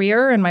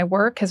career and my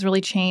work has really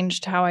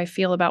changed how I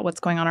feel about what's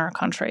going on in our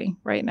country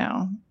right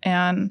now.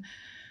 And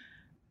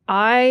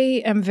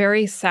I am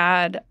very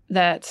sad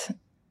that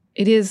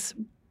it is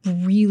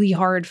really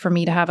hard for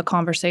me to have a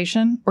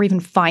conversation, or even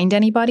find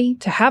anybody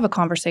to have a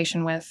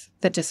conversation with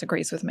that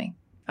disagrees with me.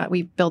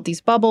 We build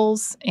these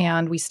bubbles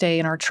and we stay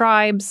in our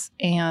tribes,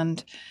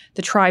 and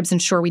the tribes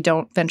ensure we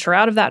don't venture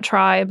out of that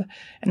tribe.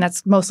 And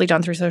that's mostly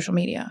done through social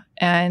media.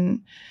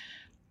 And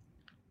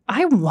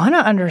I want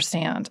to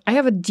understand. I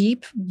have a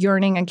deep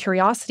yearning and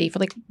curiosity for,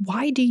 like,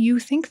 why do you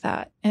think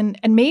that? And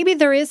maybe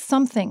there is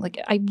something, like,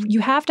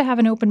 you have to have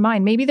an open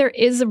mind. Maybe there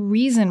is a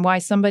reason why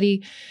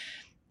somebody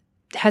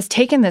has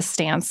taken this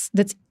stance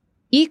that's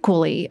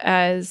equally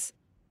as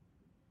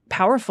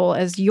powerful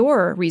as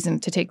your reason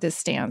to take this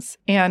stance.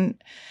 And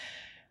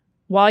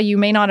while you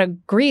may not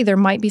agree, there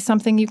might be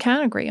something you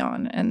can agree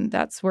on. And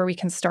that's where we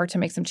can start to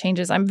make some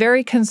changes. I'm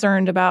very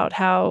concerned about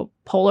how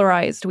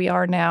polarized we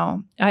are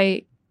now.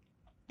 I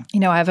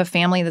have a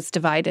family that's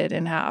divided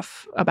in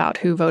half about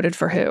who voted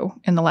for who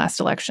in the last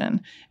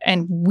election.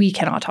 And we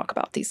cannot talk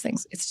about these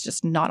things. It's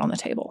just not on the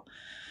table.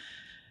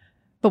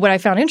 But what I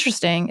found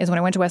interesting is when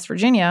I went to West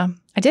Virginia,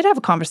 I did have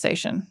a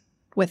conversation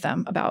with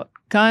them about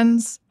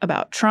guns,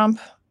 about Trump,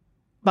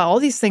 about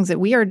all these things that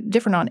we are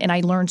different on. And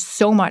I learned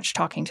so much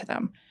talking to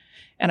them.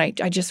 And I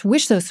just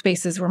wish those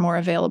spaces were more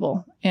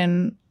available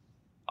in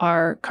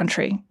our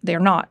country. They're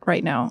not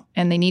right now.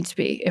 And they need to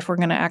be if we're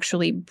going to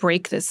actually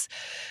break this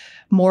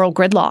moral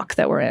gridlock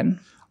that we're in.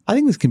 I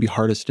think this can be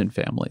hardest in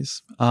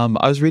families. I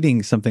was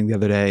reading something the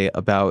other day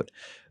about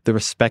the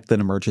respect that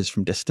emerges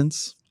from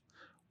distance.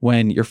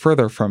 When you're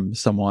further from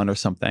someone or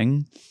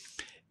something,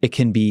 it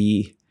can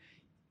be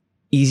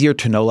easier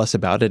to know less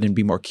about it and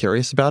be more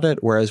curious about it.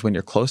 Whereas when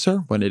you're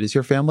closer, when it is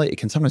your family, it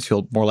can sometimes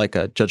feel more like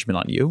a judgment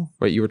on you,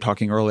 right? You were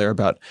talking earlier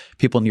about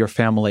people in your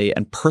family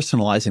and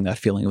personalizing that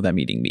feeling of them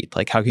eating meat.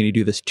 Like, how can you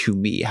do this to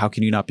me? How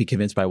can you not be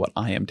convinced by what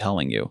I am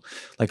telling you?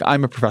 Like,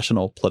 I'm a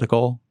professional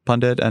political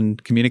pundit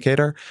and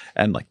communicator,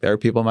 and like, there are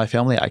people in my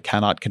family I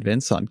cannot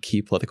convince on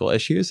key political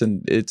issues.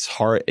 And it's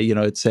hard,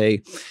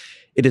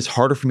 it is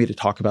harder for me to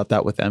talk about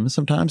that with them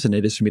sometimes than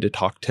it is for me to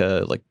talk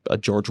to like a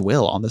George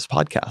Will on this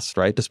podcast,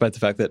 right? Despite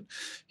the fact that,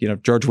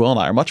 George Will and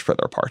I are much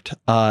further apart.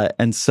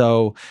 And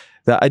so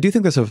I do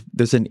think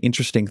there's an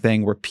interesting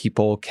thing where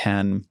people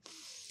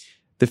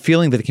the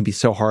feeling that it can be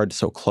so hard,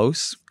 so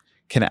close,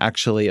 can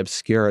actually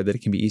obscure that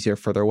it can be easier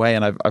further away.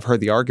 And I've heard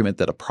the argument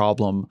that a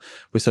problem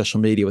with social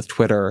media, with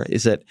Twitter,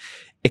 is that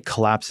it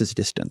collapses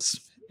distance.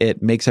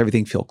 It makes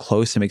everything feel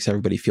close. It makes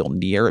everybody feel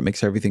near. It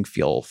makes everything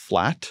feel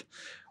flat.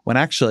 When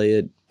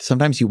actually,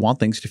 sometimes you want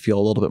things to feel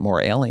a little bit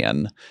more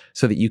alien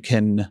so that you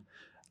can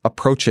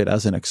approach it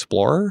as an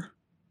explorer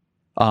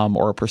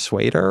or a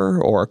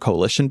persuader or a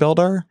coalition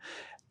builder,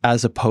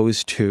 as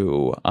opposed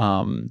to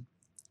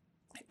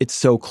it's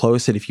so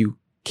close that if you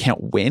can't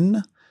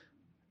win,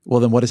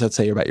 well, then what does that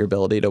say about your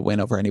ability to win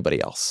over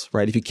anybody else,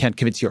 right? If you can't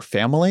convince your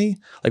family,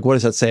 like, what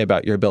does that say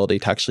about your ability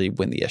to actually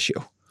win the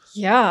issue?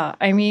 Yeah.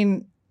 I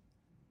mean,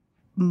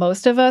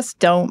 most of us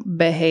don't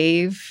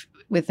behave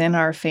within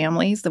our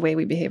families the way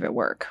we behave at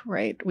work,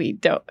 right? We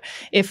don't.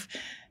 If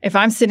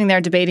I'm sitting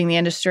there debating the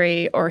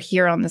industry or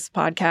here on this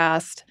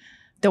podcast,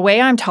 the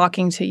way I'm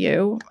talking to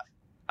you,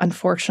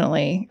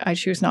 unfortunately, I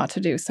choose not to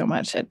do so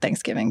much at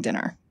Thanksgiving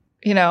dinner,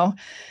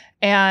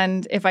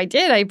 And if I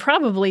did, I'd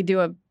probably do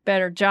a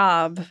better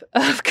job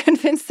of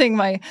convincing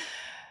my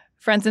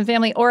friends and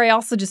family, or I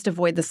also just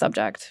avoid the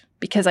subject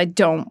because I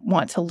don't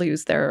want to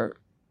lose their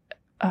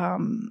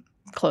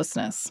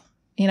closeness.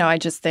 I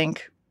just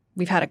think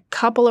we've had a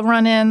couple of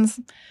run-ins.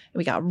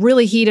 We got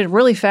really heated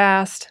really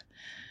fast.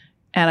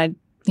 And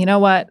you know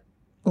what?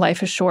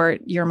 Life is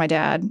short. You're my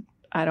dad.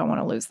 I don't want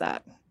to lose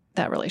that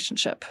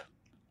relationship.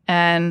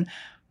 And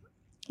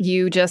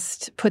you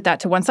just put that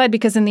to one side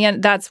because in the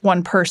end, that's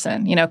one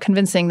person.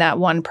 Convincing that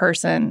one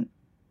person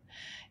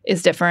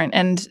is different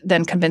and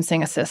then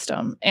convincing a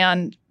system.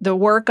 And the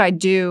work I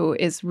do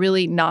is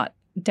really not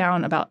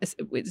down about –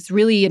 it's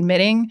really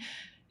admitting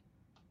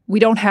we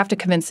don't have to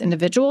convince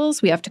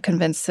individuals. We have to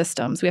convince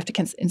systems. We have to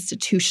convince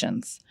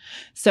institutions.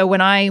 So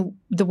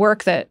the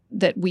work that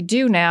we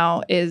do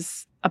now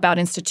is about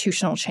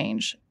institutional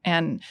change.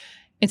 And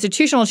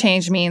institutional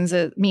change means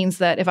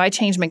that if I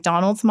change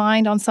McDonald's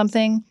mind on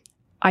something,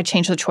 I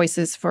change the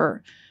choices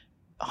for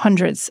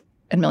hundreds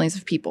and millions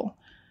of people.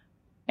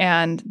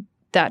 And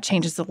that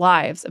changes the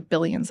lives of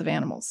billions of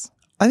animals.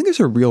 I think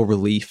there's a real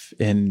relief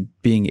in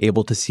being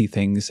able to see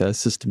things as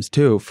systems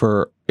too,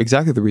 for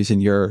exactly the reason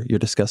you're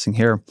discussing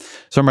here.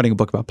 So I'm writing a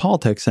book about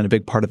politics, and a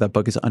big part of that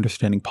book is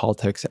understanding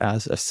politics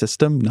as a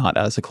system, not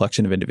as a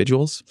collection of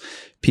individuals.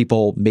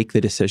 People make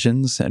the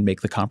decisions and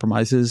make the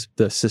compromises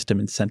the system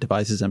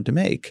incentivizes them to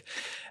make.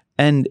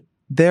 And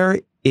there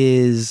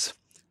is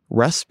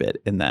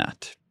respite in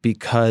that,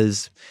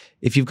 because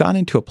if you've gotten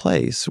into a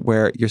place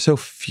where you're so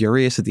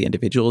furious at the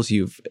individuals,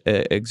 you've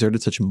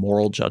exerted such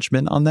moral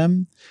judgment on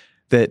them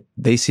that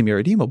they seem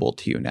irredeemable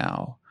to you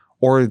now,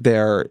 or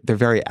their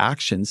very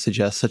actions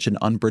suggest such an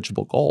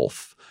unbridgeable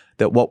gulf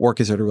that what work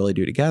is there to really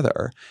do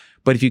together?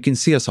 But if you can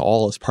see us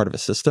all as part of a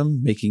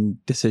system, making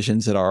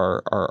decisions that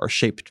are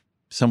shaped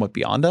somewhat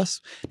beyond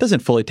us, it doesn't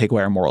fully take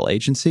away our moral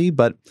agency,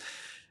 but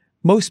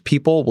most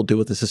people will do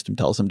what the system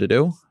tells them to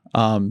do.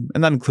 And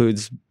that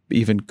includes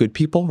even good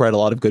people, right? A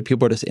lot of good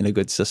people are just in a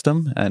good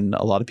system, and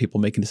a lot of people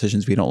making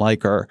decisions we don't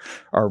like are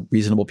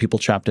reasonable people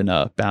trapped in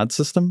a bad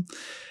system.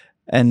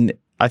 And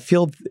I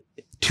feel,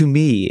 to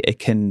me, it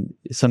can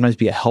sometimes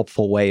be a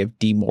helpful way of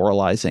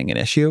demoralizing an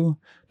issue,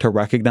 to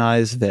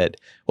recognize that,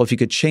 well, if you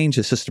could change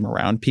the system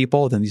around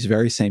people, then these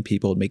very same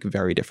people would make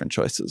very different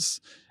choices.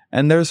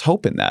 And there's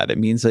hope in that. It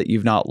means that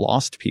you've not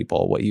lost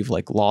people. What you've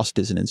lost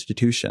is an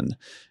institution.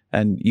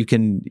 And you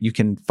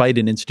can fight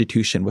an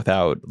institution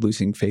without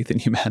losing faith in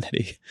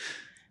humanity.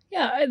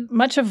 Yeah,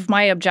 much of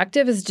my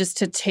objective is just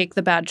to take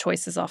the bad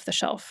choices off the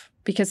shelf,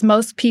 because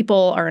most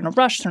people are in a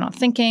rush, they're not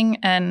thinking,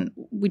 and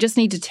we just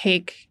need to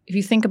take, if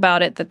you think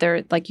about it, that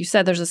there, like you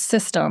said, there's a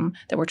system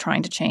that we're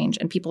trying to change,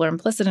 and people are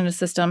implicit in a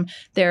system.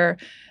 They're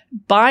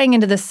buying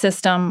into this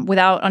system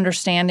without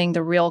understanding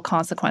the real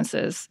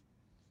consequences.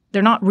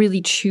 They're not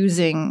really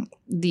choosing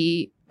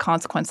the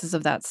consequences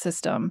of that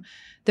system.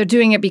 They're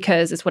doing it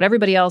because it's what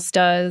everybody else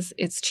does.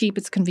 It's cheap,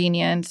 it's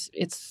convenient,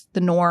 it's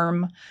the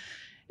norm.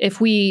 If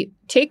we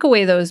take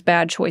away those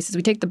bad choices,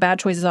 we take the bad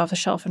choices off the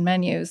shelf in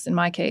menus, in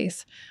my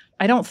case,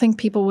 I don't think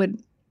people would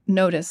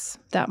notice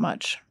that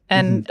much.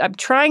 And I'm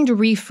trying to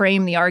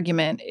reframe the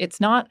argument.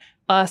 It's not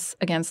us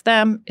against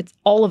them. It's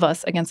all of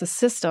us against a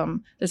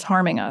system that's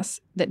harming us,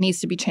 that needs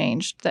to be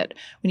changed, that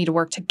we need to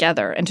work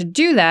together. And to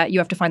do that, you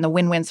have to find the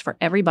win-wins for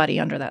everybody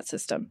under that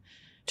system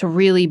to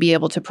really be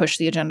able to push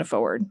the agenda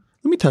forward.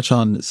 Let me touch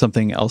on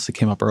something else that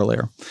came up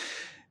earlier.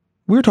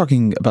 We were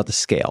talking about the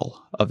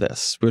scale of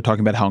this. We were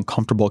talking about how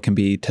uncomfortable it can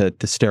be to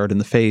stare it in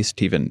the face,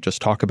 to even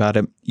just talk about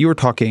it. You were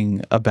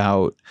talking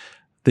about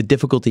the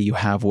difficulty you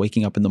have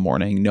waking up in the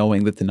morning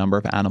knowing that the number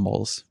of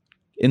animals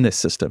in this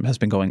system has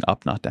been going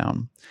up, not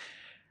down.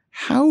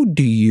 How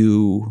do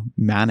you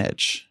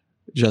manage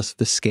just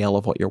the scale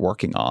of what you're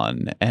working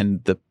on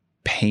and the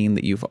pain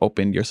that you've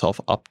opened yourself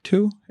up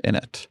to in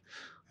it?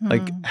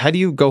 How do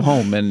you go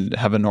home and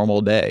have a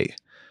normal day?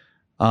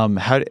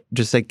 How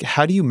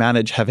do you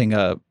manage having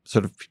a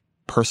sort of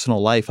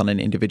personal life on an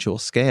individual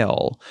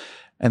scale,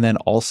 and then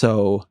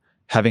also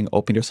having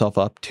opened yourself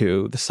up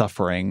to the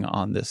suffering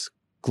on this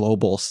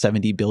global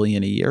 70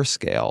 billion a year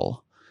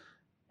scale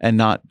and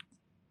not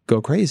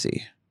go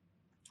crazy?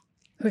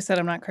 Who said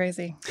I'm not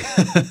crazy?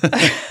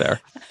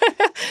 There.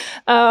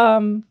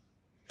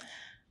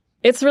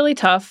 It's really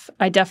tough.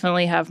 I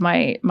definitely have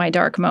my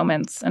dark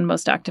moments, and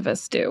most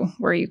activists do,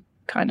 where you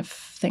kind of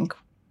think,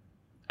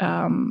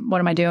 what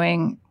am I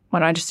doing?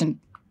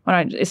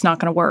 It's not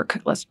going to work.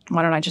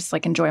 Why don't I just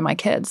enjoy my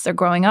kids? They're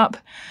growing up.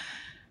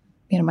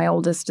 My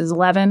oldest is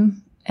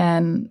 11,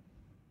 and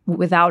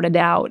without a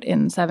doubt,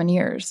 in 7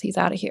 years, he's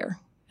out of here.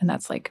 And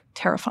that's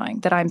terrifying,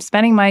 that I'm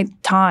spending my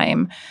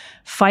time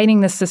fighting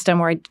this system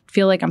where I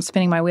feel like I'm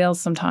spinning my wheels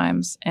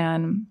sometimes.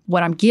 And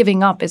what I'm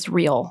giving up is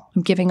real.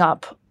 I'm giving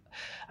up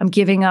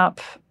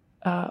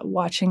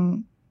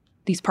watching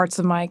these parts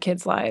of my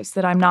kids' lives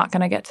that I'm not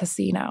going to get to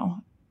see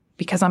now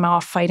because I'm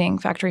off fighting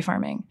factory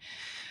farming.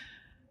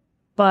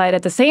 But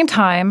at the same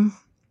time,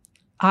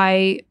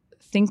 I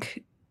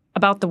think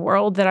about the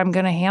world that I'm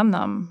going to hand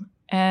them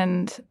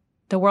and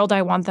the world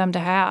I want them to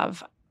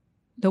have,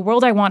 the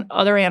world I want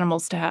other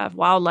animals to have,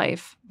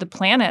 wildlife, the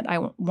planet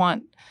I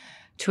want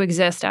to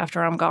exist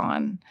after I'm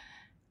gone.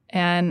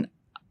 And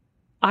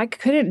I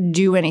couldn't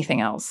do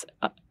anything else.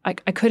 I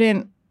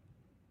couldn't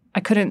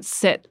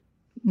sit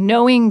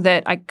knowing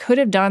that I could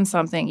have done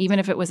something, even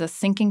if it was a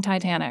sinking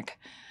Titanic.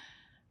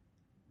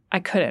 I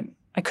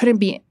couldn't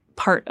be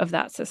part of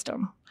that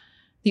system.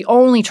 The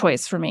only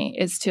choice for me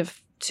is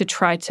to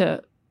try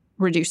to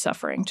reduce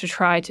suffering, to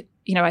try to,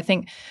 I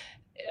think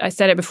I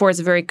said it before, it's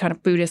a very kind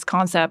of Buddhist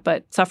concept,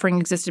 but suffering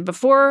existed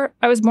before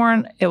I was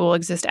born. It will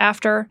exist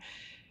after.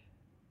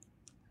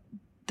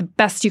 The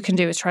best you can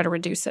do is try to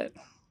reduce it.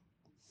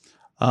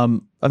 I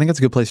think that's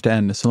a good place to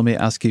end. So let me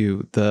ask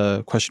you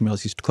the question we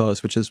always used to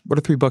close, which is, what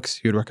are 3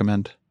 books you'd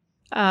recommend?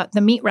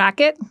 The Meat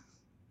Racket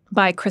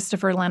by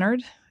Christopher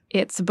Leonard.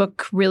 It's a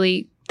book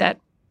really that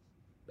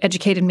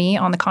educated me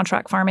on the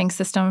contract farming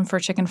system for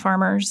chicken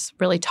farmers,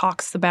 really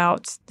talks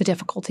about the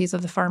difficulties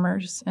of the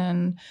farmers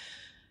and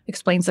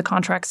explains the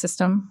contract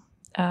system.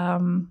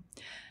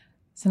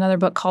 It's another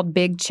book called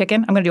Big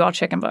Chicken. I'm going to do all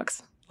chicken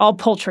books. All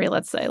poultry,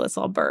 let's say. Let's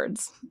all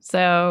birds.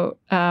 So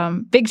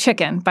Big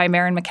Chicken by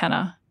Maren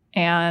McKenna.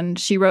 And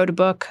she wrote a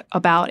book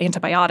about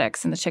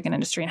antibiotics in the chicken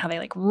industry and how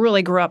they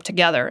really grew up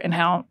together and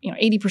how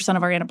 80%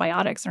 of our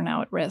antibiotics are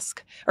now at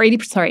risk. Or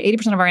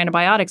 80% of our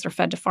antibiotics are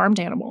fed to farmed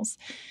animals.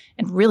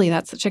 And really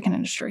that's the chicken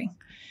industry.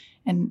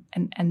 And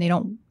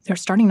they're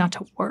starting not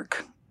to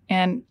work.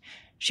 And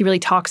she really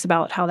talks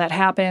about how that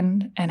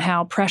happened and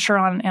how pressure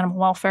on animal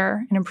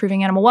welfare and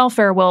improving animal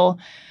welfare will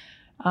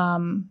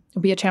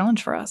be a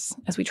challenge for us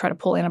as we try to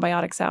pull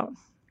antibiotics out.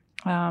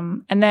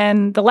 And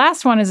then the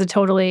last one is a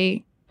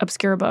totally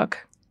obscure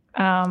book,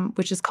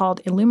 which is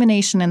called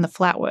Illumination in the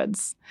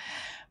Flatwoods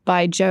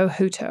by Joe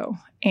Hutto.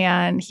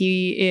 And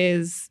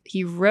he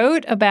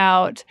wrote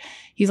about,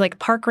 he's like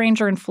park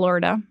ranger in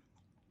Florida,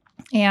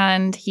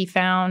 and he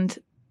found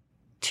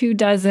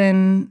 24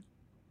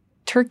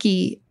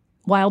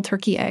 wild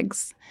turkey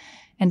eggs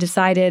and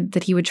decided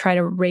that he would try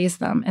to raise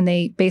them. And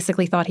they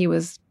basically thought he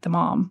was the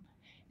mom.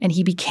 And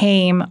he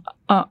became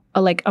a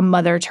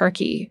mother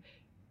turkey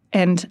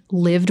and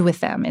lived with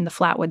them in the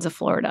flatwoods of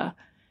Florida.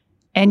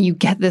 And you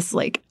get this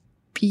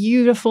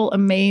beautiful,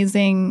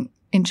 amazing,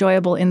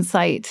 enjoyable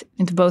insight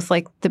into both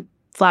the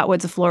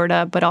flatwoods of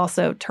Florida, but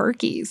also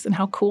turkeys and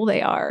how cool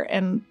they are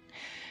and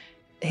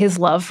his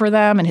love for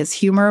them and his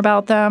humor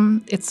about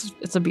them.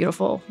 It's a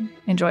beautiful,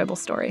 enjoyable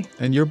story.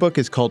 And your book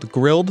is called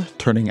Grilled: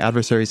 Turning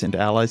Adversaries into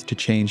Allies to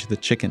Change the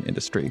Chicken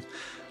Industry.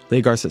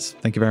 Leah Garcés,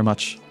 thank you very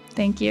much.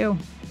 Thank you.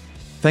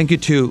 Thank you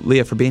to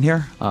Leah for being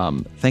here.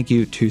 Thank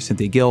you to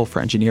Cynthia Gill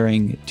for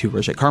engineering, to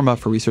Roger Karma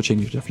for researching,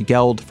 to Jeffrey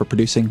Geld for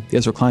producing. The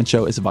Ezra Klein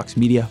Show is a Vox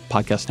Media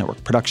Podcast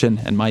Network production,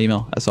 and my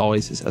email, as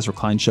always, is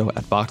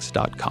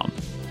ezrakleinshow@vox.com.